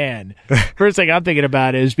being a man? First thing I'm thinking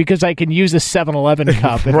about is because I can use a 7-Eleven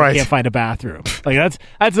cup and I can't find a bathroom.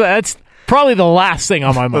 That's probably the last thing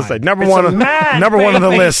on my mind. Number one on the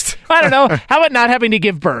list. I don't know. How about not having to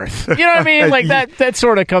give birth? You know what I mean? That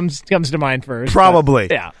sort of comes to mind first. Probably.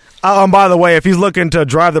 But, yeah. By the way, if he's looking to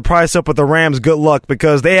drive the price up with the Rams, good luck,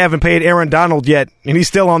 because they haven't paid Aaron Donald yet, and he's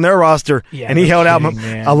still on their roster, and he held out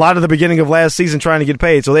a lot of the beginning of last season trying to get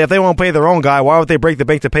paid. So if they won't pay their own guy, why would they break the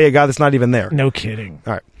bank to pay a guy that's not even there? No kidding.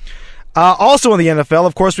 All right. Also in the NFL,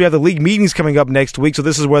 of course, we have the league meetings coming up next week, so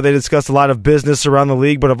this is where they discuss a lot of business around the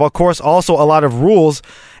league, but of course also a lot of rules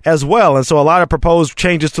as well. And so a lot of proposed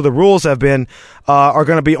changes to the rules are going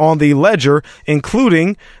to be on the ledger,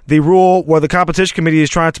 including the rule where the competition committee is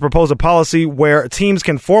trying to propose a policy where teams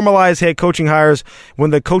can formalize head coaching hires when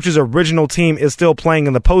the coach's original team is still playing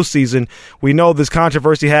in the postseason. We know this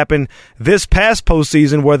controversy happened this past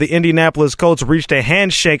postseason where the Indianapolis Colts reached a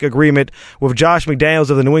handshake agreement with Josh McDaniels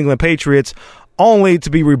of the New England Patriots, only to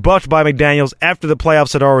be rebuffed by McDaniels after the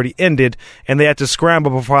playoffs had already ended, and they had to scramble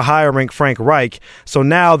before hiring Frank Reich. So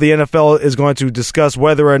now the NFL is going to discuss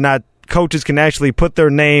whether or not coaches can actually put their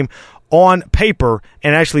name on paper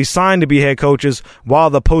and actually sign to be head coaches while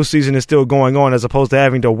the postseason is still going on, as opposed to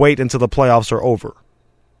having to wait until the playoffs are over.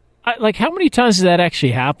 How many times does that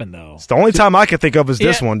actually happen, though? It's the only time I can think of is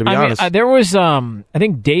this one, to be honest. There was, I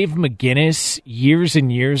think Dave McGinnis years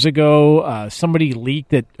and years ago, somebody leaked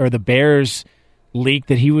that, or the Bears leaked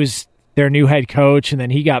that he was their new head coach, and then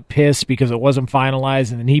he got pissed because it wasn't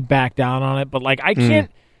finalized, and then he backed down on it. But I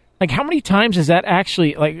can't. How many times is that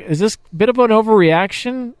actually? Is this a bit of an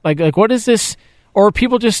overreaction? What is this? Or are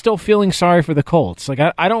people just still feeling sorry for the Colts?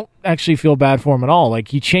 I don't actually feel bad for him at all.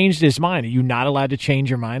 He changed his mind. Are you not allowed to change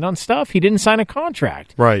your mind on stuff? He didn't sign a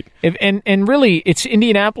contract. Right. And really, it's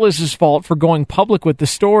Indianapolis' fault for going public with the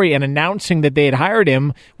story and announcing that they had hired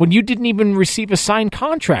him when you didn't even receive a signed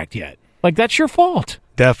contract yet. That's your fault.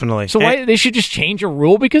 Definitely. So why they should just change a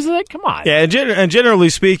rule because of that? Come on. Yeah, and generally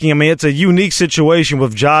speaking, it's a unique situation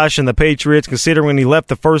with Josh and the Patriots, considering when he left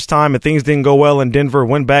the first time and things didn't go well in Denver,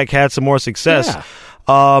 went back, had some more success. Yeah.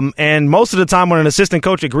 And most of the time when an assistant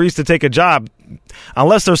coach agrees to take a job,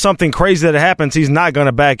 unless there's something crazy that happens, he's not going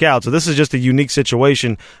to back out. So this is just a unique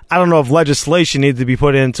situation. I don't know if legislation needs to be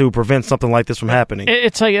put in to prevent something like this from happening.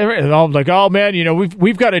 It's oh man,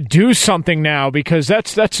 we've got to do something now because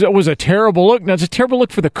that was a terrible look. Now it's a terrible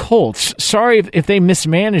look for the Colts. Sorry if they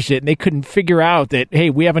mismanaged it and they couldn't figure out that, hey,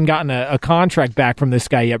 we haven't gotten a contract back from this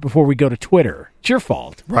guy yet before we go to Twitter. It's your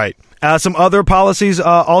fault. Right. Some other policies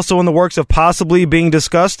also in the works of possibly being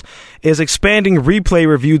discussed is expanding replay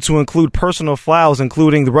review to include personal fouls,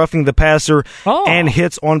 including the roughing the passer and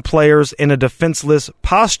hits on players in a defenseless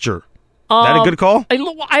posture. Is that a good call?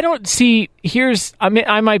 I don't see.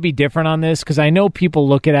 I might be different on this because I know people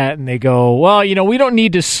look at it and they go, well, we don't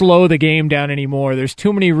need to slow the game down anymore. There's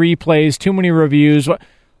too many replays, too many reviews.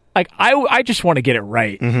 I just want to get it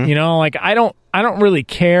right. Mm-hmm. I don't really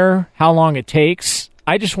care how long it takes.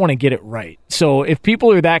 I just want to get it right. So if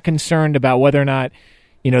people are that concerned about whether or not,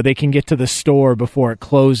 they can get to the store before it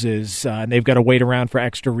closes and they've got to wait around for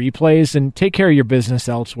extra replays, and take care of your business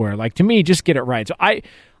elsewhere. To me, just get it right. So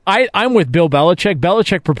I'm with Bill Belichick.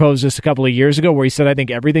 Belichick proposed this a couple of years ago where he said, I think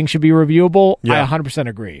everything should be reviewable. Yeah. I 100%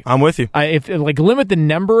 agree. I'm with you. If limit the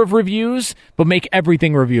number of reviews, but make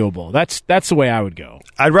everything reviewable. That's the way I would go.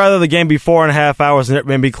 I'd rather the game be 4.5 hours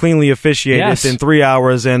and be cleanly officiated than 3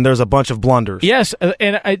 hours and there's a bunch of blunders. Yes,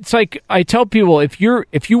 and it's I tell people, if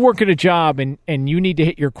you work at a job and you need to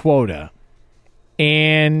hit your quota,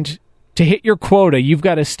 and to hit your quota, you've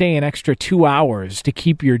got to stay an extra 2 hours to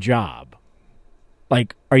keep your job.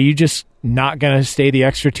 Like, are you just not going to stay the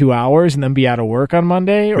extra 2 hours and then be out of work on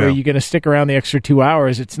Monday? Or are you going to stick around the extra 2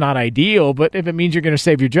 hours? It's not ideal, but if it means you're going to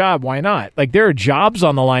save your job, why not? Like, there are jobs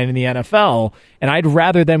on the line in the NFL, and I'd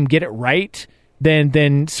rather them get it right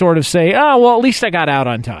than sort of say, oh, well, at least I got out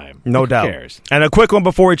on time. No doubt. Who cares? And a quick one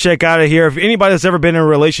before we check out of here. If anybody that's ever been in a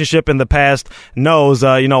relationship in the past knows,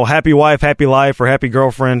 happy wife, happy life, or happy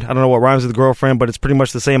girlfriend. I don't know what rhymes with girlfriend, but it's pretty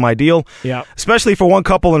much the same ideal. Yeah. Especially for one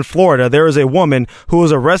couple in Florida. There is a woman who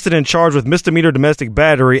was arrested and charged with misdemeanor domestic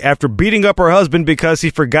battery after beating up her husband because he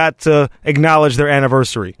forgot to acknowledge their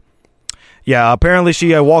anniversary. Yeah, apparently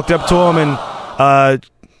she walked up to him and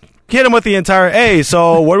hit him with the entire, hey,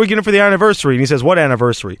 so what are we getting for the anniversary? And he says, what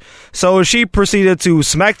anniversary? So she proceeded to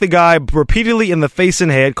smack the guy repeatedly in the face and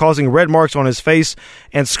head, causing red marks on his face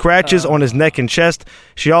and scratches on his neck and chest.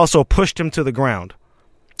 She also pushed him to the ground.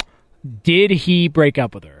 Did he break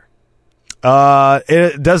up with her?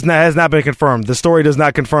 It has not been confirmed. The story does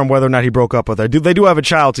not confirm whether or not he broke up with her. They do have a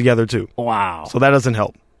child together, too. Wow. So that doesn't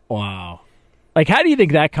help. Wow. Like, how do you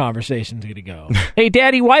think that conversation's going to go? Hey,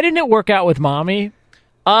 Daddy, why didn't it work out with Mommy?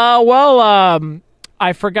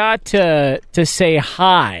 I forgot to say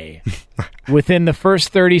hi. Within the first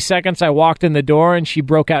 30 seconds, I walked in the door and she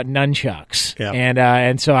broke out nunchucks. Yeah.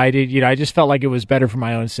 And so I did. I just felt like it was better for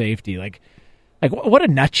my own safety. Like what a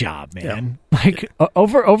nut job, man. Yeah. Like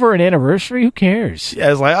over an anniversary, who cares?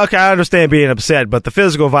 Yeah, it's like, okay, I understand being upset, but the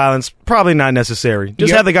physical violence probably not necessary.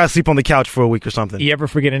 Just have the guy sleep on the couch for a week or something. You ever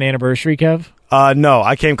forget an anniversary, Kev? No,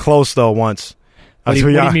 I came close though once. What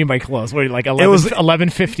do you mean by close? What, like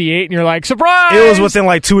 11:58, and you're like, surprise! It was within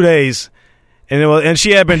like 2 days, and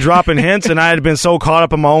she had been dropping hints, and I had been so caught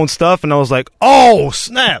up in my own stuff, and I was like, oh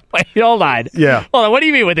snap! Wait, hold on. Yeah. Hold on. What do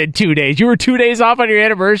you mean within 2 days? You were 2 days off on your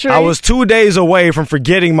anniversary? I was 2 days away from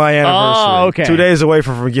forgetting my anniversary. Oh, okay. 2 days away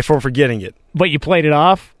from forgetting it. But you played it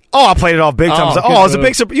off? Oh, I played it off big time. It was a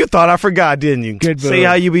big surprise. You thought I forgot, didn't you? Good move. See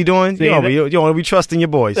how you be doing? See, you want to be trusting your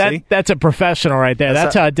boys. See? That's a professional right there.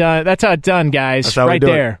 That's how it's done, guys. That's how right we do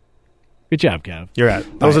there. It. Good job, Kev. You're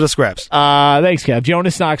at. Those are the scraps. Thanks, Kev.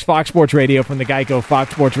 Jonas Knox, Fox Sports Radio from the Geico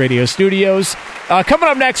Fox Sports Radio studios. Coming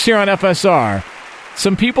up next here on FSR,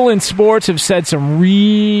 some people in sports have said some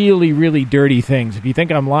really, really dirty things. If you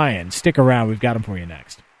think I'm lying, stick around. We've got them for you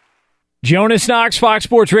next. Jonas Knox, Fox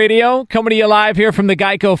Sports Radio, coming to you live here from the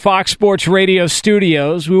Geico Fox Sports Radio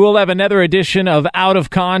studios. We will have another edition of Out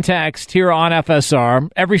of Context here on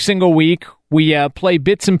FSR. Every single week, we play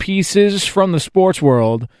bits and pieces from the sports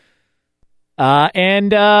world.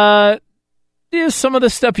 And some of the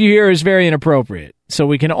stuff you hear is very inappropriate. So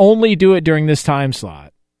we can only do it during this time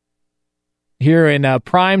slot. Here in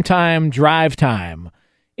prime time, drive time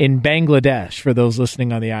in Bangladesh, for those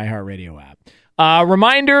listening on the iHeartRadio app.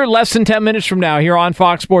 Reminder, less than 10 minutes from now here on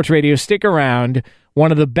Fox Sports Radio, stick around.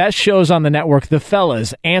 One of the best shows on the network, The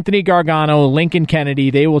Fellas, Anthony Gargano, Lincoln Kennedy,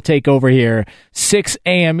 they will take over here 6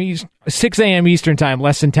 a.m. Eastern time,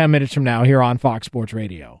 less than 10 minutes from now here on Fox Sports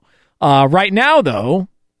Radio. Right now, though,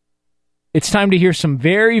 it's time to hear some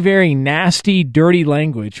very, very nasty, dirty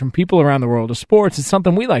language from people around the world of sports. It's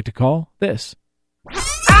something we like to call this.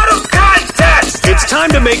 Out of context! It's time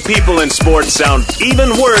to make people in sports sound even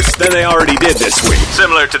worse than they already did this week.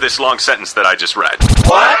 Similar to this long sentence that I just read.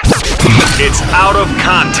 What? It's out of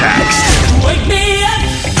context. Wake me up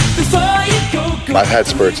before you go. I've had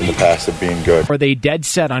spurts in the past of being good. Are they dead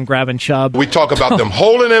set on grabbing Chubb? We talk about them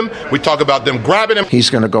holding him. We talk about them grabbing him. He's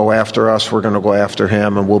going to go after us. We're going to go after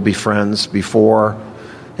him, and we'll be friends before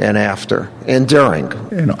and after and during.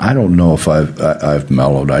 I don't know if I've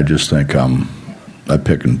mellowed. I just think I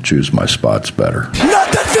pick and choose my spots better.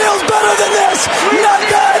 Nothing feels better than this.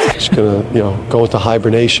 Nothing. Just gonna, go into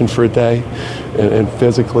hibernation for a day, and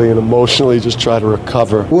physically and emotionally just try to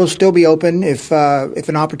recover. We'll still be open if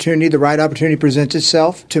the right opportunity presents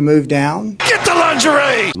itself to move down. Get the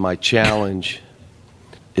lingerie. My challenge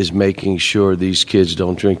is making sure these kids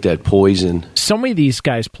don't drink that poison. So many of these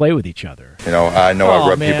guys play with each other. I know I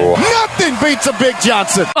rub people. Nothing beats a Big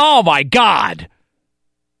Johnson. Oh my God.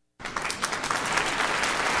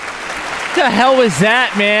 What the hell was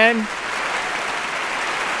that, man?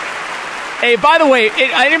 Hey, by the way,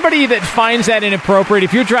 anybody that finds that inappropriate,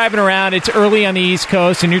 if you're driving around, it's early on the East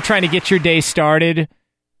Coast, and you're trying to get your day started,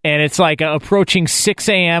 and it's like approaching 6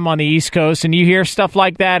 a.m. on the East Coast, and you hear stuff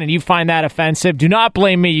like that, and you find that offensive, do not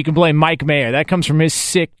blame me. You can blame Mike Mayer. That comes from his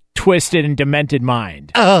sick, twisted, and demented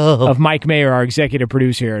mind of Mike Mayer, our executive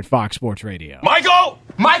producer here at Fox Sports Radio. Michael!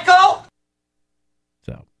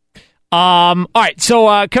 So, all right.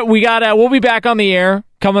 So we got. We'll be back on the air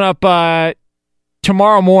coming up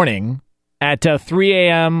tomorrow morning at 3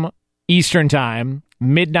 a.m. Eastern time,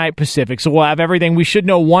 midnight Pacific. So we'll have everything. We should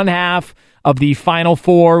know one half of the Final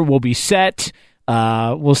Four will be set.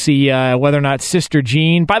 We'll see whether or not Sister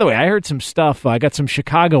Jean. By the way, I heard some stuff. I got some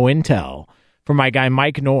Chicago intel from my guy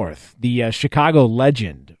Mike North, the Chicago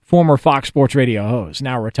legend, former Fox Sports Radio host,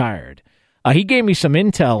 now retired. He gave me some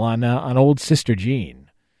intel on old Sister Jean.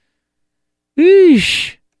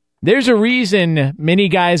 Eesh. There's a reason many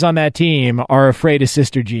guys on that team are afraid of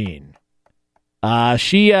Sister Jean.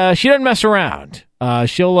 She doesn't mess around.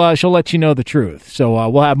 She'll let you know the truth. So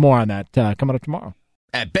we'll have more on that coming up tomorrow.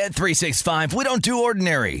 At Bet365, we don't do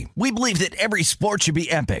ordinary. We believe that every sport should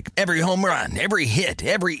be epic. Every home run, every hit,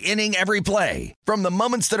 every inning, every play. From the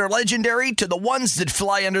moments that are legendary to the ones that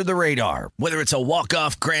fly under the radar. Whether it's a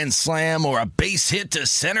walk-off grand slam or a base hit to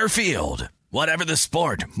center field. Whatever the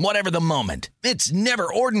sport, whatever the moment, it's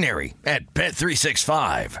never ordinary at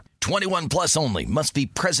Bet365. 21 plus only. Must be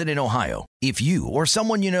present in Ohio. If you or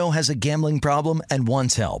someone you know has a gambling problem and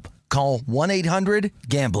wants help, call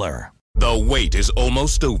 1-800-GAMBLER. The wait is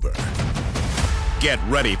almost over. Get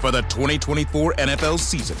ready for the 2024 NFL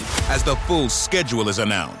season as the full schedule is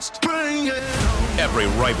announced. Every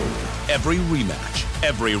rivalry, every rematch,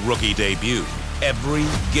 every rookie debut, every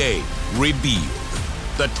game revealed.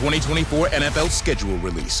 The 2024 NFL schedule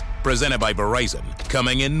release, presented by Verizon,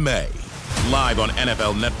 coming in May. Live on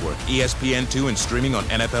NFL Network, ESPN2, and streaming on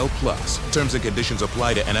NFL Plus. Terms and conditions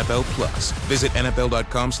apply to NFL Plus. Visit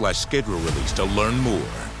NFL.com/schedule release to learn more.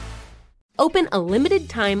 Open a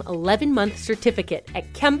limited-time 11-month certificate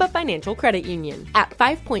at Kemba Financial Credit Union. At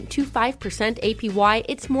 5.25% APY,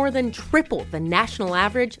 it's more than triple the national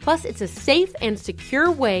average, plus it's a safe and secure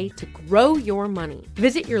way to grow your money.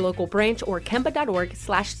 Visit your local branch or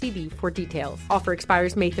kemba.org/CD for details. Offer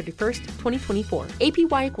expires May 31st, 2024.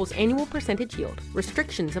 APY equals annual percentage yield.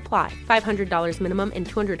 Restrictions apply. $500 minimum and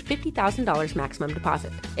 $250,000 maximum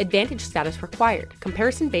deposit. Advantage status required.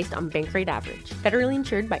 Comparison based on bank rate average. Federally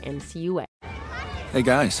insured by NCUA. Hey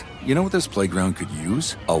guys, you know what this playground could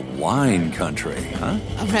use? A wine country, huh?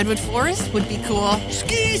 A redwood forest would be cool.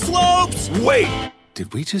 Ski slopes! Wait!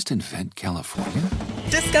 Did we just invent California?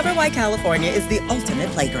 Discover why California is the ultimate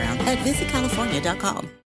playground at visitcalifornia.com.